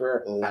the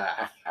Emperor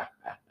laugh.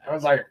 I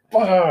was like,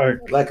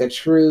 "Fuck!" Like a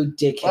true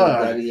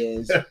dickhead that he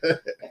is.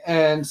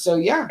 And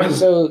so,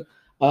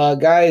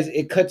 guys,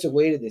 it cuts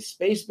away to the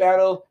space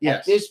battle. Yes.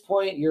 At this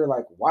point, you're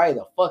like, why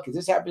the fuck is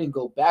this happening?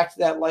 Go back to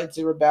that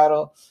lightsaber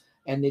battle.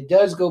 And it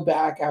does go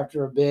back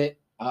after a bit.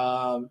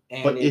 But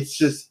it's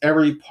just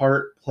every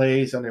part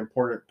plays an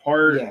important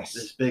part. Yes.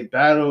 This big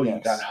battle. Yes.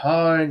 You got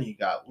Han, you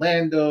got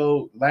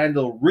Lando.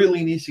 Lando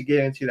really needs to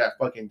get into that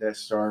fucking Death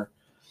Star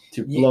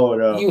to blow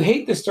it up. You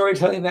hate the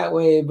storytelling that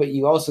way, but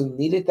you also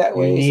need it that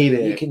way. You need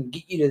it. You can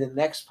get you to the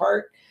next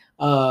part.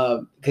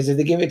 Because if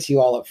they give it to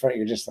you all up front,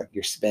 you're just like,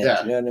 you're spent.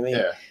 You know what I mean?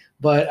 Yeah.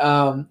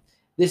 But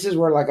this is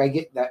where like I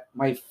get that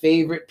my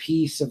favorite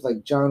piece of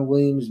like John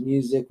Williams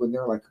music when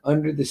they're like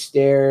under the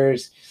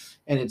stairs,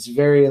 and it's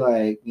very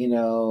like, you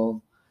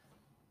know,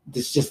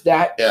 it's just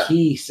that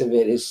piece of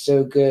it is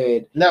so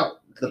good. Now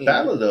the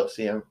battle though,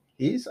 CM,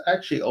 he's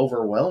actually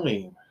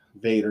overwhelming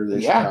Vader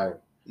this time.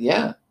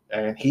 Yeah.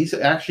 And he's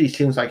actually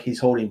seems like he's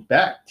holding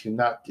back to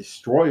not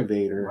destroy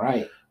Vader.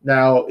 Right.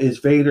 Now, is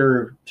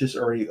Vader just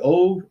already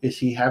old? Is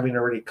he having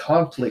already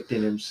conflict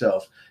in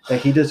himself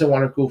that he doesn't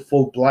want to go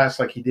full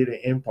blast like he did in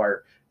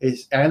Empire?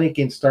 Is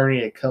Anakin starting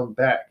to come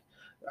back?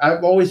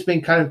 I've always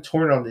been kind of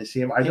torn on this.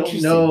 I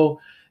don't know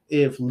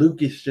if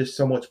Luke is just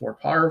so much more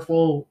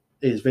powerful.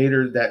 Is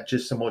Vader that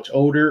just so much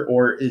older?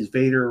 Or is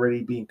Vader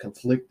already being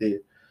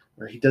conflicted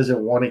where he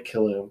doesn't want to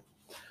kill him?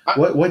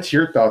 What's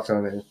your thoughts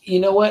on it? You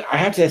know what? I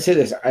have to say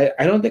this. I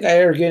don't think I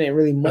ever given it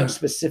really much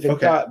specific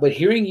thought, but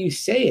hearing you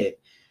say it,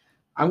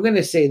 I'm going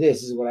to say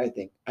this is what I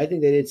think. I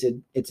think that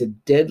it's a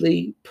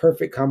deadly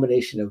perfect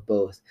combination of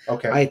both.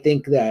 Okay. I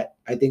think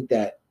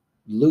that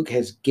Luke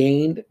has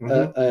gained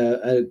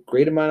a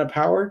great amount of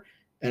power,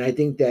 and I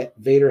think that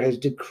Vader has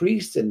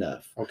decreased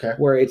enough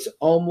where it's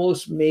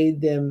almost made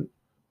them.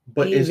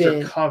 But is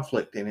there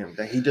conflict in him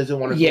that he doesn't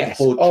want to go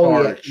full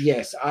charge?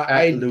 Yes.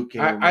 Luke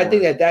I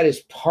think that is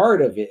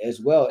part of it as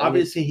well.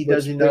 Obviously, he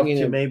does enough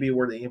to maybe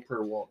where the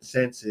Emperor won't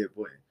sense it.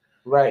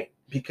 Right.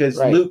 Because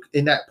Luke,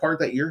 in that part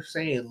that you're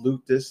saying,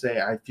 Luke does say,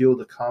 I feel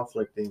the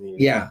conflict in you.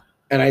 Yeah.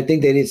 And I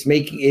think that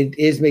it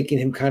is making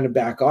him kind of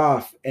back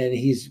off, and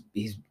he's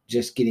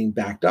just getting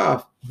backed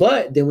off.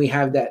 But then we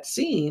have that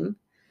scene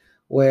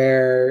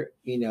where,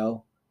 you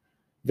know,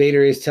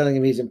 Vader is telling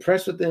him he's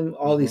impressed with him,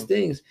 all these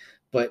things,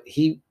 but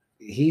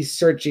he's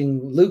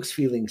searching Luke's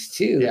feelings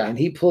too, and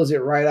he pulls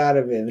it right out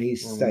of him.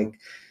 He's like,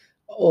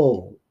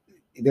 "Oh,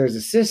 there's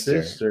a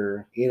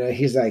sister." You know,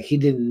 he's like, he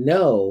didn't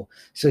know,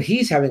 so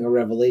he's having a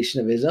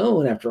revelation of his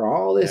own after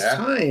all this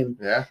time.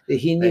 Yeah, that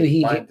he knew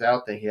he finds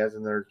out that he has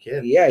another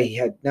kid. Yeah, he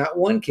had not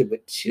one kid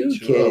but two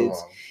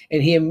kids,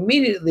 and he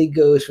immediately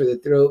goes for the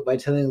throat by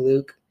telling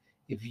Luke,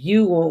 "If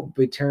you won't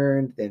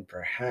return, then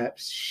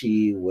perhaps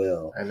she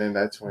will." And then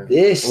that's when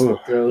this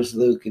throws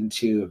Luke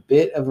into a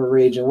bit of a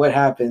rage. And what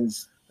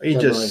happens? He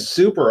just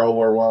super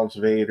overwhelms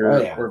Vader,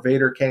 where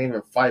Vader can't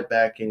even fight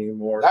back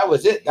anymore. That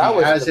was it. That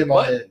was him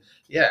on it.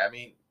 Yeah, I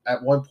mean,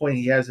 at one point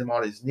he has him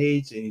on his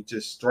knees, and he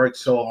just strikes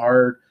so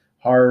hard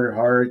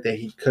that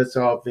he cuts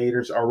off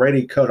Vader's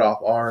already cut off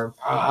arm.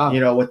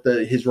 You know, with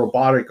his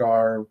robotic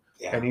arm,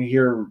 and you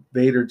hear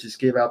Vader just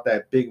give out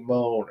that big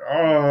moan.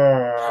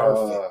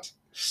 Perfect.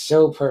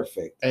 So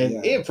perfect.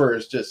 And Emperor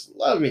is just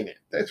loving it.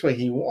 That's what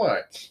he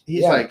wants.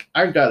 He's like,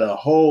 I got a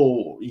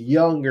whole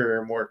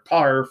younger, more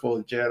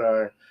powerful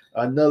Jedi,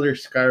 another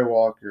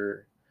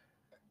Skywalker.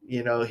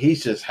 You know,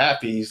 he's just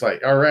happy. He's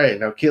like, all right,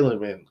 now kill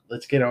him and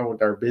let's get on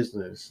with our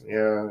business.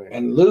 Yeah.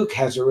 And Luke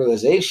has a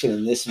realization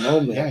in this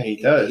moment. Yeah, he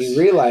does. He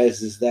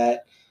realizes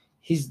that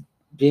he's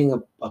being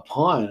a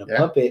pawn, a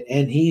puppet,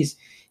 and he's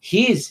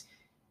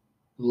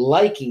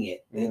liking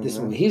it at this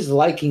moment. He's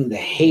liking the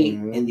hate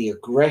and the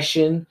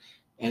aggression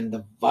and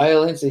the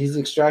violence that he's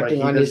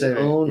extracting on his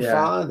own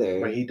father.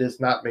 But he does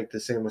not make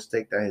the same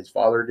mistake that his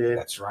father did.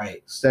 That's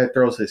right. Instead,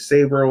 throws his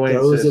saber away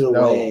and says,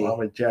 no,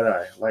 I'm a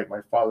Jedi, like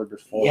my father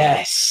before.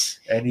 Yes.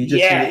 And you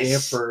just see the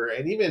Emperor,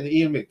 and even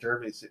Ian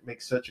McDermott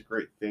makes such a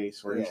great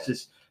face where he's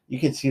just,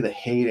 you can see the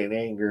hate and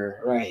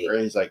anger. Right. Where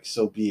he's like,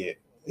 so be it.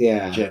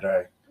 Yeah.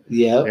 Jedi.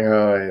 Yep. You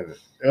know, and,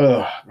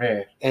 oh,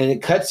 man. And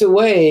it cuts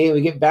away, and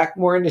we get back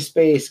more into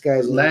space,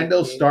 guys.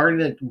 Lando's starting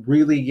to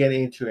really get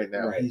into it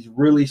now. Right. He's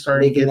really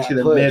starting to get to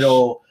the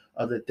middle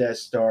of the Death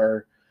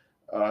Star.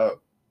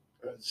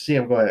 See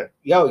him, go ahead.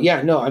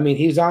 I mean,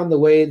 he's on the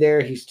way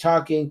there. He's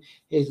talking.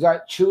 He's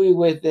got Chewie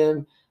with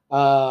him.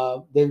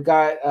 They've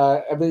got,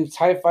 I believe,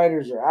 TIE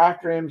fighters are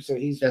after him, so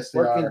he's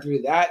working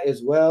through that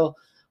as well.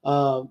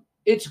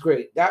 It's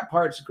great. That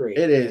part's great.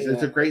 It is.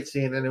 It's a great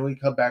scene. And then we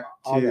come back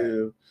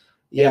to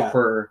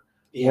Emperor,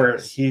 where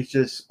he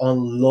just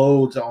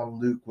unloads on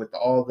Luke with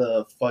all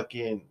the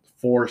fucking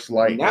Force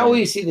lightning. Now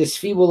we see this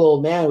feeble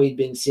old man we've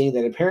been seeing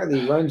that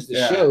apparently runs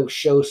the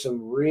show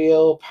some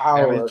real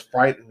power. And it's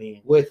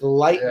frightening. With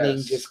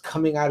lightning just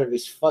coming out of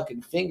his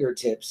fucking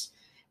fingertips.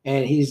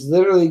 And he's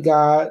literally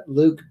got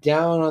Luke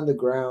down on the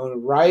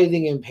ground,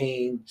 writhing in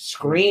pain,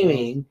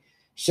 screaming.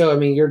 So, I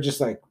mean, you're just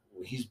like,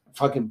 he's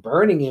fucking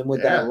burning him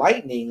with that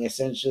lightning,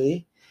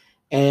 essentially.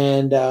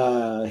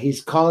 And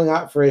he's calling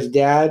out for his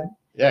dad.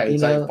 Yeah,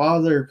 he's like,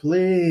 Father,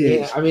 please.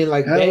 Yeah, I mean,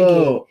 like,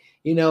 begging.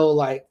 You know,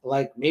 like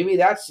maybe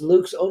that's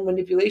Luke's own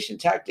manipulation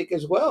tactic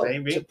as well.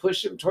 Maybe. To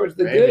push him towards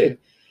the good.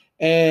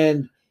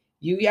 And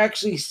you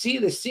actually see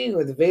the scene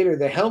with Vader,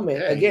 the helmet.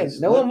 Yeah, again,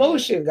 no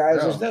emotion,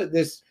 guys. No.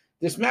 There's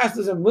this mask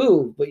doesn't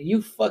move, but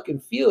you fucking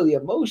feel the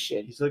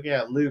emotion. He's looking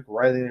at Luke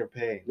writhing in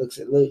pain. Looks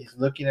at Luke. He's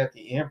looking at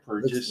the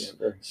Emperor,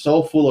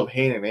 so full of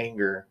hate and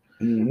anger.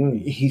 Mm-hmm.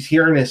 He's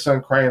hearing his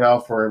son crying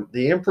out for him.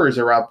 The Emperor's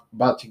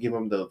about to give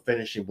him the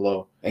finishing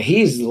blow. And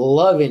he's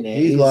loving it.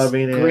 He's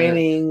loving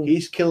grinning.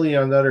 He's killing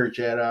another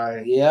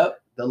Jedi.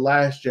 Yep. the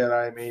last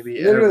Jedi,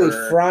 maybe literally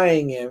ever.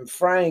 frying him,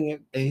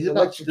 And he's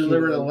about to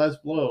deliver the electrocuting him.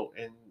 last blow,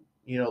 and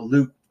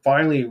Luke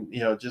finally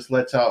just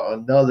lets out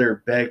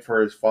another beg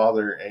for his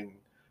father, and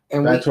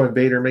And that's when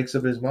Vader makes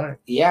up his mind.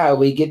 yeah,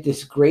 we get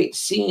this great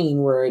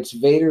scene where it's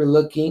Vader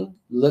looking,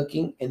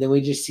 and then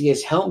we just see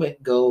his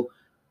helmet go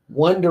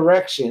one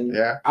direction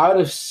out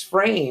of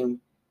frame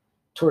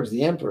towards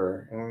the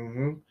Emperor.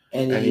 Mm-hmm.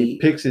 And he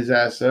picks his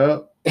ass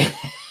up.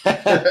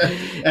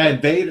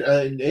 And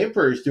Vader, the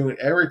Emperor is doing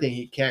everything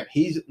he can.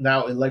 He's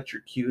now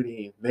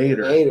electrocuting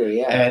Vader.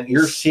 And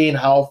you're seeing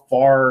how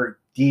far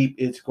deep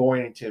it's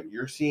going into him.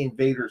 You're seeing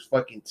Vader's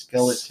fucking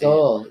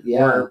skeleton.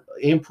 Where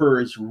Emperor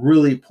is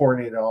really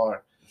pouring it on.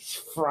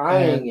 He's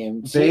frying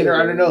him. Vader,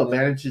 I don't know,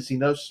 manages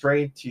enough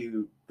strength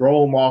to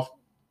throw him off,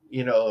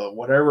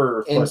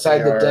 whatever.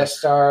 Inside the Death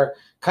Star.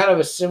 Kind of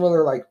a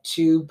similar like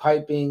tube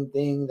piping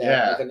thing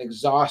that like an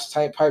exhaust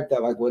type pipe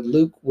that like what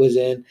Luke was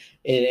in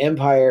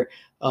Empire.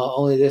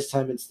 Only this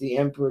time it's the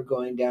Emperor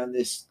going down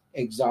this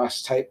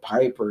exhaust type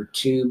pipe or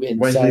tube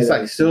inside. When he's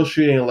like still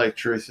shooting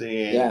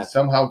electricity and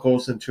somehow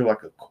goes into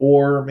like a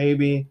core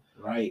maybe.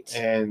 Right.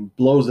 And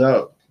blows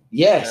up.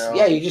 Yes.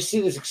 Yeah. You just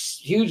see this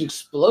huge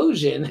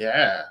explosion.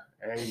 Yeah.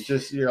 And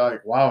you're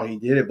like, wow, he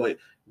did it. But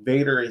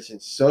Vader is in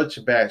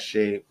such bad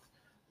shape,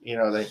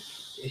 that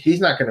he's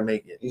not going to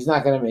make it. He's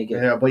not going to make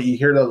it. But you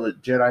hear the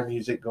Jedi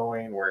music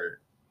going where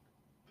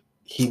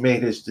he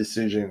made his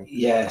decision.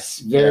 Yes.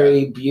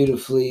 Very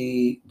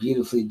beautifully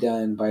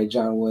done by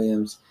John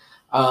Williams.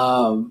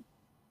 And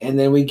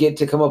then we get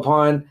to come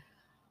upon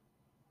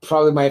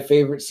probably my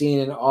favorite scene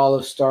in all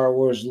of Star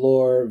Wars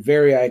lore.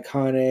 Very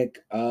iconic.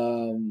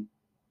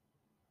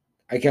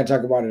 I can't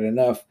talk about it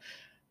enough.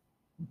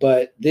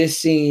 But this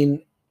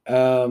scene,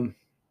 set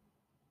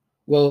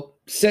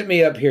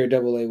me up here,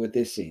 Double A, with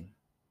this scene.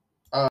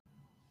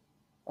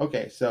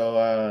 Okay,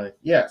 so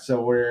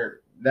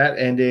that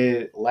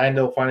ended.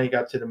 Lando finally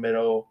got to the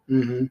middle.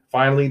 Mm-hmm.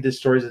 Finally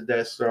destroys the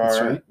Death Star.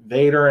 That's right.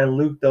 Vader and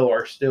Luke, though,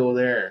 are still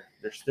there.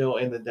 They're still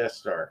in the Death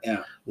Star.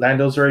 Yeah.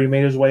 Lando's already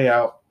made his way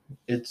out.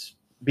 It's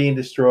being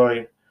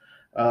destroyed.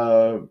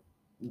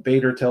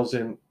 Vader tells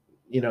him,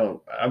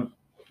 I'm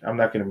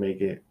not going to make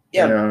it.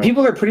 Yeah,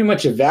 people are pretty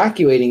much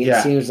evacuating,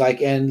 it seems like.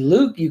 And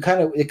Luke, it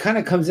kind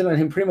of comes in on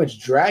him pretty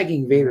much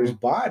dragging Vader's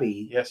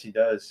body. Yes, he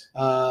does.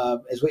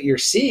 Is what you're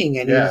seeing.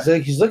 And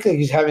he's looking like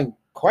he's having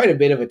quite a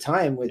bit of a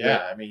time with it.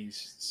 Yeah, I mean,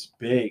 he's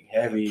big,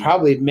 heavy.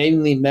 Probably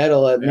mainly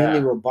metal, mainly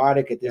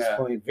robotic at this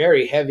point.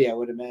 Very heavy, I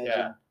would imagine.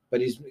 Yeah.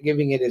 But he's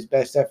giving it his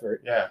best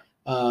effort. Yeah.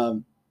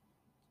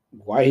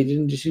 Why he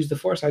didn't just use the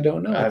Force, I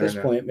don't know at this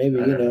point. Maybe,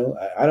 I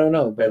don't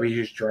know. But maybe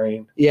he's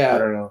drained. Yeah. I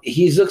don't know.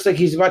 He looks like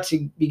he's about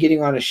to be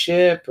getting on a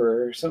ship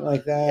or something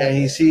like that. Yeah,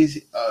 he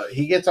sees,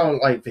 he gets on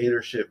like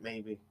Vader's ship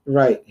maybe.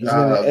 Right. He's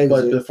gonna exit.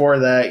 But before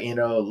that,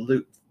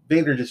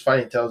 Vader just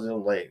finally tells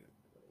him like,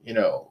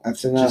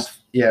 that's enough.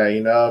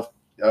 Enough.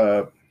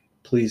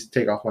 Please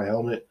take off my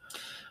helmet.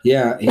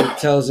 Yeah, he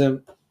tells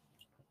him,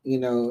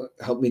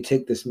 help me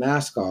take this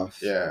mask off.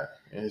 Yeah.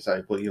 And he's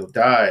like, well, you'll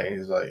die. And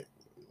he's like,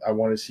 I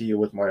want to see you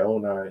with my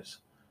own eyes.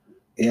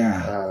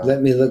 Yeah.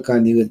 Let me look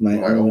on you with my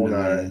own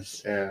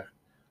eyes. Yeah.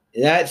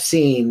 That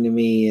scene to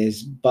me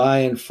is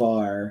by and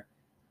far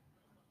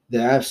the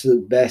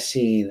absolute best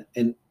scene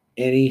in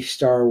any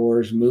Star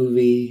Wars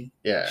movie,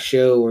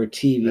 show, or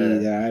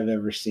TV that I've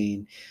ever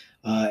seen.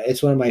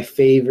 It's one of my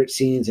favorite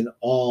scenes in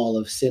all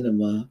of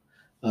cinema.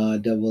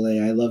 Double A.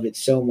 I love it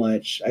so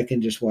much. I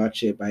can just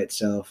watch it by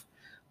itself.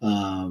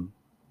 And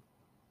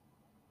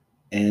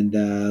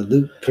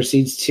Luke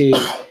proceeds to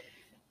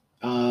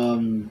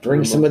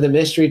bring some of the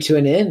mystery to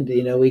an end.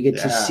 We get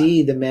to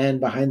see the man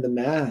behind the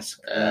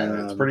mask.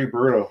 It's pretty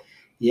brutal.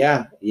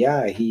 Yeah.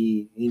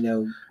 He,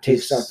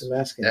 takes off the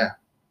mask.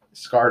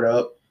 Scarred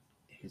up.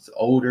 He's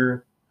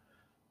older,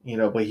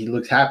 but he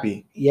looks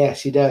happy.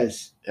 Yes, he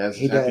does. He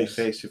has a happy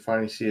face to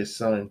finally see his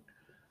son.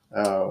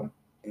 And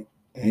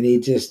he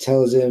just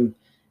tells him,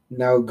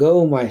 now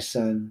go, my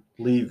son.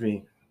 Leave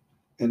me.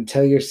 And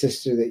tell your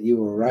sister that you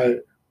were right.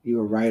 You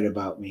were right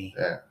about me.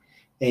 Yeah.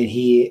 And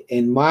he,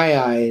 in my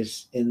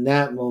eyes, in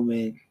that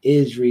moment,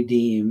 is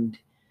redeemed.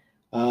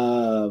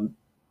 Knowing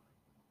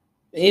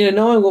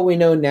what we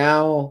know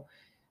now,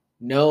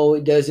 no,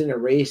 it doesn't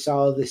erase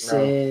all the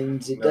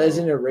sins. It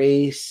doesn't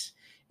erase.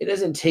 It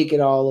doesn't take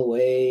it all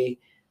away,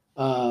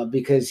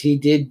 because he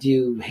did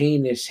do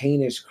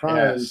heinous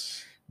crimes.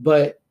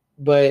 Yes.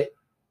 But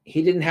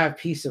he didn't have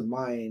peace of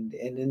mind,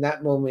 and in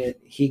that moment,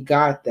 he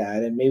got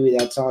that, and maybe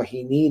that's all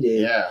he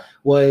needed. Yeah.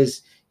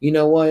 Was, you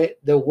know what,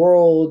 the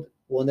world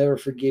will never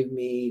forgive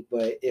me,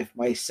 but if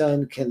my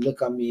son can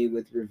look on me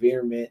with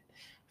reverence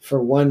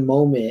for one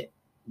moment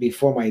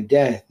before my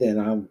death, then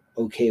I'm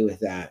okay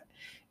with that.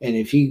 And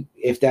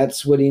if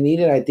that's what he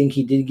needed, I think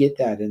he did get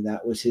that, and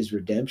that was his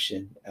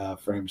redemption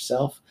for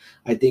himself,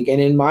 I think. And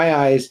in my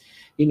eyes,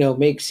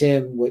 makes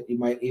him what you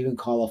might even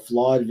call a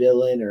flawed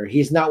villain, or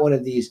he's not one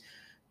of these,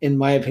 in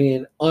my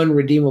opinion,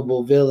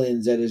 unredeemable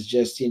villains that is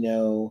just,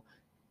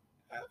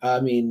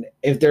 I mean,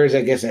 if there's,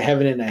 I guess, a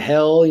heaven and a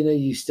hell,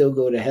 you still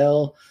go to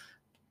hell.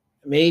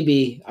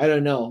 Maybe. I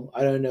don't know.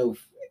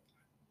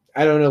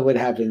 I don't know what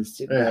happens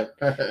to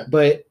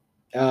but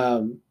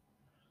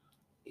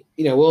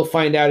we'll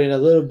find out in a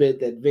little bit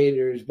that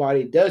Vader's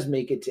body does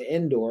make it to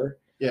Endor.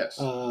 Yes.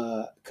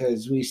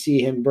 Because we see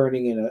him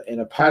burning in a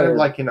kind pyre. of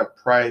like in a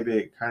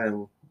private kind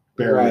of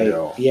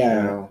burial. Right.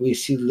 Yeah. We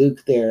see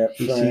Luke there up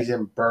he front. sees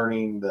him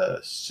burning the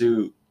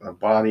suit, the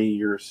body,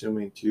 you're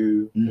assuming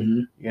too.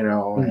 Mm-hmm.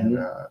 And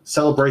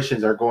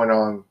celebrations are going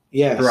on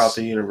throughout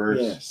the universe.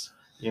 Yes.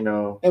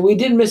 And we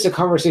did miss a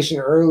conversation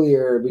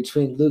earlier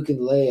between Luke and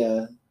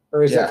Leia.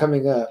 Or is that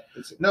coming up?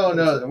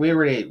 No,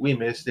 we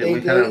missed it.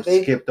 We kind of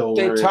skipped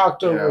over. They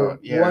talked over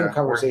one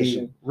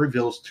conversation. He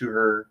reveals to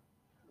her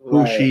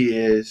who she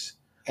is.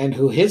 And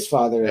who his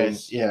father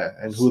is.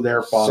 And who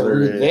their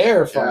father is.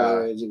 Their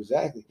father is,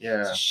 exactly.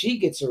 Yeah. So she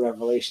gets a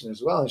revelation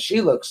as well. And she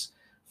looks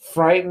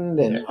frightened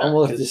and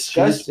almost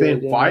disgusted. She's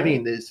been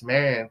fighting this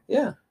man.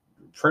 Yeah.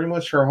 Pretty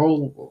much her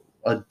whole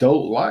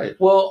adult life.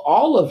 Well,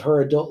 all of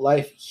her adult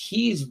life,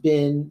 he's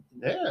been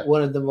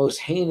one of the most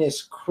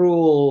heinous,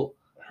 cruel,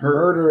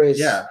 murderous.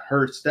 Yeah,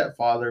 her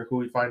stepfather, who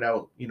we find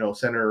out,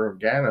 Senator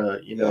Organa,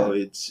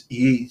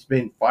 he's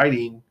been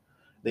fighting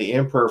the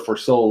Emperor for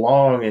so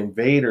long, and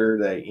Vader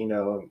that,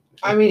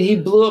 I mean, he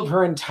blew up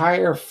her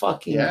entire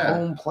fucking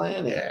home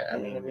planet. Yeah,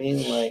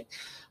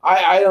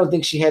 I don't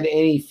think she had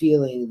any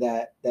feeling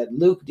that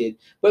Luke did,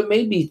 but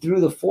maybe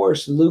through the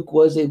Force, Luke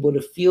was able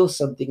to feel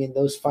something in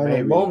those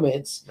final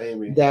moments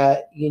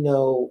that,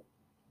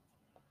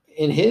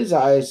 in his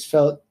eyes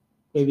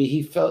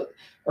he felt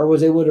or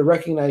was able to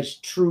recognize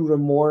true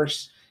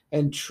remorse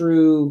and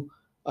true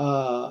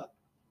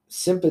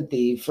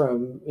sympathy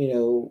from,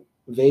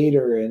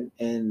 Vader,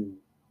 and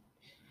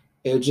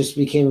it just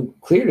became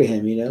clear to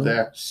him,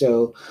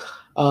 So,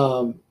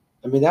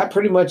 that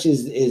pretty much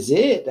is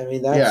it. I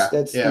mean,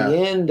 that's the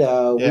end.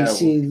 We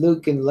see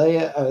Luke and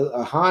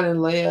Leia, Han and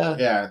Leia.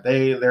 Yeah,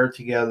 they're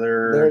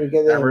together. They're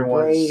together.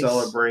 Everyone's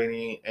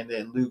celebrating, and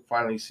then Luke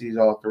finally sees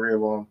all three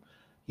of them.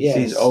 He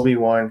sees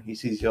Obi-Wan, he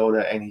sees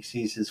Yoda, and he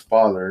sees his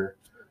father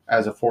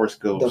as a Force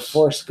ghost. The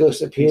Force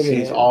ghost appears. He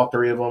sees all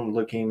three of them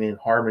looking in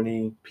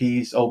harmony,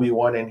 peace.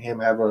 Obi-Wan and him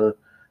have a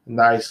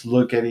nice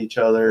look at each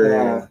other.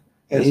 Yeah.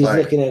 And he's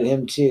looking at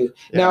him too.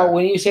 Yeah. Now,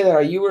 when you say that,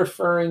 are you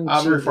referring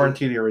I'm referring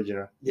to the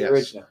original. The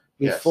original.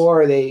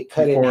 Before they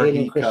cut in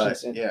Hayden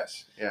Christensen.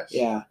 Yes.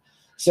 Yeah.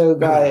 So,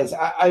 guys,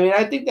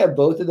 I think that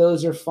both of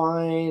those are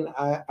fine.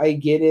 I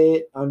get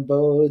it on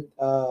both.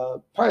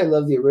 Probably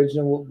love the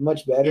original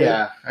much better.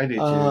 Yeah, I do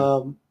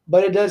too.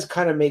 But it does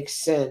kind of make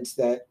sense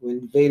that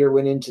when Vader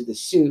went into the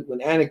suit, when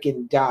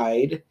Anakin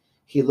died,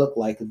 he looked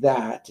like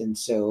that. And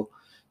so,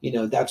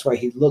 that's why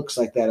he looks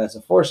like that as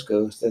a Force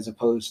ghost, as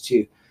opposed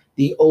to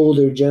the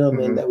older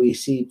gentleman that we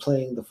see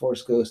playing the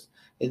Force ghost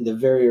in the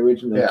very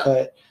original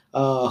cut,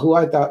 who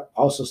I thought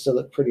also still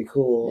looked pretty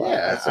cool.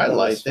 Yeah, I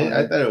liked it.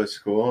 I thought it was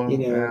cool.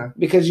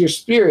 Because your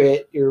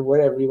spirit, your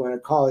whatever you want to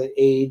call it,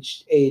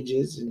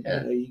 ages, and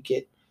you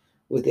get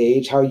with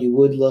age how you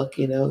would look.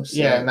 So.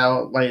 Yeah.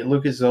 Now, like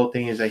Lucas' whole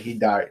thing is that he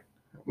died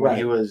when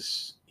he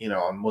was,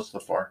 on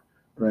Mustafar.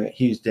 Right.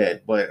 He was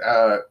dead, but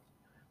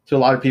to a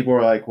lot of people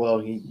are like, well,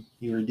 he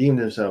redeemed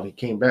himself. He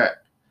came back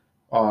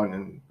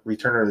on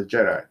Return of the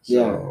Jedi.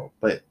 So,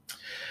 but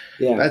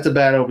that's a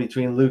battle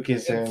between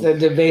Lucas and the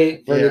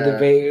debate for the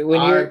debate. When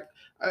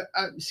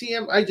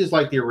I just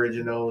like the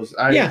originals.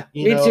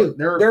 Me too.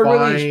 They're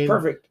fine. Really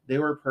perfect. They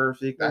were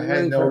perfect. They're I had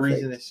really no perfect.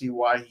 reason to see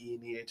why he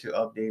needed to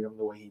update them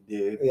the way he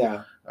did.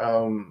 Yeah.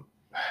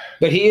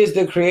 But he is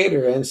the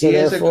creator, and so he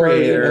is the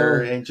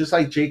creator, and just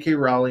like J.K.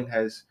 Rowling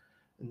has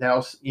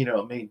now,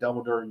 made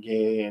Dumbledore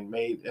gay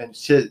and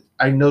said,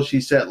 I know she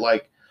said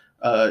like.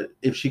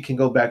 If she can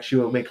go back, she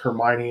will make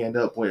Hermione end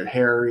up with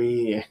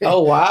Harry.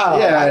 Oh wow!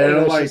 Yeah,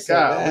 and I'm like,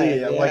 God,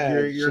 I'm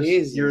like you're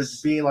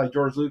being like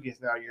George Lucas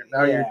now.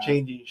 You're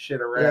changing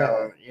shit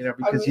around,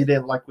 because you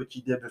didn't like what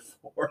you did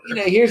before.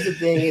 Here's the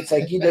thing: it's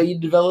like you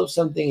develop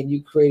something and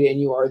you create it,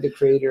 and you are the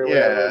creator. Or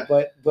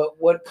whatever, but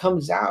what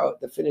comes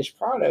out, the finished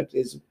product,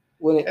 is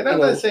when it. And I'm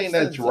not saying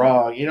that's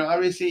wrong.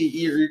 Obviously,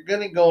 you're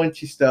gonna go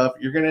into stuff.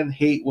 You're gonna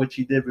hate what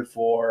you did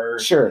before.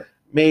 Sure.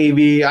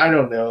 Maybe, I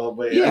don't know,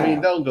 but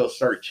don't go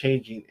start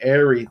changing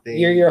everything.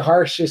 You're your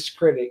harshest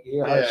critic.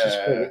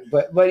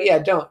 But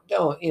don't.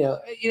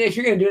 If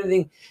you're gonna do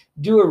anything,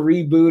 do a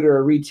reboot or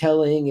a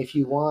retelling if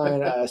you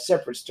want a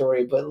separate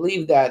story, but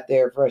leave that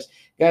there for us,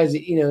 guys.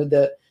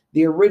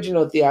 The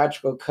original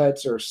theatrical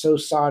cuts are so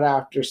sought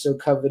after, so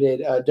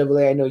coveted.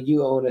 AA, I know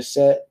you own a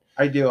set.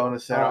 I do own a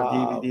set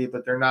on DVD,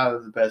 but they're not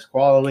of the best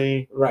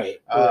quality. Right.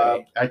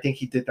 I think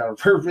he did that on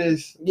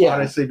purpose. Yeah.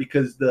 Honestly,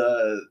 because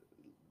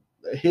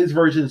his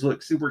versions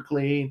look super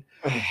clean.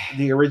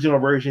 The original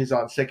versions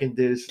on second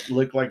disc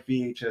look like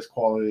VHS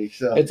quality.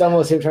 So it's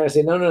almost him trying to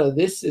say, no,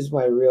 this is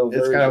my real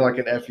version. It's kind of like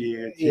an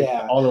FU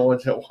to all the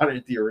ones that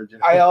wanted the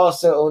original. I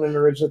also own an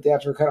original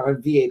theatrical cut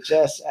on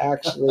VHS,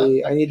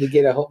 actually. I need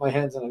to hold my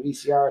hands on a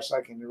VCR so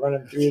I can run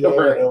them through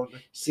there and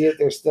see if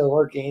they're still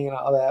working and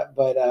all that.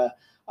 But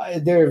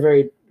they're a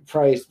very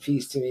prized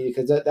piece to me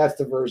because that's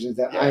the versions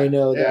that I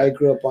know that I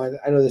grew up on.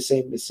 I know the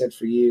same is said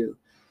for you.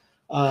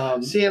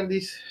 Sam,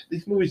 these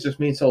movies just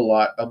mean a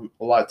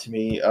lot to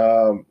me.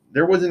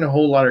 There wasn't a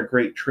whole lot of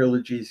great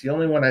trilogies. The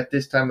only one at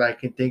this time that I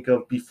can think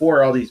of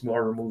before all these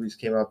Marvel movies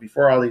came out,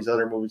 before all these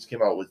other movies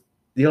came out, was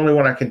the only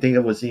one I can think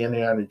of was the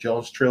Indiana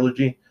Jones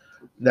trilogy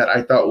that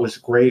I thought was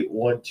great.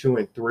 1, 2,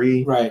 and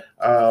 3. Right.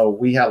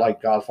 We had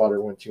like Godfather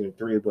 1, 2, and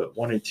 3, but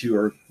 1 and 2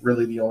 are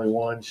really the only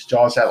ones.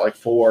 Jaws had like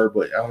 4,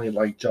 but I only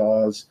like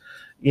Jaws.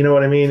 You know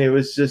what I mean? It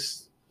was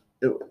just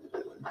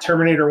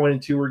Terminator 1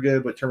 and 2 were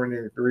good, but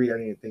Terminator 3 I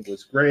didn't think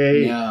was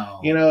great. No.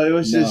 You know, it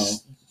was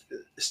just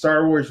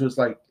Star Wars was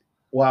like,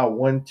 wow,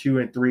 1, 2,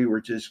 and 3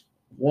 were just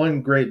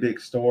one great big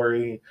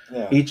story.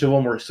 Yeah. Each of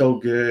them were so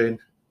good.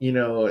 You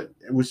know, it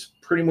was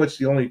pretty much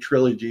the only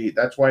trilogy.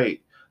 That's why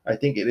I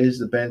think it is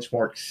the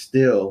benchmark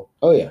still.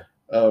 Oh yeah.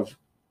 Of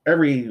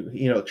every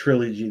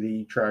trilogy that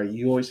you try.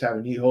 You always have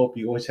a New Hope.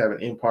 You always have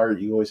an Empire.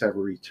 You always have a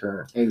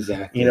Return.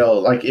 Exactly. You know,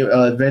 like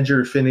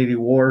Avenger Infinity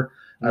War.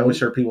 I always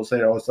heard people say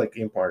that was like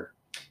Empire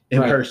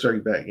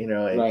Strikes Back,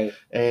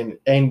 and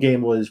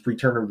Endgame was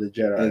Return of the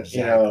Jedi,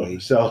 Exactly.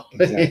 So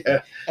exactly.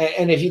 Yeah.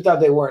 And if you thought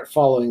they weren't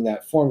following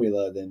that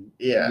formula, then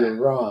you're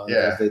wrong.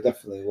 Yeah, they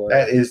definitely were.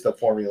 That is the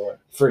formula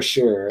for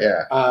sure.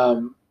 Yeah.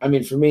 I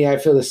mean, for me, I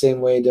feel the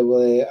same way.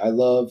 AA. I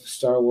love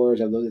Star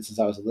Wars. I've loved it since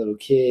I was a little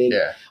kid.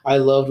 Yeah. I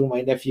loved when my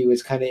nephew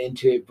was kind of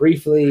into it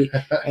briefly,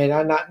 and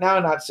I'm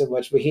not so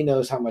much, but he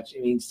knows how much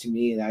it means to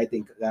me, and I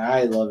think that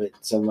I love it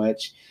so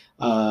much.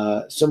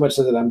 So much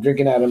so that I'm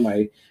drinking out of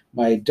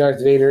my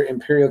Darth Vader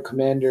Imperial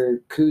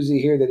Commander koozie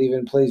here that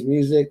even plays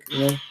music. You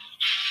know?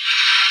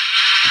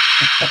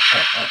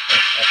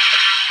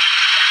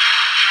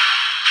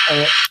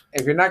 And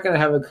if you're not going to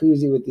have a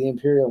koozie with the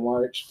Imperial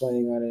March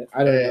playing on it,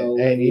 I don't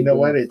know. And you know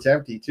what? It's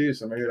empty too,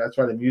 so maybe that's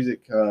why the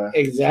music.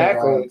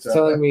 Exactly. It's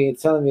telling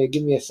me.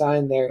 Give me a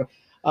sign there.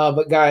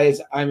 But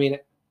guys, I mean,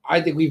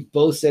 I think we've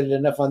both said it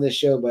enough on this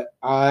show, but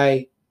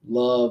I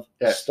love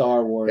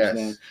Star Wars,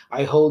 man.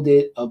 I hold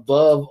it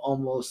above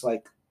almost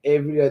like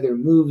every other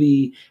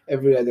movie,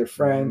 every other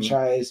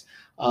franchise,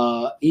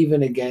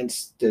 even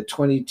against the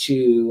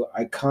 22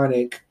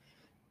 iconic,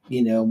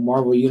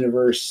 Marvel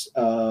Universe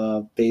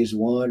Phase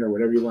 1 or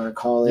whatever you want to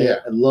call it.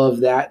 I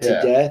love that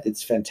to death.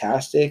 It's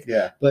fantastic.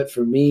 Yeah. But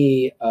for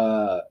me,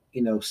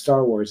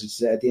 Star Wars,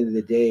 it's at the end of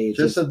the day.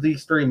 Just of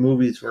these 3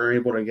 movies, we're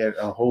able to get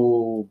a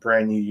whole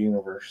brand new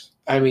universe.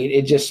 I mean,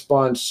 it just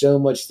spawned so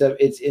much stuff.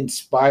 It's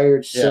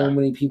inspired so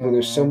many people.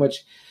 There's so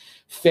much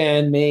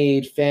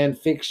fan-made, fan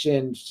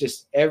fiction,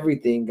 just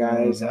everything,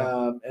 guys.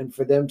 And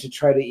for them to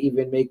try to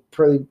even make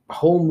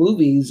whole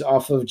movies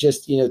off of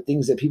just,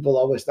 things that people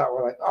always thought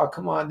were like, oh,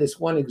 come on, this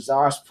one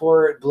exhaust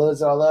port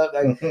blows it all up.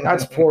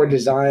 That's poor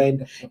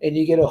design. And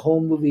you get a whole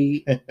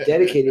movie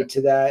dedicated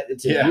to that.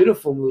 It's a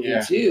beautiful movie,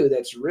 too.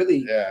 That's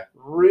really,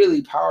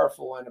 really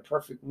powerful and a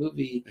perfect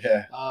movie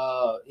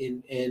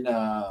in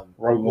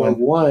Rogue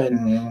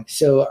One.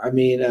 So, I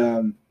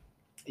mean,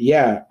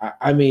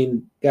 I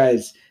mean,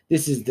 guys,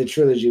 this is the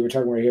trilogy we're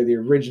talking about here, the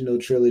original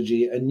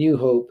trilogy, A New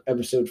Hope,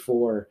 Episode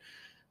 4,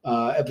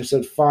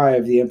 Episode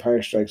 5, The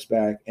Empire Strikes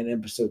Back, and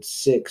Episode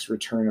 6,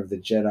 Return of the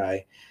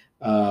Jedi.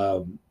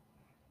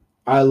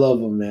 I love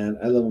them, man.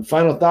 I love them.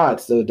 Final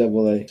thoughts, though,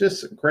 AA.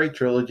 Just a great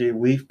trilogy.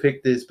 We've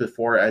picked this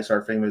before as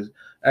our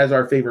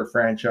favorite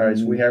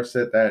franchise. We have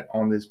said that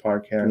on this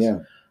podcast. Yeah.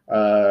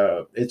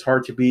 It's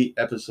hard to beat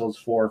Episodes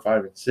 4,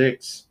 5, and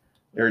 6.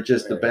 They're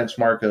just the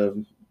benchmark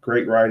of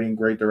great writing,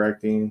 great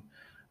directing,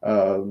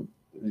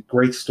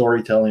 great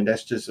storytelling.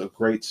 That's just a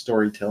great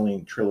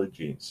storytelling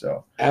trilogy.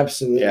 So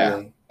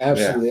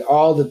absolutely.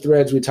 All the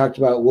threads we talked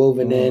about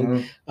woven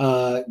in,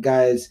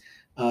 guys.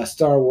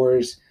 Star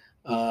Wars,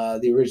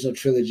 the original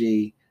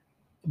trilogy,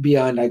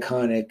 beyond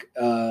iconic.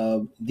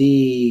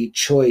 The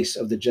choice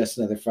of the Just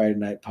Another Friday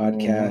Night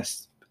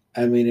podcast.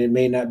 I mean, it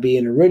may not be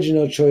an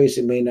original choice.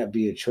 It may not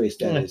be a choice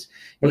that is,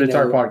 but it's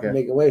our podcast.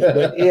 Make away from,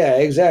 but yeah,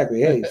 exactly.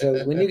 Hey,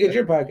 so when you get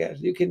your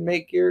podcast, you can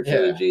make your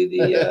trilogy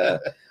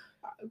the,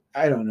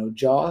 I don't know,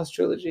 Jaws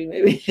trilogy,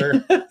 maybe.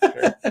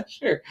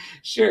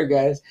 Sure,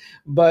 guys.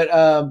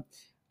 But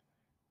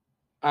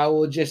I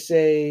will just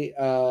say,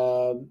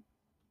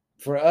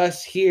 for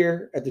us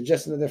here at the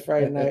Just Another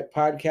Friday Night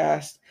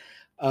podcast,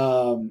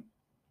 when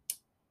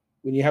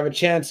you have a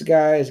chance,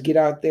 guys, get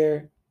out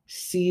there,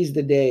 seize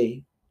the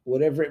day.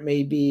 Whatever it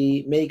may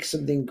be, make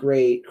something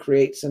great,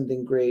 create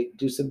something great,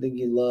 do something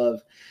you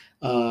love,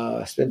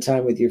 spend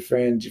time with your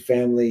friends, your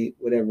family,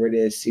 whatever it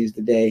is, seize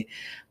the day.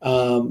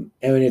 And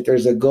if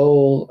there's a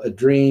goal, a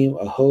dream,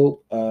 a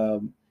hope,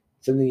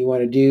 something you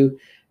want to do,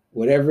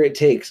 whatever it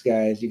takes,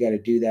 guys, you got to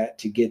do that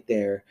to get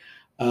there.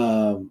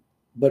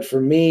 But for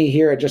me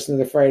here at Just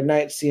Another Friday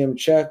Night, CM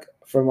Chuck,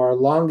 from our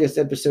longest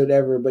episode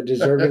ever, but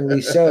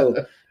deservingly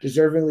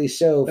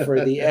so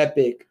for the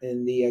epic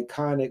and the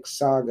iconic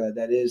saga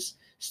that is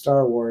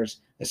Star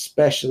Wars,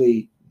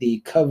 especially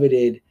the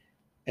coveted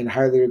and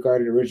highly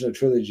regarded original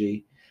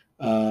trilogy.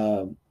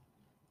 I'm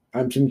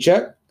Tim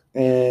Chuck,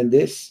 and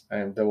this I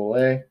am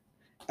AA.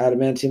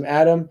 Adamantium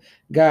Adam.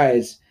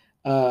 Guys,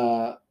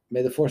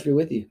 may the force be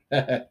with you.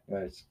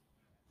 Nice.